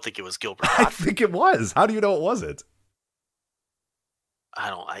 I don't think it was Gilbert Gottfried. I think it was. How do you know it wasn't?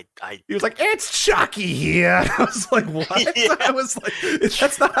 He was like, "It's Chucky here." I was like, "What?" Yeah. I was like,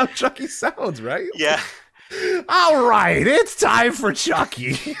 "That's not how Chucky sounds, right?" Yeah. All right, it's time for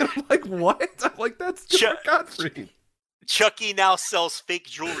Chucky. I'm like, "What?" I'm like, "That's Gilbert Gottfried." Chucky now sells fake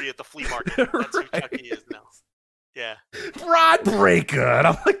jewelry at the flea market. That's who Chucky is now. Yeah. Rod Breaker. And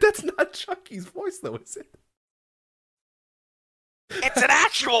I'm like, "That's not Chucky's voice, though, is it?" It's an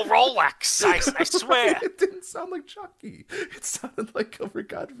actual Rolex, I swear. It didn't sound like Chucky. It sounded like Gilbert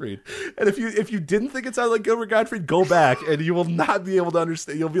Gottfried. And if you didn't think it sounded like Gilbert Gottfried, go back and you will not be able to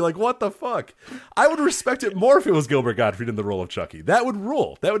understand. You'll be like, "What the fuck?" I would respect it more if it was Gilbert Gottfried in the role of Chucky. That would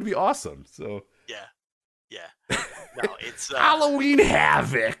rule. That would be awesome. So yeah. No, it's Halloween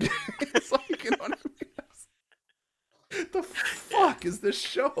Havoc. It's like, you know what I mean? The fuck is this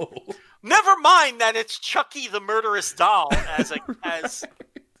show? Never mind that it's Chucky the murderous doll as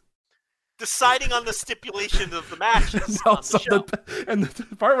deciding on the stipulations of the matches on the show. And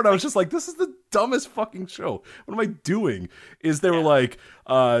the part when I was just like, "This is the dumbest fucking show. What am I doing?" Is they were like,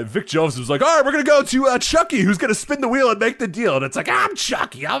 Vic Jones was like, "All right, we're gonna go to Chucky, who's gonna spin the wheel and make the deal." And it's like, "I'm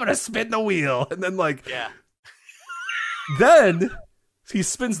Chucky, I'm gonna spin the wheel." And then like, then he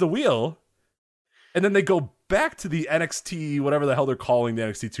spins the wheel, and then they go back to the NXT, whatever the hell they're calling the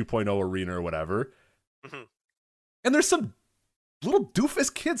NXT 2.0 arena or whatever. Mm-hmm. And there's some little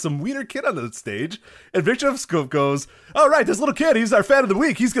doofus kid, some wiener kid on the stage. And Vic Jones goes, "All right, this little kid, he's our fan of the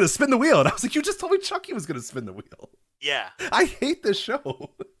week. He's going to spin the wheel." And I was like, "You just told me Chucky was going to spin the wheel." Yeah. I hate this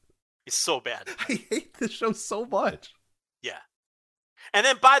show. It's so bad. I hate this show so much. Yeah. And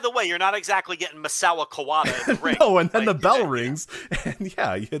then, by the way, you're not exactly getting Misawa Kawada in the ring. No, and then the bell rings. And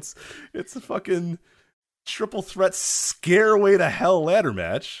it's a fucking triple threat scare away to hell ladder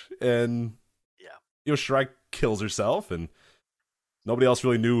match, and Shirai kills herself, and Nobody else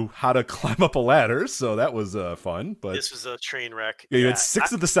really knew how to climb up a ladder, so that was fun. But this was a train wreck. yeah, you had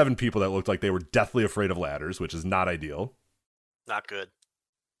 6 of the 7 people that looked like they were deathly afraid of ladders, which is not ideal. Not good.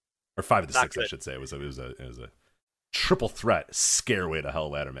 Or 5 of the Not 6, good. I should say. It was a triple threat Scareway to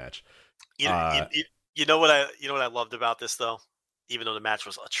Hell ladder match. You know what I loved about this though, even though the match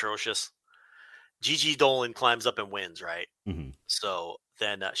was atrocious. Gigi Dolan climbs up and wins, right? Mm-hmm. So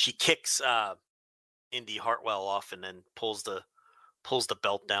then she kicks Indy Hartwell off and then pulls the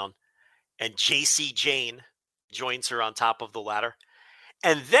belt down, and JC Jane joins her on top of the ladder,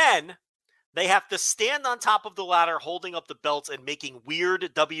 and then they have to stand on top of the ladder holding up the belts and making weird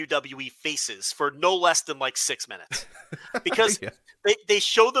WWE faces for no less than like 6 minutes. Because Yeah. they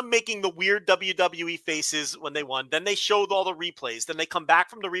show them making the weird WWE faces when they won. Then they showed all the replays. Then they come back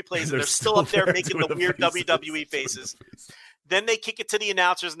from the replays and they're still up there making the weird WWE faces. Then they kick it to the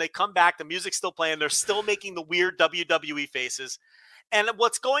announcers and they come back. The music's still playing. They're still making the weird WWE faces. And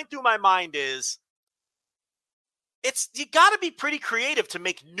what's going through my mind is, you got to be pretty creative to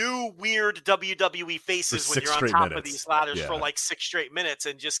make new weird WWE faces when you're on top of these ladders for like 6 straight minutes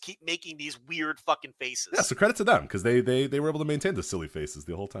and just keep making these weird fucking faces. Yeah, so credit to them because they were able to maintain the silly faces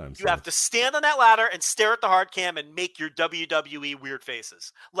the whole time. You have to stand on that ladder and stare at the hard cam and make your WWE weird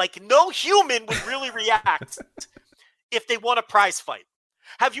faces. Like no human would really react if they won a prize fight.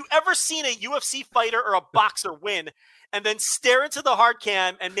 Have you ever seen a UFC fighter or a boxer win and then stare into the hard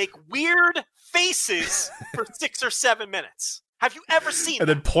cam and make weird faces for 6 or 7 minutes? Have you ever seen and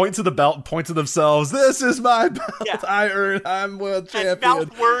then point to the belt and point to themselves. This is my belt. Yeah. I'm world champion. And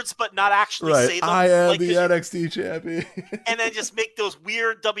mouth words, but not actually say them. I am like, the NXT champion. And then just make those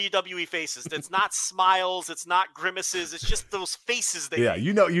weird WWE faces. It's not smiles. It's not grimaces. It's just those faces. Yeah, make,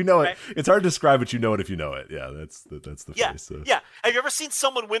 you know right? it. It's hard to describe, but you know it if you know it. Yeah, that's the face. So. Yeah. Have you ever seen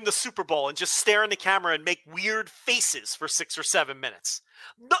someone win the Super Bowl and just stare in the camera and make weird faces for 6 or 7 minutes?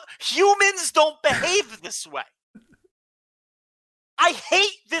 No, humans don't behave this way. I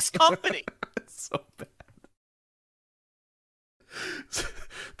hate this company. It's so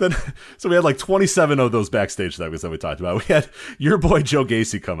bad. So we had like 27 of those backstage segments that we talked about. We had your boy Joe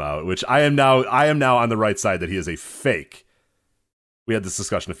Gacy come out, which I am now on the right side that he is a fake. We had this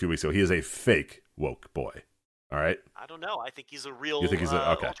discussion a few weeks ago. He is a fake woke boy. All right. I don't know. I think he's a real. You think he's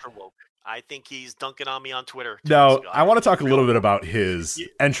okay? Ultra woke. I think he's dunking on me on Twitter. Now I want to talk a little bit about his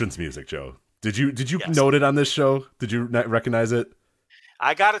entrance music, Joe. Did you note it on this show? Did you recognize it?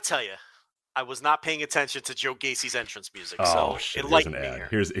 I gotta tell you, I was not paying attention to Joe Gacy's entrance music, so shit. Enlighten me here.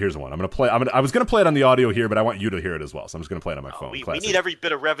 Here's one. I was gonna play it on the audio here, but I want you to hear it as well. So I'm just gonna play it on my phone. We need every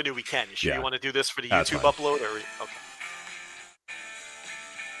bit of revenue we can. You sure you want to do this for the YouTube upload? Okay.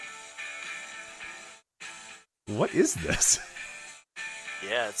 What is this?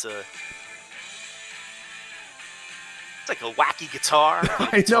 Yeah, it's like a wacky guitar.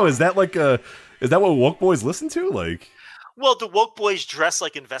 I know. Is that what woke boys listen to? Like. Well, do woke boys dress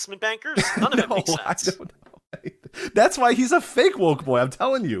like investment bankers? None of it makes sense. I don't know. That's why he's a fake woke boy. I'm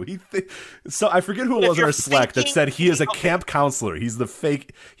telling you. So I forget who it was in our Slack that said he is a camp counselor. He's the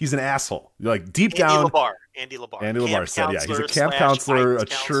fake. He's an asshole. Like deep down. Andy Labar. Andy Labar said, yeah, he's a camp counselor, a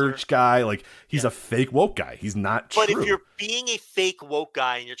church guy. Like he's a fake woke guy. He's not true. But if you're being a fake woke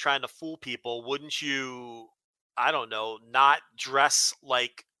guy and you're trying to fool people, wouldn't you, I don't know, not dress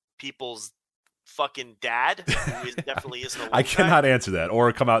like people's fucking dad, who definitely isn't a woke I cannot guy? answer that,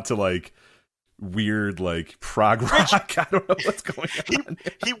 or come out to like weird like prog rock. I don't know what's going on.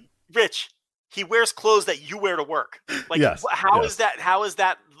 He wears clothes that you wear to work. Like, yes, how is that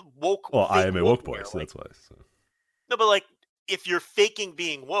woke? Well, I am a woke boy, so that's why. So. No, but like, if you're faking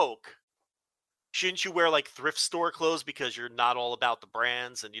being woke, shouldn't you wear like thrift store clothes because you're not all about the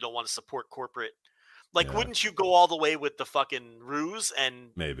brands and you don't want to support corporate? Like, wouldn't you go all the way with the fucking ruse and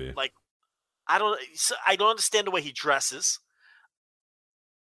maybe like? I don't understand the way he dresses.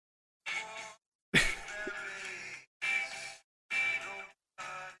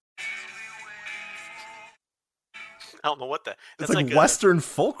 I don't know what that. It's like Western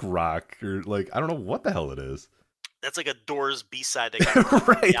folk rock, or like I don't know what the hell it is. That's like a Doors B-side.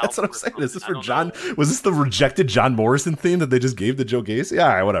 Right, that's what I'm saying. Is this for John? Was this the rejected John Morrison theme that they just gave to Joe Gacy? Yeah,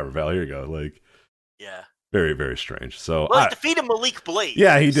 all right, whatever, Val. Here you go. Like, yeah. Very, very strange. So, well, he defeated Malik Blade.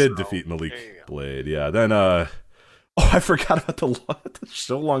 Yeah, he did defeat Malik Blade. Yeah. Then, I forgot about the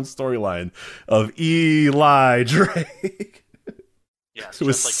so long storyline of Eli Drake. Yes, who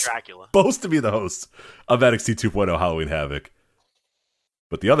was like Dracula. Supposed to be the host of NXT 2.0 Halloween Havoc.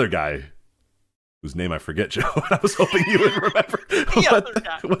 But the other guy, whose name I forget, Joe, and I was hoping you would remember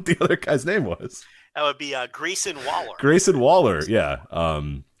what the other guy's name was. That would be Grayson Waller. Grayson Waller, yeah.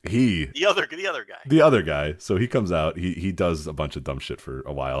 The other guy. The other guy. So he comes out. He does a bunch of dumb shit for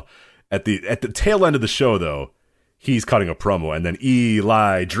a while. At the tail end of the show, though, he's cutting a promo, and then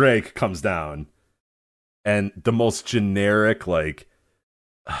Eli Drake comes down, and the most generic, like,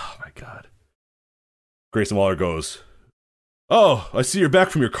 oh my god. Grayson Waller goes, "Oh, I see you're back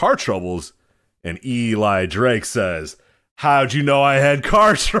from your car troubles," and Eli Drake says, "How'd you know I had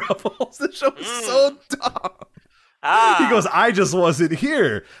car troubles?" The show is so dumb. He goes, "I just wasn't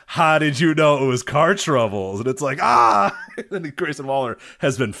here. How did you know it was car troubles?" And it's like, and then Grayson Waller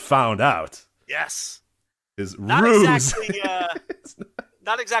has been found out. Yes. His Not ruse. exactly,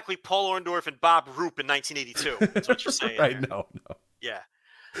 not exactly Paul Orndorff and Bob Roop in 1982. That's what you're saying. Right, there. no. Yeah.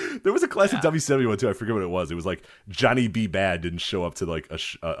 There was a classic WCW one too. I forget what it was. It was like Johnny B. Bad didn't show up to like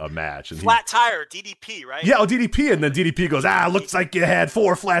a match. And Flat tire, DDP, right? Yeah, DDP. And then DDP goes, looks like you had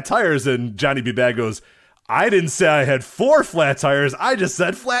 4 flat tires. And Johnny B. Bad goes, "I didn't say I had 4 flat tires. I just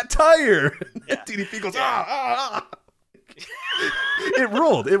said flat tire." Yeah. DDP goes, It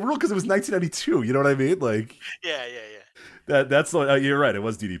ruled. It ruled because it was 1992. You know what I mean? Like, Yeah. that's you're right. It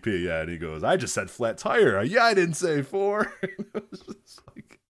was DDP. Yeah, and he goes, "I just said flat tire. Yeah, I didn't say 4." It was just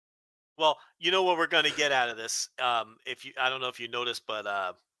like, Well, you know what we're going to get out of this. I don't know if you noticed,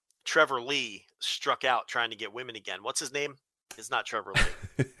 but Trevor Lee struck out trying to get women again. What's his name? It's not Trevor Lee.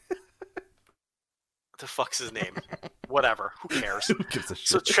 What the fuck's his name? Whatever. Who cares? who gives a shit?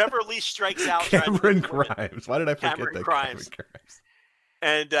 So Trevor Lee strikes out. Cameron trying to get women. Grimes. Why did I forget Cameron that? Grimes. Cameron Grimes.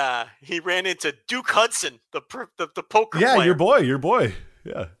 And he ran into Duke Hudson, the poker Yeah, player. your boy.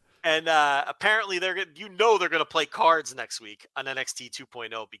 Yeah. And apparently they're gonna play cards next week on NXT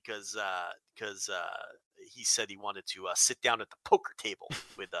 2.0 because he said he wanted to sit down at the poker table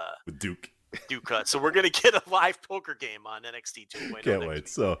with Duke. Duke. So we're gonna get a live poker game on NXT 2.0. Can't next wait. week.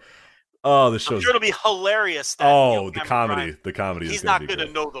 So, the I'm show's sure it'll be hilarious. That, the Cameron comedy. Grimes, The comedy. he's is not be gonna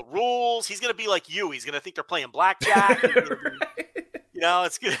great. know the rules. He's gonna be like you. He's gonna think they're playing blackjack.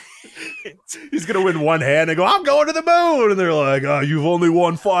 It's good. He's gonna win one hand and go, "I'm going to the moon," and they're like, "Oh, you've only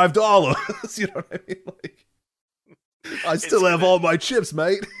won $5." You know what I mean? Like, I still have all my chips,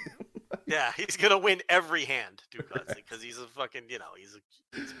 mate. Yeah, he's gonna win every hand, Duke Hudson, because he's a fucking, he's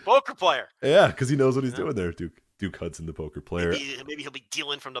a poker player. Yeah, because he knows what he's doing there. Duke Hudson, the poker player. Maybe he'll be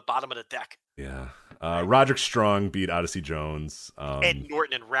dealing from the bottom of the deck. Yeah. Roderick Strong beat Odyssey Jones. Ed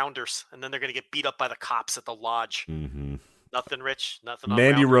Norton and Rounders, and then they're gonna get beat up by the cops at the lodge. Mm-hmm. Nothing, Rich. Nothing. On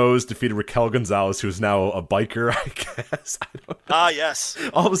Mandy Rounders. Rose defeated Raquel Gonzalez, who's now a biker, I guess. I don't know. Yes.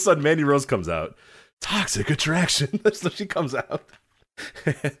 All of a sudden, Mandy Rose comes out. Toxic attraction. So she comes out.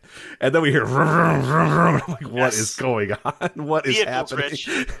 And then we hear, vroom, vroom, vroom. I'm like, what is going on? What is Vehicles, happening? Rich.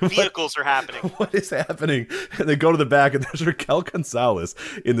 Vehicles are happening. What is happening? And they go to the back, and there's Raquel Gonzalez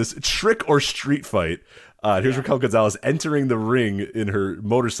in this trick or street fight. Here's Raquel Gonzalez entering the ring in her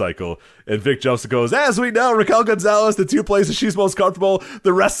motorcycle, and Vic Joseph goes, "As we know, Raquel Gonzalez, the 2 places she's most comfortable,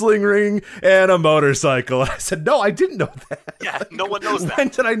 the wrestling ring and a motorcycle." I said, "No, I didn't know that." Yeah, no one knows that. When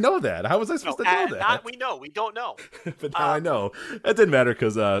did I know that? How was I supposed to know that? We know. We don't know. But now I know. That didn't matter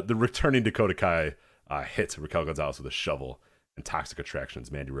because the returning Dakota Kai hit Raquel Gonzalez with a shovel, and Toxic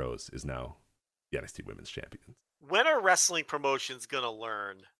Attractions, Mandy Rose, is now the NXT Women's Champion. When are wrestling promotions going to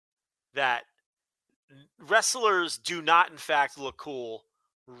learn that wrestlers do not, in fact, look cool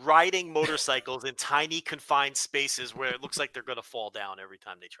riding motorcycles in tiny, confined spaces where it looks like they're going to fall down every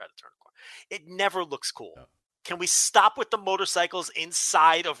time they try to turn a corner? It never looks cool. No. Can we stop with the motorcycles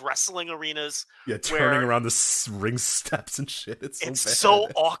inside of wrestling arenas? Yeah, turning around the ring steps and shit. It's so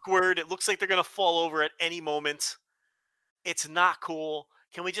awkward. It looks like they're going to fall over at any moment. It's not cool.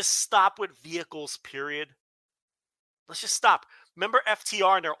 Can we just stop with vehicles, period? Let's just stop. Remember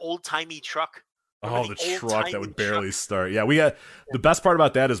FTR and their old-timey truck? Remember the truck that would barely start. Yeah, we got the best part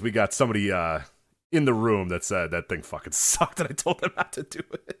about that is we got somebody in the room that said that thing fucking sucked, and I told them not to do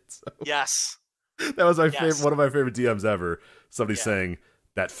it. So. Yes. That was one of my favorite DMs ever. Somebody saying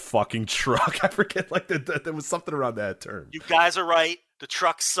that fucking truck. I forget, like that was something around that term. You guys are right. The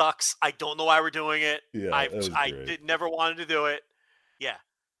truck sucks. I don't know why we're doing it. Yeah, I never wanted to do it. Yeah.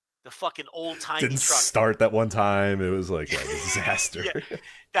 The fucking old timey didn't truck. Start that one time. It was like a disaster.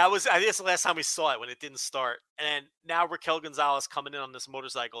 That was, I guess, the last time we saw it when it didn't start. And now Raquel Gonzalez coming in on this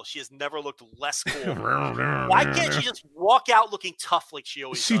motorcycle. She has never looked less cool. Why can't she just walk out looking tough like she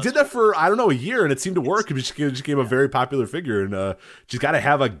always does? She did that for, I don't know, a year, and it seemed to work. She became a very popular figure, and she's got to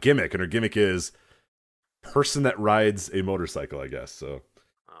have a gimmick, and her gimmick is person that rides a motorcycle, I guess. So,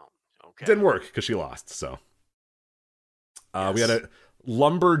 okay. Didn't work because she lost. So, we had a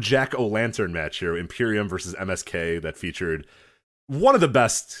Lumberjack O'Lantern match here, Imperium versus MSK, that featured one of the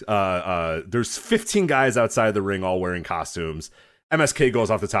best. There's 15 guys outside the ring all wearing costumes, MSK goes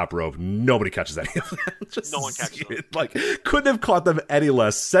off the top rope. Nobody catches any of them. Just No one catches them. Like, couldn't have caught them any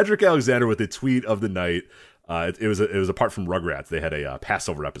less. Cedric Alexander with the tweet of the night. It was apart from Rugrats. They had a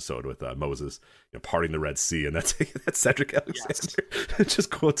Passover episode with Moses, parting the Red Sea, and that's Cedric Alexander. Yes.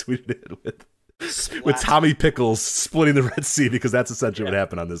 Just quote tweeted it with Tommy Pickles splitting the Red Sea, because that's essentially what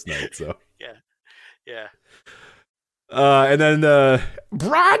happened on this night. So yeah. And then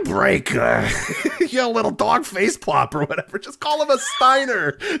Broad Breaker, you little dog face plop or whatever. Just call him a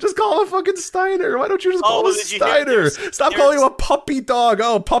Steiner. Just call him a fucking Steiner. Why don't you just call him a Steiner? Stop calling him a puppy dog.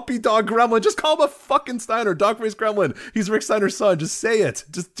 Oh, puppy dog gremlin. Just call him a fucking Steiner. Dog face gremlin. He's Rick Steiner's son. Just say it.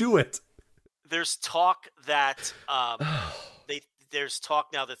 Just do it. There's talk that there's talk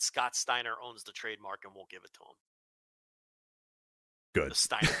now that Scott Steiner owns the trademark and won't give it to him. Good. The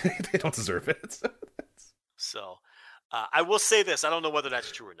Steiner. They don't deserve it. So I will say this. I don't know whether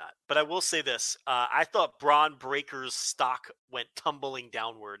that's true or not, but I will say this. I thought Braun Breaker's stock went tumbling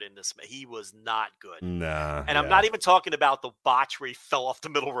downward in this. He was not good. Nah. And I'm not even talking about the botch where he fell off the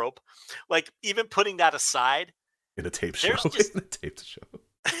middle rope. Like, even putting that aside. In a tape show. Just, in a taped show.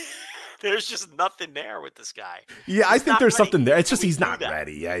 There's just nothing there with this guy. Yeah, I think there's something there. It's just he's not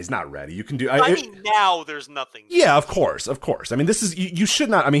ready. Yeah, he's not ready. You can do. I mean, now there's nothing. Yeah, of course. I mean, this is you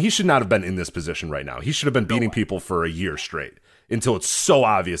should not. I mean, he should not have been in this position right now. He should have been beating people for a year straight until it's so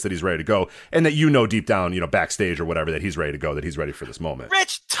obvious that he's ready to go, and that deep down, backstage or whatever, that he's ready to go, that he's ready for this moment.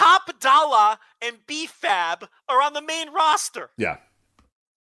 Rich, Top Dollar and B-Fab are on the main roster. Yeah.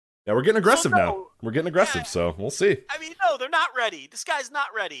 Yeah, we're getting aggressive So, no. now. We're getting aggressive, so we'll see. I mean, no, they're not ready. This guy's not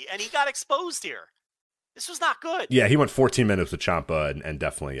ready, and he got exposed here. This was not good. Yeah, he went 14 minutes with Ciampa, and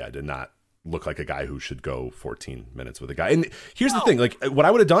definitely, did not look like a guy who should go 14 minutes with a guy. And here's the thing, like, what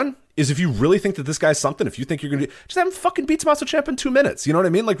I would have done is, if you really think that this guy's something, if you think you're going to just have him fucking beat Tommaso Ciampa in 2 minutes. You know what I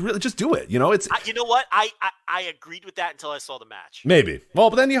mean? Like, really, just do it. It's. You know what? I agreed with that until I saw the match. Maybe. Well,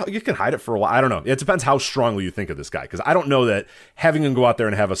 but then you can hide it for a while. I don't know. It depends how strongly you think of this guy, because I don't know that having him go out there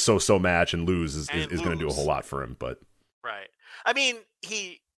and have a so-so match and lose is going to do a whole lot for him. But right. I mean,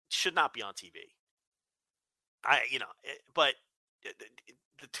 he should not be on TV. But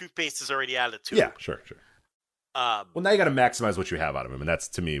the toothpaste is already out of the tube. Yeah, sure. Well, now you got to maximize what you have out of him, and that's,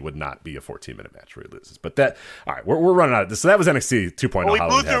 to me, would not be a 14-minute match where he loses. But that, all right, we're running out of this. So that was NXT 2.0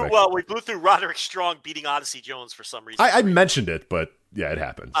 Halloween Havoc. We blew through Roderick Strong beating Odyssey Jones for some reason. I mentioned it, but yeah, it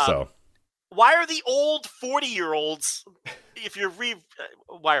happened. So why are the old 40-year-olds?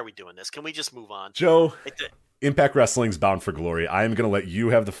 Why are we doing this? Can we just move on, Joe? Impact Wrestling's Bound for Glory. I am going to let you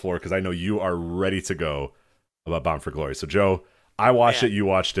have the floor, because I know you are ready to go about Bound for Glory. So, Joe, I watched it. You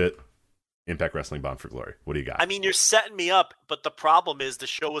watched it. Impact Wrestling Bound for Glory. What do you got? I mean, you're setting me up, but the problem is the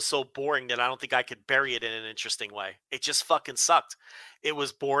show was so boring that I don't think I could bury it in an interesting way. It just fucking sucked. It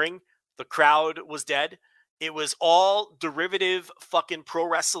was boring. The crowd was dead. It was all derivative fucking pro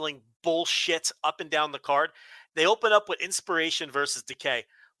wrestling bullshit up and down the card. They open up with Inspiration versus Decay.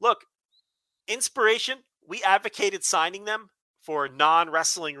 Look, Inspiration, we advocated signing them for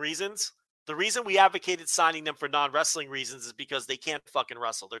non-wrestling reasons. The reason we advocated signing them for non-wrestling reasons is because they can't fucking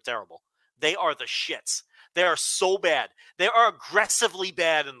wrestle. They're terrible. They are the shits. They are so bad. They are aggressively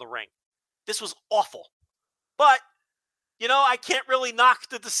bad in the ring. This was awful. But, I can't really knock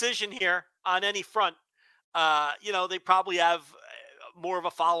the decision here on any front. They probably have more of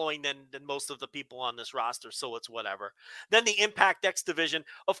a following than most of the people on this roster, so it's whatever. Then the Impact X Division,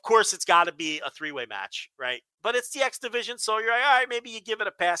 of course, it's got to be a three-way match, right? But it's the X Division, so you're like, all right, maybe you give it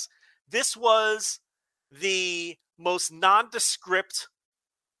a pass. This was the most nondescript,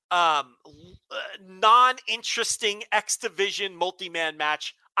 non-interesting X Division multi-man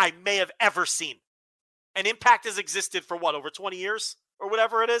match I may have ever seen. And Impact has existed for over 20 years or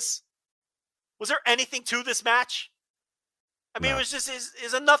whatever it is. Was there anything to this match? I mean, no. It was just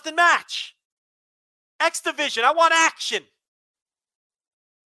is a nothing match. X Division, I want action.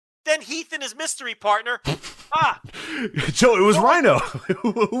 Then Heath and his mystery partner. Joe, it was Rhino.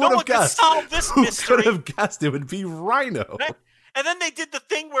 Who would have guessed? Solve this mystery. Who could have guessed it would be Rhino? Right? And then they did the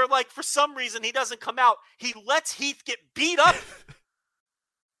thing where, for some reason, he doesn't come out. He lets Heath get beat up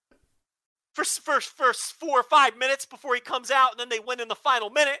for 4 or 5 minutes before he comes out, and then they win in the final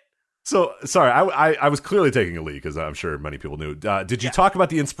minute. So, sorry, I was clearly taking a lead, because I'm sure many people knew. Did you talk about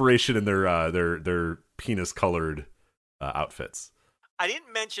the Inspiration and their penis-colored outfits? I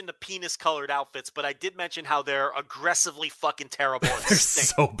didn't mention the penis-colored outfits, but I did mention how they're aggressively fucking terrible. And they're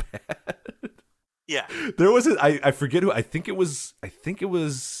so bad. Yeah. There was I forget who. I think it was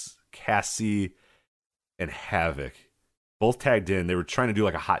Cassie and Havoc. Both tagged in. They were trying to do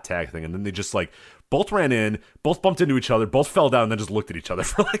a hot tag thing, and then they just Both ran in, both bumped into each other, both fell down, and then just looked at each other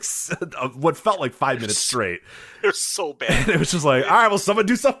for like what felt like 5 minutes straight. They're so bad. And it was just like, all right, well, someone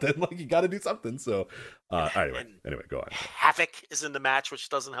do something. Like, you got to do something. So, anyway, go on. Havoc is in the match, which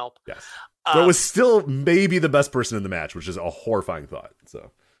doesn't help. Yes. But was still maybe the best person in the match, which is a horrifying thought.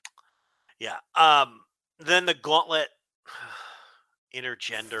 So, yeah. Then the gauntlet,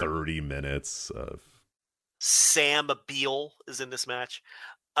 intergender. 30 minutes of Sam Beal is in this match.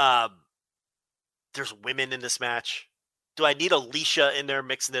 There's women in this match. Do I need Alicia in there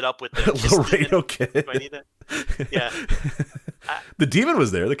mixing it up with the Laredo Kid? Do I need that? Yeah. The demon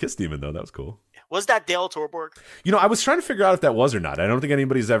was there. The Kiss Demon, though. That was cool. Was that Dale Torborg? You know, I was trying to figure out if that was or not. I don't think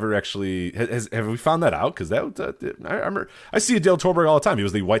anybody's ever actually have we found that out? Because I see a Dale Torborg all the time. He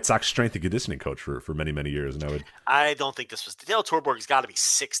was the White Sox strength and conditioning coach for many, many years, and I don't think this was Dale Torborg. Has got to be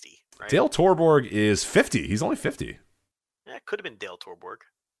 60. Right? Dale Torborg is 50. He's only 50. Yeah, it could have been Dale Torborg.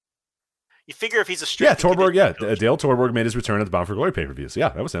 You figure if he's a strength Torborg, Dale Torborg made his return at the Bound for Glory pay-per-view. So yeah,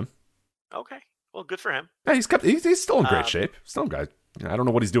 that was him. Okay, well, good for him. Yeah, he's still in great shape. Still a guy. I don't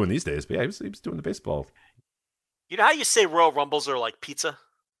know what he's doing these days, but yeah, he was doing the baseball. You know how you say Royal Rumbles are like pizza?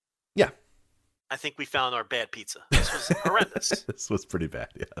 Yeah. I think we found our bad pizza. This was horrendous. This was pretty bad.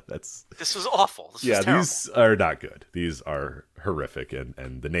 Yeah, This was awful. This was terrible. These are not good. These are horrific,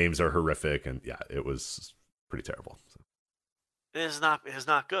 and the names are horrific, and yeah, it was pretty terrible. So. It is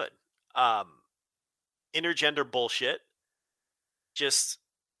not good. Intergender bullshit. Just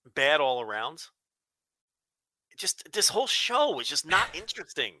bad all around. Just this whole show is just not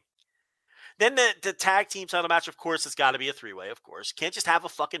interesting. Then the tag team title match, of course, it's got to be a 3-way, of course. Can't just have a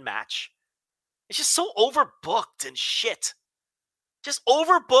fucking match. It's just so overbooked and shit. Just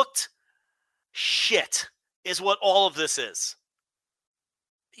overbooked shit is what all of this is.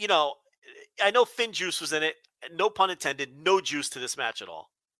 You know, I know Finn Juice was in it. No pun intended. No juice to this match at all.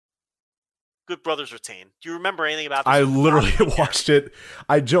 Good brothers retain. Do you remember anything about this? I literally watched it.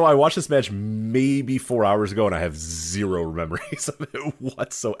 I watched this match maybe 4 hours ago, and I have zero memories of it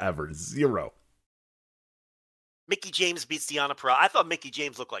whatsoever. Zero. Mickie James beats Deonna Purrazzo. I thought Mickie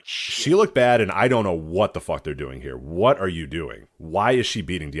James looked like shit. She looked bad, and I don't know what the fuck they're doing here. What are you doing? Why is she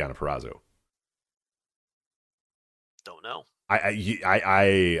beating Deonna Purrazzo? Don't know.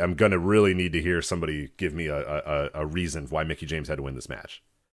 I am gonna really need to hear somebody give me a reason why Mickie James had to win this match.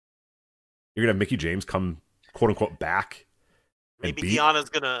 You're gonna have Mickie James come quote unquote back. Maybe Deonna's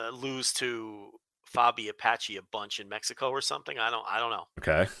gonna lose to Fabi Apache a bunch in Mexico or something. I don't know.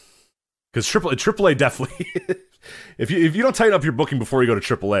 Okay, because AAA definitely. if you don't tighten up your booking before you go to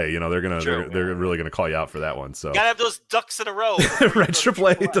AAA, you know they're really gonna call you out for that one. So you gotta have those ducks in a row. Right,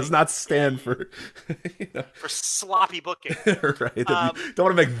 AAA does not stand for for sloppy booking. Right, don't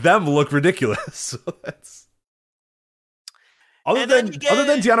want to make them look ridiculous. So that's. Other than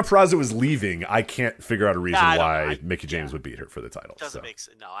Deonna Purrazzo was leaving, I can't figure out a reason why Mickie James would beat her for the title. Doesn't make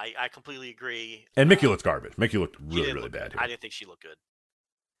sense. No, I completely agree. And Mickie looked garbage. Mickie looked really bad here. I didn't think she looked good.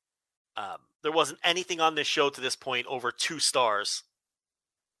 There wasn't anything on this show to this point over 2 stars.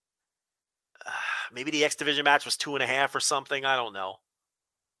 Maybe the X Division match was 2.5 or something. I don't know.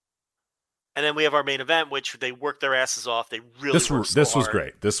 And then we have our main event, which they worked their asses off. They really this was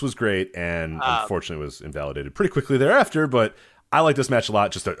great. This was great, and unfortunately was invalidated pretty quickly thereafter. But I like this match a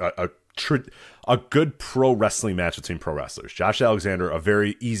lot. Just a good pro wrestling match between pro wrestlers. Josh Alexander, a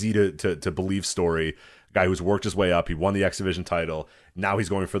very easy to believe story. A guy who's worked his way up. He won the X Division title. Now he's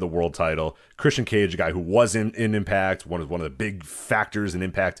going for the world title. Christian Cage, a guy who was in Impact, one of the big factors in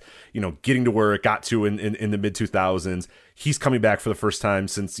Impact. You know, getting to where it got to in the mid 2000s. He's coming back for the first time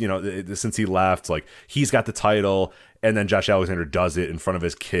since he left. Like, he's got the title, and then Josh Alexander does it in front of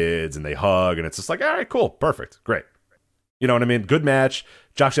his kids, and they hug, and it's just like, all right, cool, perfect, great. You know what I mean? Good match.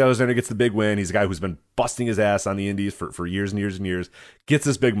 Josh Alexander gets the big win. He's a guy who's been busting his ass on the indies for years and years and years. Gets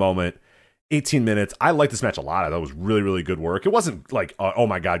this big moment. 18 minutes. I like this match a lot. I thought it was really, really good work. It wasn't like, oh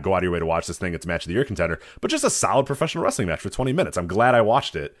my God, go out of your way to watch this thing. It's a match of the year contender, but just a solid professional wrestling match for 20 minutes. I'm glad I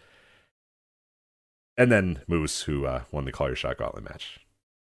watched it. And then Moose, who won the Call Your Shot Gauntlet match,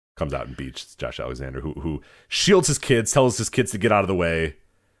 comes out and beats Josh Alexander, who shields his kids, tells his kids to get out of the way,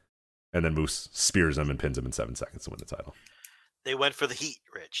 and then Moose spears him and pins him in 7 seconds to win the title. They went for the heat,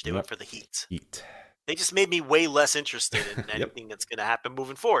 Rich. They went for the heat. Heat. They just made me way less interested in anything that's going to happen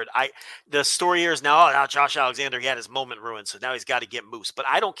moving forward. The story here is now Josh Alexander, he had his moment ruined, so now he's got to get Moose. But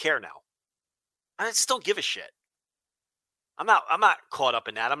I don't care now. I just don't give a shit. I'm not caught up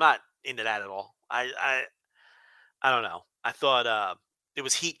in that. I'm not into that at all. I don't know. I thought it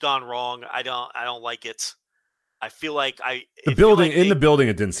was heat gone wrong. I don't like it. I feel like the building in the building,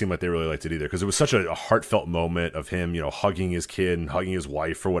 it didn't seem like they really liked it either because it was such a heartfelt moment of him, hugging his kid and hugging his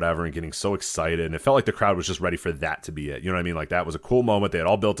wife or whatever and getting so excited. And it felt like the crowd was just ready for that to be it. You know what I mean? Like that was a cool moment. They had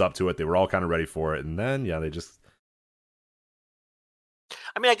all built up to it. They were all kind of ready for it. And then, they just.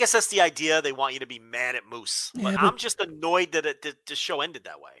 I mean, I guess that's the idea. They want you to be mad at Moose. But I'm just annoyed that the show ended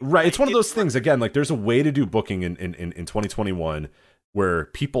that way. Right. It's one of those things, again, like there's a way to do booking in 2021 where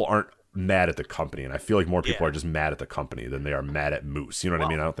people aren't mad at the company, and I feel like more people are just mad at the company than they are mad at Moose. You know what I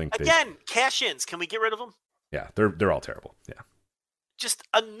mean? I don't think cash-ins. Can we get rid of them? Yeah, they're all terrible. Yeah, just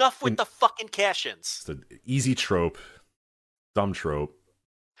enough with the fucking cash-ins. It's an easy trope, dumb trope.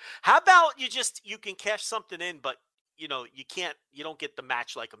 How about you can cash something in, but you don't get the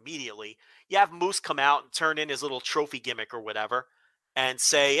match like immediately. You have Moose come out and turn in his little trophy gimmick or whatever, and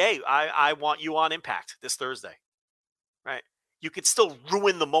say, "Hey, I want you on Impact this Thursday," right? You could still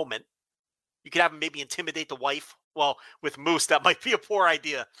ruin the moment. You could have him maybe intimidate the wife. Well, with Moose, that might be a poor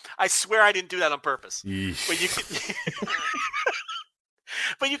idea. I swear I didn't do that on purpose. But you could,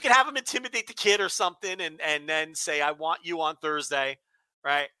 but you could have him intimidate the kid or something, and then say, "I want you on Thursday,"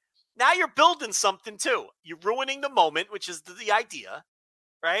 right? Now you're building something too. You're ruining the moment, which is the idea,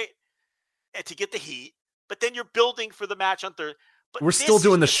 right? And to get the heat, but then you're building for the match on Thursday. But we're still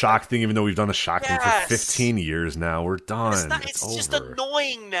doing the shock thing, even though we've done the shock thing for 15 years now. We're done. It's just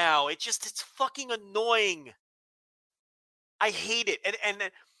annoying now. It's fucking annoying. I hate it.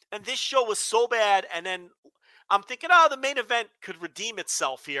 And this show was so bad. And then I'm thinking, the main event could redeem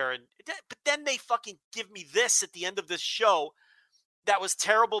itself here. But then they fucking give me this at the end of this show that was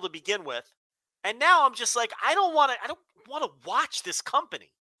terrible to begin with. And now I'm just like, I don't want to watch this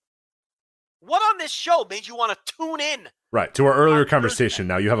company. What on this show made you want to tune in? Right. To our earlier conversation,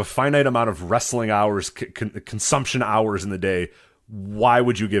 now you have a finite amount of wrestling hours, consumption hours in the day. Why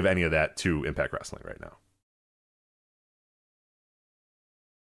would you give any of that to Impact Wrestling right now?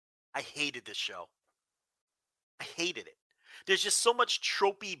 I hated this show. I hated it. There's just so much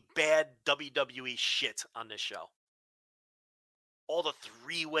tropey, bad WWE shit on this show. All the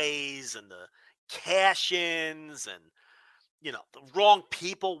three-ways and the cash-ins and the wrong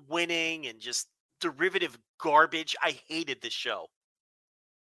people winning and just derivative garbage. I hated this show.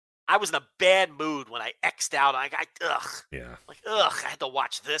 I was in a bad mood when I X'd out. I had to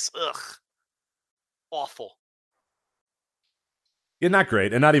watch this. Ugh. Awful. Yeah, not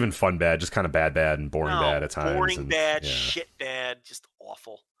great. And not even fun bad. Just kind of bad and boring bad at times. Boring bad, shit bad. Just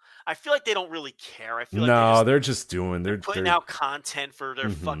awful. I feel like they don't really care. I feel like they're putting out content for their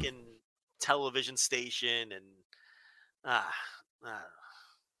fucking television station and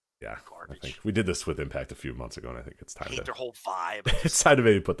yeah, garbage. I think we did this with Impact a few months ago, and I think it's time their whole vibe. It's time to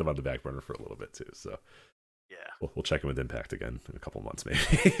maybe put them on the back burner for a little bit too. So yeah, we'll check in with Impact again in a couple of months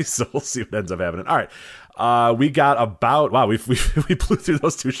maybe. So we'll see what ends up happening. All right, we got about we blew through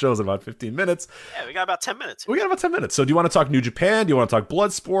those two shows in about 15 minutes. Yeah, we got about 10 minutes. We got about 10 minutes. So do you want to talk New Japan? Do you want to talk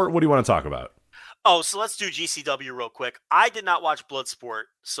Bloodsport? What do you want to talk about? Oh, so let's do GCW real quick. I did not watch Bloodsport,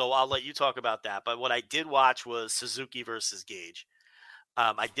 so I'll let you talk about that. But what I did watch was Suzuki versus Gage.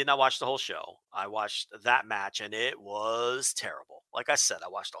 I did not watch the whole show. I watched that match, and it was terrible. Like I said, I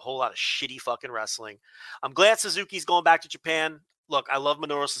watched a whole lot of shitty fucking wrestling. I'm glad Suzuki's going back to Japan. Look, I love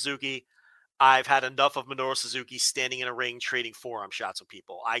Minoru Suzuki. I've had enough of Minoru Suzuki standing in a ring trading forearm shots with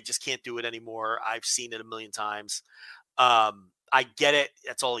people. I just can't do it anymore. I've seen it a million times. I get it.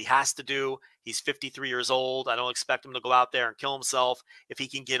 That's all he has to do. He's 53 years old. I don't expect him to go out there and kill himself. If he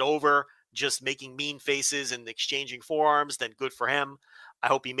can get over just making mean faces and exchanging forearms, then good for him. I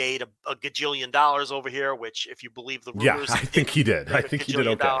hope he made a gajillion dollars over here, which if you believe the rumors. Yeah, I think he did. I think he did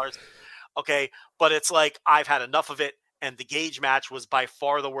okay. Okay, but it's like I've had enough of it. And the Gage match was by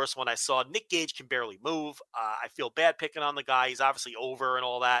far the worst one I saw. Nick Gage can barely move. I feel bad picking on the guy. He's obviously over and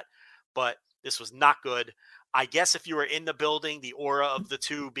all that. But this was not good. I guess if you were in the building, the aura of the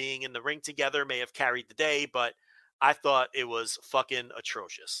two being in the ring together may have carried the day. But I thought it was fucking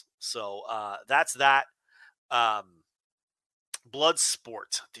atrocious. So that's that.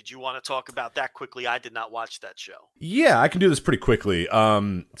 Bloodsport. Did you want to talk about that quickly? I did not watch that show. Yeah, I can do this pretty quickly.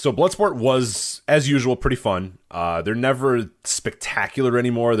 So Bloodsport was, as usual, pretty fun. They're never spectacular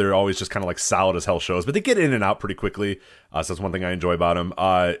anymore. They're always just kind of like solid as hell shows, but they get in and out pretty quickly. So that's one thing I enjoy about them.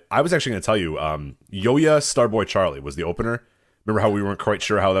 I was actually going to tell you, Yoya Starboy Charlie was the opener. Remember how we weren't quite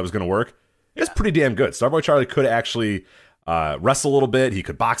sure how that was going to work? It was pretty damn good. Starboy Charlie could actually wrestle a little bit. He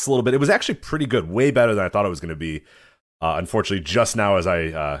could box a little bit. It was actually pretty good, way better than I thought it was going to be. Unfortunately, just now as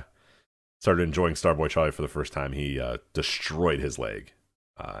I started enjoying Starboy Charlie for the first time, he destroyed his leg.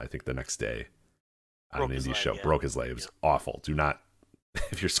 I think the next day on an indie show, broke his leg. It was awful. Do not,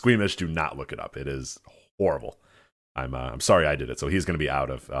 if you're squeamish, do not look it up. It is horrible. I'm sorry I did it. So he's going to be out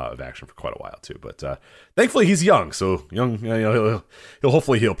of action for quite a while too. But thankfully he's young, so he'll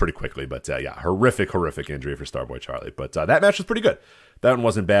hopefully heal pretty quickly. But yeah, horrific injury for Starboy Charlie. But that match was pretty good. That one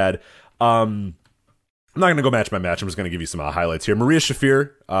wasn't bad. I'm not going to go match by match. I'm just going to give you some highlights here. Maria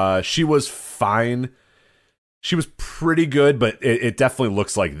Shafir, she was fine. She was pretty good, but it definitely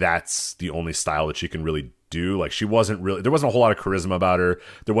looks like that's the only style that she can really do. Like, there wasn't a whole lot of charisma about her.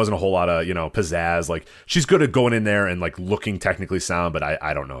 There wasn't a whole lot of, pizzazz. Like, she's good at going in there and like looking technically sound, but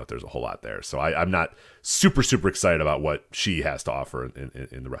I don't know if there's a whole lot there. So I'm not super excited about what she has to offer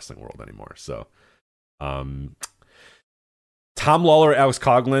in the wrestling world anymore. So, Tom Lawler, Alex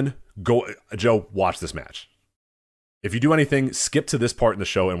Coughlin, Joe, watch this match. If you do anything, skip to this part in the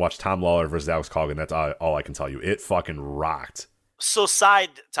show and watch Tom Lawler versus Alex Coughlin. That's all I can tell you. It fucking rocked. So,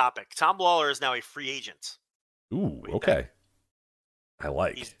 side topic: Tom Lawler is now a free agent. Ooh, okay. I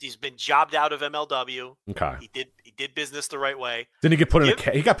like. He's been jobbed out of MLW. Okay. He did business the right way. Didn't he get put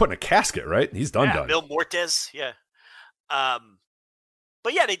he got put in a casket, right? He's done. Bill Mortez, yeah.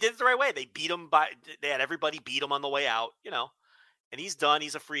 But yeah, they did it the right way. They beat him they had everybody beat him on the way out, and he's done.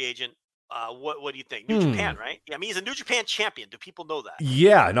 He's a free agent. What do you think? New Japan, right? Yeah, I mean, he's a New Japan champion. Do people know that?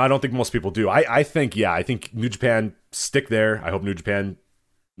 Yeah, no, I don't think most people do. I think New Japan stick there. I hope New Japan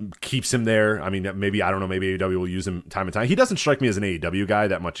keeps him there. I mean, maybe AEW will use him time and time. He doesn't strike me as an AEW guy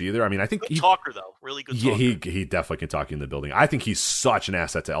that much either. I mean, I think good talker though, really good talker. Yeah, he definitely can talk you in the building. I think he's such an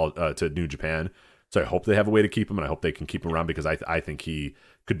asset to New Japan. So I hope they have a way to keep him, and I hope they can keep him around because I think he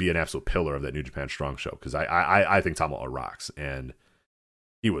could be an absolute pillar of that New Japan Strong show because I think Tom Lawler rocks, and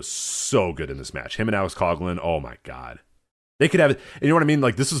he was so good in this match. Him and Alex Coughlin, oh my God. They could have, you know what I mean?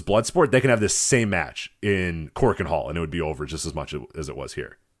 Like, this is Bloodsport. They can have this same match in Korakuen Hall, and it would be over just as much as it was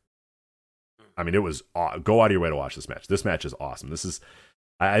here. I mean, it was, go out of your way to watch this match. This match is awesome. This is,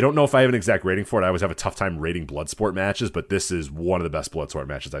 I don't know if I have an exact rating for it. I always have a tough time rating Bloodsport matches, but this is one of the best Bloodsport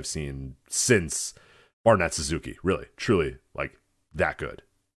matches I've seen since Barnett Suzuki. Really, truly, like, that good.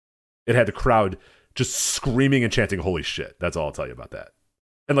 It had the crowd just screaming and chanting, holy shit. That's all I'll tell you about that.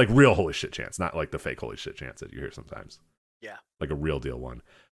 And like real holy shit chants, not like the fake holy shit chants that you hear sometimes. Yeah. Like a real deal one.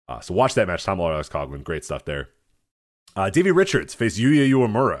 So watch that match. Tom Lawler, Alex Coughlin, great stuff there. Davey Richards faced Yuya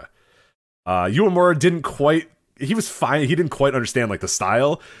Uemura. Uemura he was fine. He didn't quite understand like the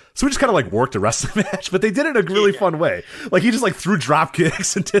style. So we just kind of like worked a wrestling match, but they did it in a really fun way. Like he just like threw drop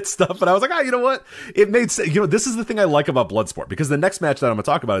kicks and did stuff. And I was like, you know what? It made sense. This is the thing I like about Bloodsport because the next match that I'm going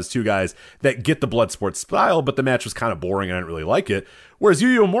to talk about is two guys that get the Bloodsport style, but the match was kind of boring and I didn't really like it. Whereas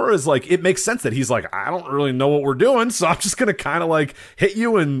Yuya Uemura is like, it makes sense that he's like, I don't really know what we're doing. So I'm just going to kind of like hit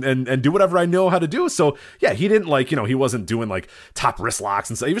you and do whatever I know how to do. So yeah, he didn't like, he wasn't doing like top wrist locks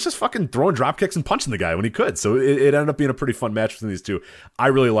and stuff. He was just fucking throwing drop kicks and punching the guy when he could. So it ended up being a pretty fun match between these two. I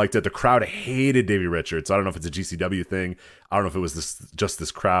really liked it. The crowd hated Davey Richards. I don't know if it's a GCW thing. I don't know if it was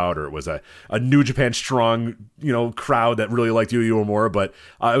this crowd or it was a New Japan Strong, crowd that really liked Yuya Uemura, but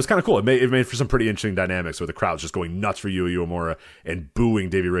it was kind of cool. It made for some pretty interesting dynamics where the crowd's just going nuts for Yuya Uemura and booing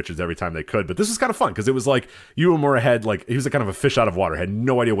Davey Richards every time they could. But this was kind of fun because it was like Yuya Uemura had he was a kind of a fish out of water, had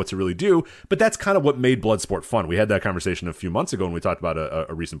no idea what to really do. But that's kind of what made Bloodsport fun. We had that conversation a few months ago when we talked about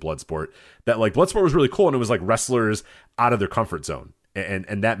a recent Bloodsport that like Bloodsport was really cool and it was like wrestlers out of their comfort zone.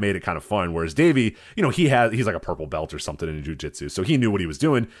 And that made it kind of fun. Whereas Davey, he's like a purple belt or something in jiu-jitsu. So he knew what he was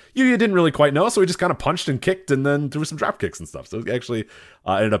doing. Yuya didn't really quite know. So he just kind of punched and kicked and then threw some drop kicks and stuff. So it actually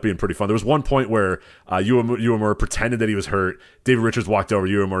ended up being pretty fun. There was one point where Uemura pretended that he was hurt. Davey Richards walked over.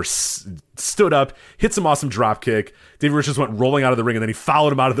 Uemura stood up, hit some awesome drop kick. Davey Richards went rolling out of the ring and then he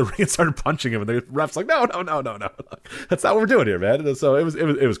followed him out of the ring and started punching him. And the ref's like, no. That's not what we're doing here, man. So it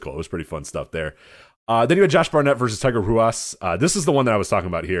was cool. It was pretty fun stuff there. Then you had Josh Barnett versus Tiger Ruas. This is the one that I was talking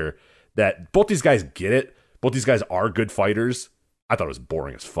about here, that both these guys get it. Both these guys are good fighters. I thought it was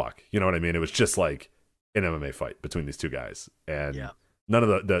boring as fuck. You know what I mean? It was just like an MMA fight between these two guys. And none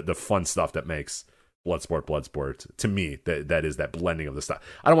of the fun stuff that makes Bloodsport, to me, that is that blending of the stuff.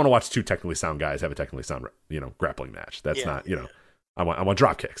 I don't want to watch two technically sound guys have a technically sound, grappling match. That's not. I want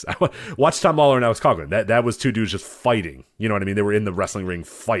drop kicks. Watch Tom Lawler and Alex Coughlin. That was two dudes just fighting. You know what I mean? They were in the wrestling ring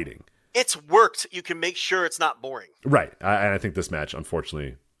fighting. It's worked. You can make sure it's not boring. Right. I think this match,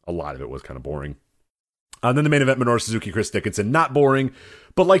 unfortunately, a lot of it was kind of boring. And then the main event, Minoru Suzuki, Chris Dickinson, not boring.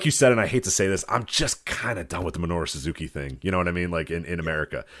 But like you said, and I hate to say this, I'm just kind of done with the Minoru Suzuki thing. You know what I mean? Like in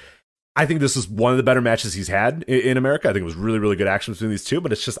America. I think this is one of the better matches he's had in America. I think it was really, really good action between these two,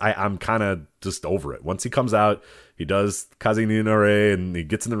 but it's just, I'm kind of just over it. Once he comes out, he does Kaze ni Nare and he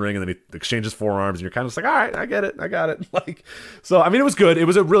gets in the ring and then he exchanges forearms and you're kind of just like, all right, I get it. I got it. So, I mean, it was good. It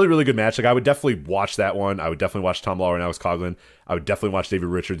was a really, really good match. I would definitely watch that one. I would definitely watch Tom Lawler and Alex Coughlin. I would definitely watch Davey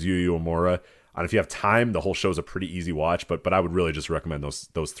Richards, Yuya Uemura. And if you have time, the whole show is a pretty easy watch. But I would really just recommend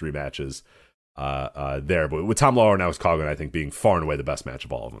those 3 matches there. But with Tom Lawlor and Alex Coughlin, I think being far and away the best match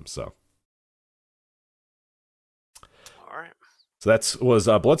of all of them. So. All right. So that was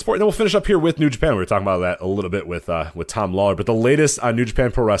Bloodsport. And then we'll finish up here with New Japan. We were talking about that a little bit with Tom Lawlor. But the latest on New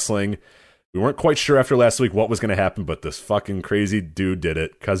Japan Pro Wrestling, we weren't quite sure after last week what was going to happen, but this fucking crazy dude did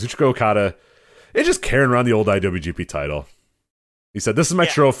it. Kazuchika Okada is just carrying around the old IWGP title. He said, "This is my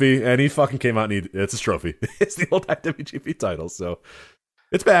trophy," and he fucking came out and it's his trophy. It's the old IWGP title, so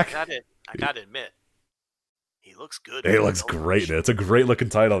it's back. I gotta admit, he looks good. He looks great. It's a great looking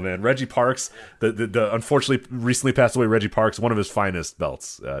title, man. Reggie Parks, the unfortunately recently passed away Reggie Parks, one of his finest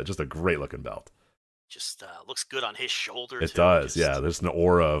belts. Just a great looking belt. Just looks good on his shoulder. It does, yeah. There's an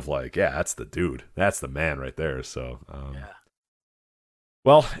aura of like, yeah, that's the dude. That's the man right there. So,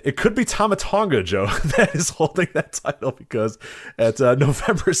 Well, it could be Tama Tonga, Joe, that is holding that title because at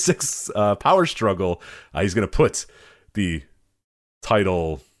November 6th Power Struggle, he's going to put the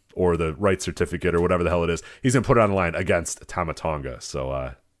title or the right certificate or whatever the hell it is. He's going to put it on the line against Tama Tonga.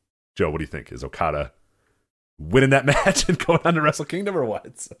 So, Joe, what do you think? Is Okada winning that match and going on to Wrestle Kingdom or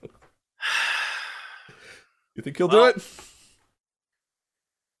what? So, you think he'll do it?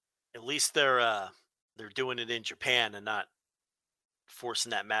 At least they're doing it in Japan and not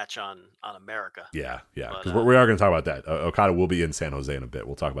forcing that match on America. Yeah. Because we are going to talk about that. Okada will be in San Jose in a bit.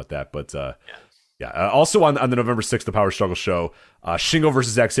 We'll talk about that. But also on the November 6th, the Power Struggle show, Shingo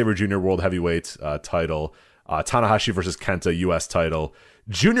versus Zack Sabre Jr. World Heavyweight title, Tanahashi versus Kenta U.S. title,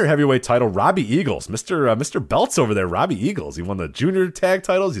 Junior Heavyweight title, Robbie Eagles, Mr. Belts over there, Robbie Eagles. He won the Junior Tag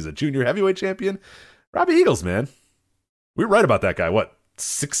titles. He's a Junior Heavyweight champion. Robbie Eagles, man. We were right about that guy,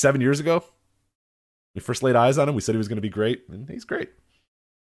 6-7 years ago? We first laid eyes on him. We said he was going to be great, and he's great.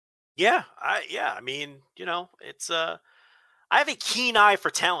 Yeah. I mean, it's I have a keen eye for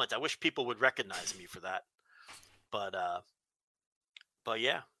talent. I wish people would recognize me for that. But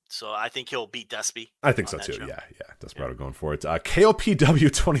yeah. So I think he'll beat Despy. I think so too. Show. Yeah. Desperado going for it. KOPW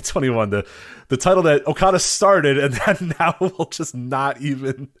 2021, the title that Okada started, and then now will just not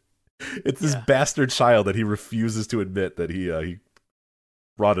even. It's this bastard child that he refuses to admit that he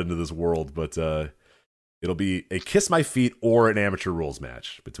brought into this world. But it'll be a Kiss My Feet or an Amateur Rules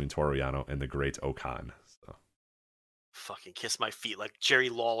match between Toru Yano and the Great Okan. So. Fucking Kiss My Feet like Jerry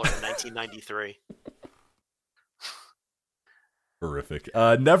Lawler in 1993. Horrific.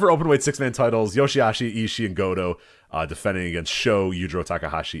 Never openweight 6-man titles. Yoshihashi, Ishii, and Goto defending against Sho, Yujiro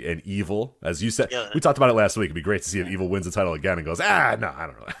Takahashi, and Evil. As you said, we talked about it last week. It'd be great to see if Evil wins the title again and goes, no, I don't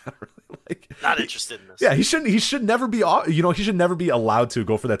know. Not interested in this. Yeah, he should never be. He should never be allowed to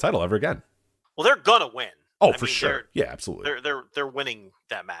go for that title ever again. Well, they're gonna win. Oh, for sure. Yeah, absolutely. They're winning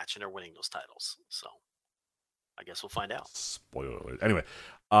that match and they're winning those titles. So I guess we'll find out. Spoiler alert. Anyway,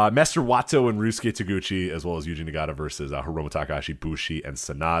 Master Wato and Ryusuke Taguchi, as well as Yuji Nagata versus Hiromu Takahashi, Bushi, and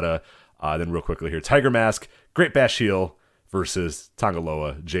Sanada. Then real quickly here, Tiger Mask, Great Bash Heel versus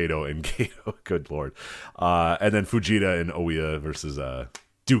Tangaloa, Jado, and Gato. Good lord. And then Fujita and Oiya versus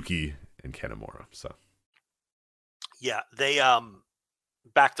Dookie and Kanemaru. So yeah, they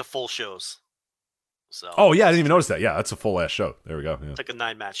back to full shows. So I didn't even notice that. Yeah, that's a full ass show. There we go. Yeah. It's like a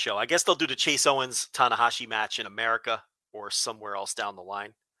 9-match show. I guess they'll do the Chase Owens Tanahashi match in America or somewhere else down the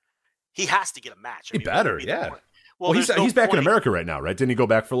line. He has to get a match. He better, yeah. Well, he's back in America right now, right? Didn't he go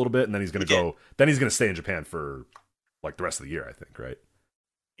back for a little bit and then he's going to go? Then he's going to stay in Japan for like the rest of the year, I think, right?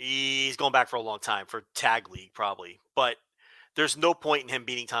 He's going back for a long time for Tag League, probably. But there's no point in him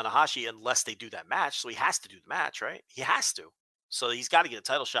beating Tanahashi unless they do that match. So he has to do the match, right? He has to. So he's got to get a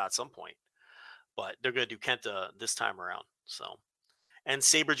title shot at some point. But they're going to do Kenta this time around. So, and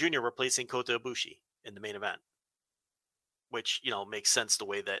Sabre Jr. replacing Kota Ibushi in the main event, which makes sense the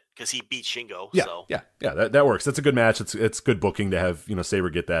way that because he beat Shingo. Yeah, so. yeah, that works. That's a good match. It's good booking to have Sabre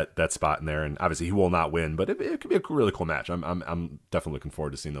get that spot in there, and obviously he will not win, but it could be a really cool match. I'm definitely looking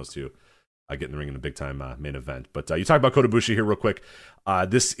forward to seeing those two get in the ring in a big time main event. But you talk about Kota Ibushi here real quick.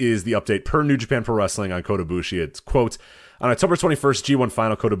 This is the update per New Japan Pro Wrestling on Kota Ibushi. It's quote. On October 21st, G1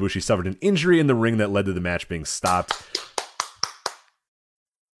 final, Kota Ibushi suffered an injury in the ring that led to the match being stopped.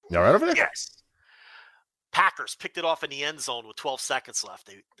 You all right over there? Yes. Packers picked it off in the end zone with 12 seconds left.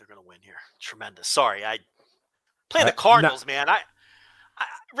 They're going to win here. Tremendous. Sorry, I play the Cardinals, man.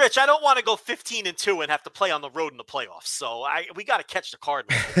 Rich, I don't want to go 15-2 and have to play on the road in the playoffs. So we got to catch the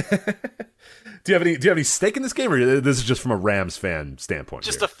Cardinals. Do you have any stake in this game, or this is just from a Rams fan standpoint?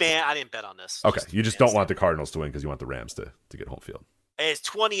 Just a fan. I didn't bet on this. Okay, you just don't want the Cardinals to win because you want the Rams to get home field. It's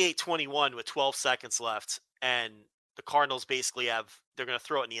 28-21 with 12 seconds left, and the Cardinals basically they're going to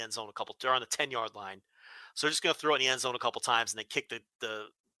throw it in the end zone they're on the 10-yard line. So they're just going to throw it in the end zone a couple times and then kick the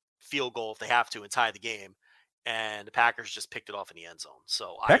field goal if they have to and tie the game. And the Packers just picked it off in the end zone.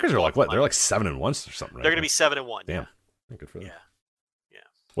 So Packers are like what? They're like 7-1 or something, right? They're going to be 7-1. Damn, Yeah. good for them. Yeah.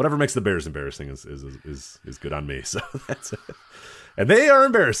 Whatever makes the Bears embarrassing is good on me. So that's it. And they are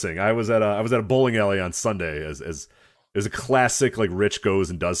embarrassing. I was at a bowling alley on Sunday as a classic, like Rich goes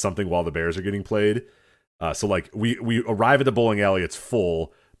and does something while the Bears are getting played. So like we arrive at the bowling alley, it's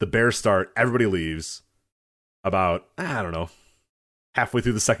full. The Bears start, everybody leaves. About, I don't know, halfway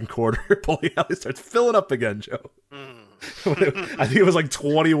through the second quarter, bowling alley starts filling up again, Joe. I think it was like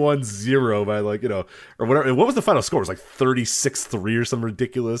 21-0 by like, or whatever. What was the final score? It was like 36-3 or something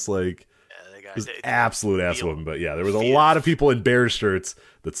ridiculous. Like, it was absolute ass whooping. But yeah, there was a lot of people in Bears shirts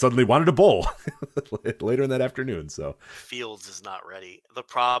that suddenly wanted to bowl later in that afternoon. So Fields is not ready. The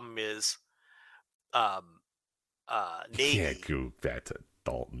problem is, Nagy. You can't go back to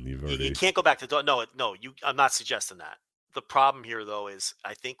Dalton. You can't go back to Dalton. No. I'm not suggesting that. The problem here, though, is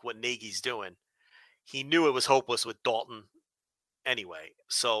I think what Nagy's doing, he knew it was hopeless with Dalton anyway.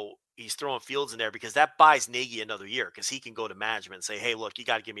 So he's throwing Fields in there because that buys Nagy another year because he can go to management and say, hey, look, you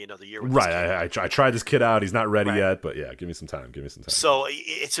got to give me another year. With right. I tried this kid out. He's not ready yet, but yeah, give me some time. So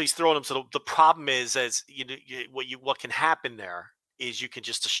he's throwing him. So the problem is, as what can happen there is you can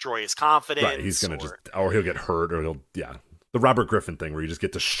just destroy his confidence. Right. He's going to or he'll get hurt or the Robert Griffin thing where you just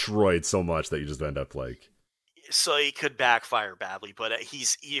get destroyed so much that you just end up like. So he could backfire badly, but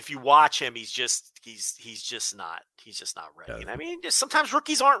if you watch him, he's just not ready. Yeah. And I mean, just sometimes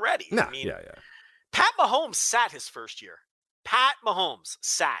rookies aren't ready. Nah, I mean, yeah. Pat Mahomes sat his first year. Behind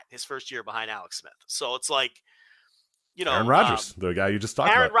Alex Smith. So it's like, Aaron Rodgers, the guy you just talked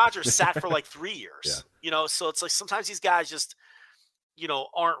about. Aaron Rodgers sat for like 3 years. Yeah. So it's like sometimes these guys just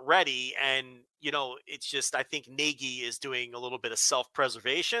aren't ready, and it's just I think Nagy is doing a little bit of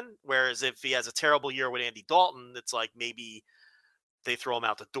self-preservation, whereas if he has a terrible year with Andy Dalton, it's like maybe they throw him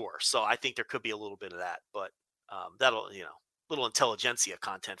out the door. So I think there could be a little bit of that, but that'll little intelligentsia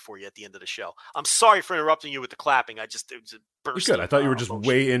content for you at the end of the show. I'm sorry for interrupting you with the clapping. It was a burst. Good. I thought you were just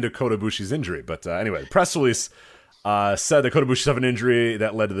way into Kota Ibushi's injury, but anyway, the press release said that Kota Ibushi suffered an injury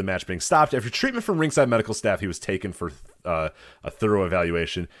that led to the match being stopped. After treatment from ringside medical staff, he was taken for a thorough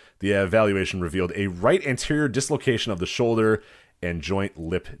evaluation. The evaluation revealed a right anterior dislocation of the shoulder and joint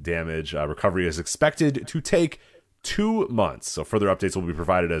lip damage. Recovery is expected to take 2 months. So further updates will be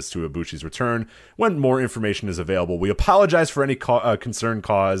provided as to Ibushi's return when more information is available. We apologize for any concern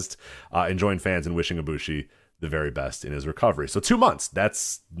caused and join fans in wishing Ibushi the very best in his recovery. So 2 months.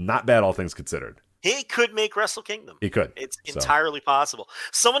 That's not bad, all things considered. He could make Wrestle Kingdom. He could. It's entirely possible.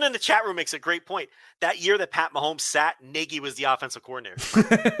 Someone in the chat room makes a great point. That year that Pat Mahomes sat, Nagy was the offensive coordinator.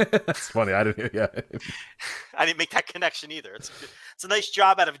 That's funny. I didn't make that connection either. It's a nice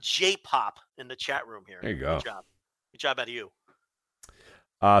job out of J-Pop in the chat room here. There you go. Good job out of you.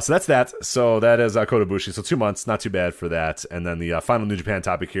 So that's that. So that is Kota Ibushi. So 2 months, not too bad for that. And then the final New Japan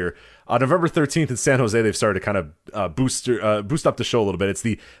topic here. November 13th in San Jose, they've started to kind of boost up the show a little bit. It's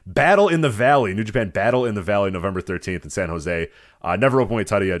the Battle in the Valley, New Japan Battle in the Valley, November 13th in San Jose. Never openweight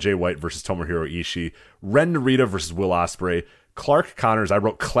title, Jay White versus Tomohiro Ishii. Ren Narita versus Will Ospreay. Clark Connors, I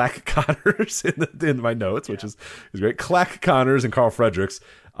wrote Clack Connors in my notes, which is great. Clack Connors and Carl Fredericks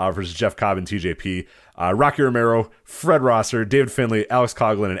versus Jeff Cobb and TJP. Rocky Romero, Fred Rosser, David Finlay, Alex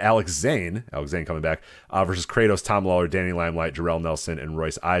Coughlin, and Alex Zane coming back, versus Kratos, Tom Lawler, Danny Limelight, Jarrell Nelson, and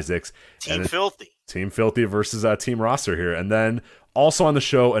Royce Isaacs. Team Filthy versus Team Rosser here. And then also on the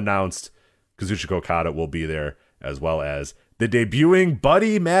show announced Kazuchika Okada will be there, as well as the debuting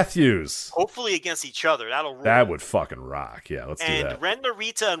Buddy Matthews. Hopefully against each other. That'll rule. That would fucking rock. Yeah, let's do that. And Ren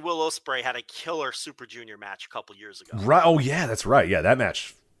Narita and Will Ospreay had a killer Super Junior match a couple years ago. Right. Oh, yeah, that's right. Yeah, that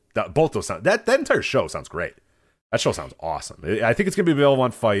match. Both those sound. That entire show sounds great. That show sounds awesome. I think it's going to be available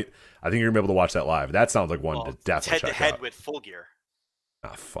on Fight. I think you're going to be able to watch that live. That sounds like one to definitely check out. It's head-to-head with Full Gear.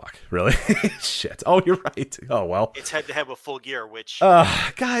 Oh, fuck. Really? Shit. Oh, you're right. Oh, well. It's head-to-head with Full Gear, which...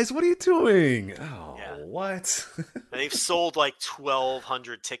 guys, what are you doing? Oh, yeah. What? They've sold like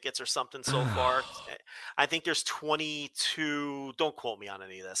 1,200 tickets or something so far. I think there's 22... Don't quote me on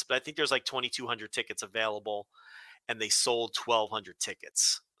any of this, but I think there's like 2,200 tickets available, and they sold 1,200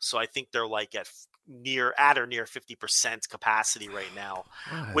 tickets. So I think they're like at near 50% capacity right now,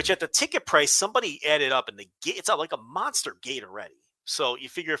 which at the ticket price, somebody added up and it's like a monster gate already. So you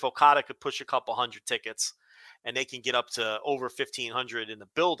figure if Okada could push a couple hundred tickets and they can get up to over 1,500 in the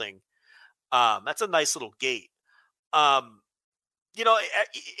building, that's a nice little gate.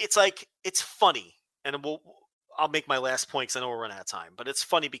 It's like, it's funny. And I'll make my last point because I know we're running out of time, but it's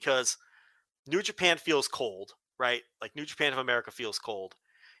funny because New Japan feels cold, right? Like New Japan of America feels cold.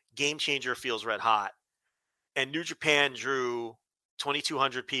 Game Changer feels red hot. And New Japan drew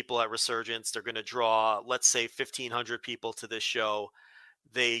 2,200 people at Resurgence. They're going to draw, let's say, 1,500 people to this show.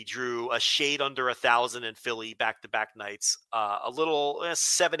 They drew a shade under 1,000 in Philly back-to-back nights, a little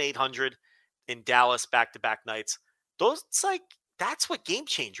 700-800 in Dallas back-to-back nights. That's what Game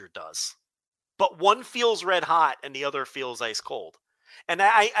Changer does. But one feels red hot and the other feels ice cold. And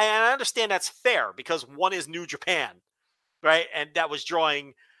I understand that's fair because one is New Japan, right? And that was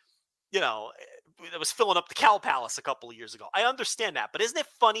drawing, it was filling up the Cow Palace a couple of years ago. I understand that. But isn't it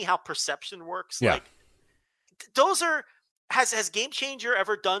funny how perception works? Yeah. Like, those are... Has Game Changer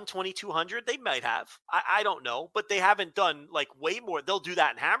ever done 2,200? They might have. I don't know. But they haven't done like way more. They'll do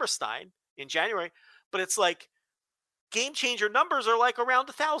that in Hammerstein in January. But it's like Game Changer numbers are like around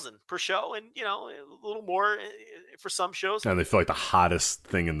 1,000 per show. And, a little more for some shows. And they feel like the hottest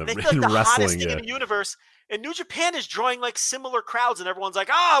thing in the They feel like the wrestling. hottest thing in the universe. And New Japan is drawing like similar crowds. And everyone's like,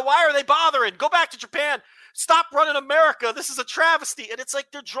 why are they bothering? Go back to Japan. Stop running America. This is a travesty. And it's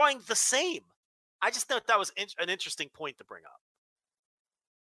like they're drawing the same. I just thought that was an interesting point to bring up.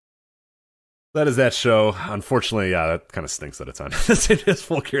 That is that show. Unfortunately, yeah, that kind of stinks that it's on this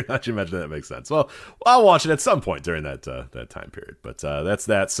Full Gear. Now that you mentioned that makes sense. Well, I'll watch it at some point during that time period. But that's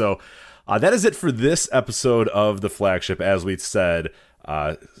that. So that is it for this episode of the Flagship. As we said,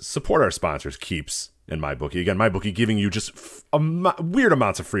 support our sponsors, Keeps and MyBookie. Again, MyBookie giving you just weird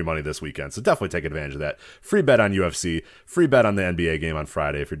amounts of free money this weekend. So definitely take advantage of that. Free bet on UFC, free bet on the NBA game on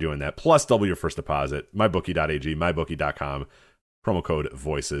Friday if you're doing that. Plus double your first deposit. MyBookie.ag, MyBookie.com. Promo code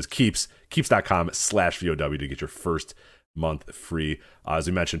VOICES. Keeps.com/VOW to get your first month free. As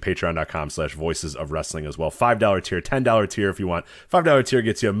we mentioned, patreon.com/voices of wrestling as well. $5 tier, $10 tier if you want. $5 tier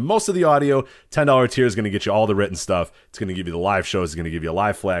gets you most of the audio. $10 tier is going to get you all the written stuff. It's going to give you the live shows. It's going to give you a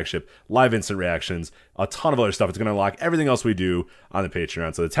live Flagship, live instant reactions, a ton of other stuff. It's going to unlock everything else we do on the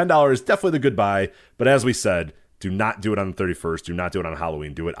Patreon. So the $10 is definitely the good buy. But as we said, do not do it on the 31st. Do not do it on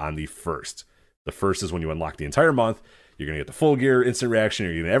Halloween. Do it on the 1st. The 1st is when you unlock the entire month. You're going to get the Full Gear, instant reaction.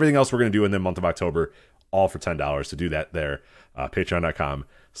 You're getting everything else we're going to do in the month of October, all for $10. To do that there,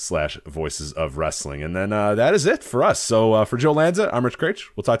 patreon.com/voices of wrestling. And then that is it for us. So for Joe Lanza, I'm Rich Craich.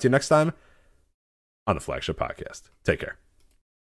 We'll talk to you next time on the Flagship Podcast. Take care.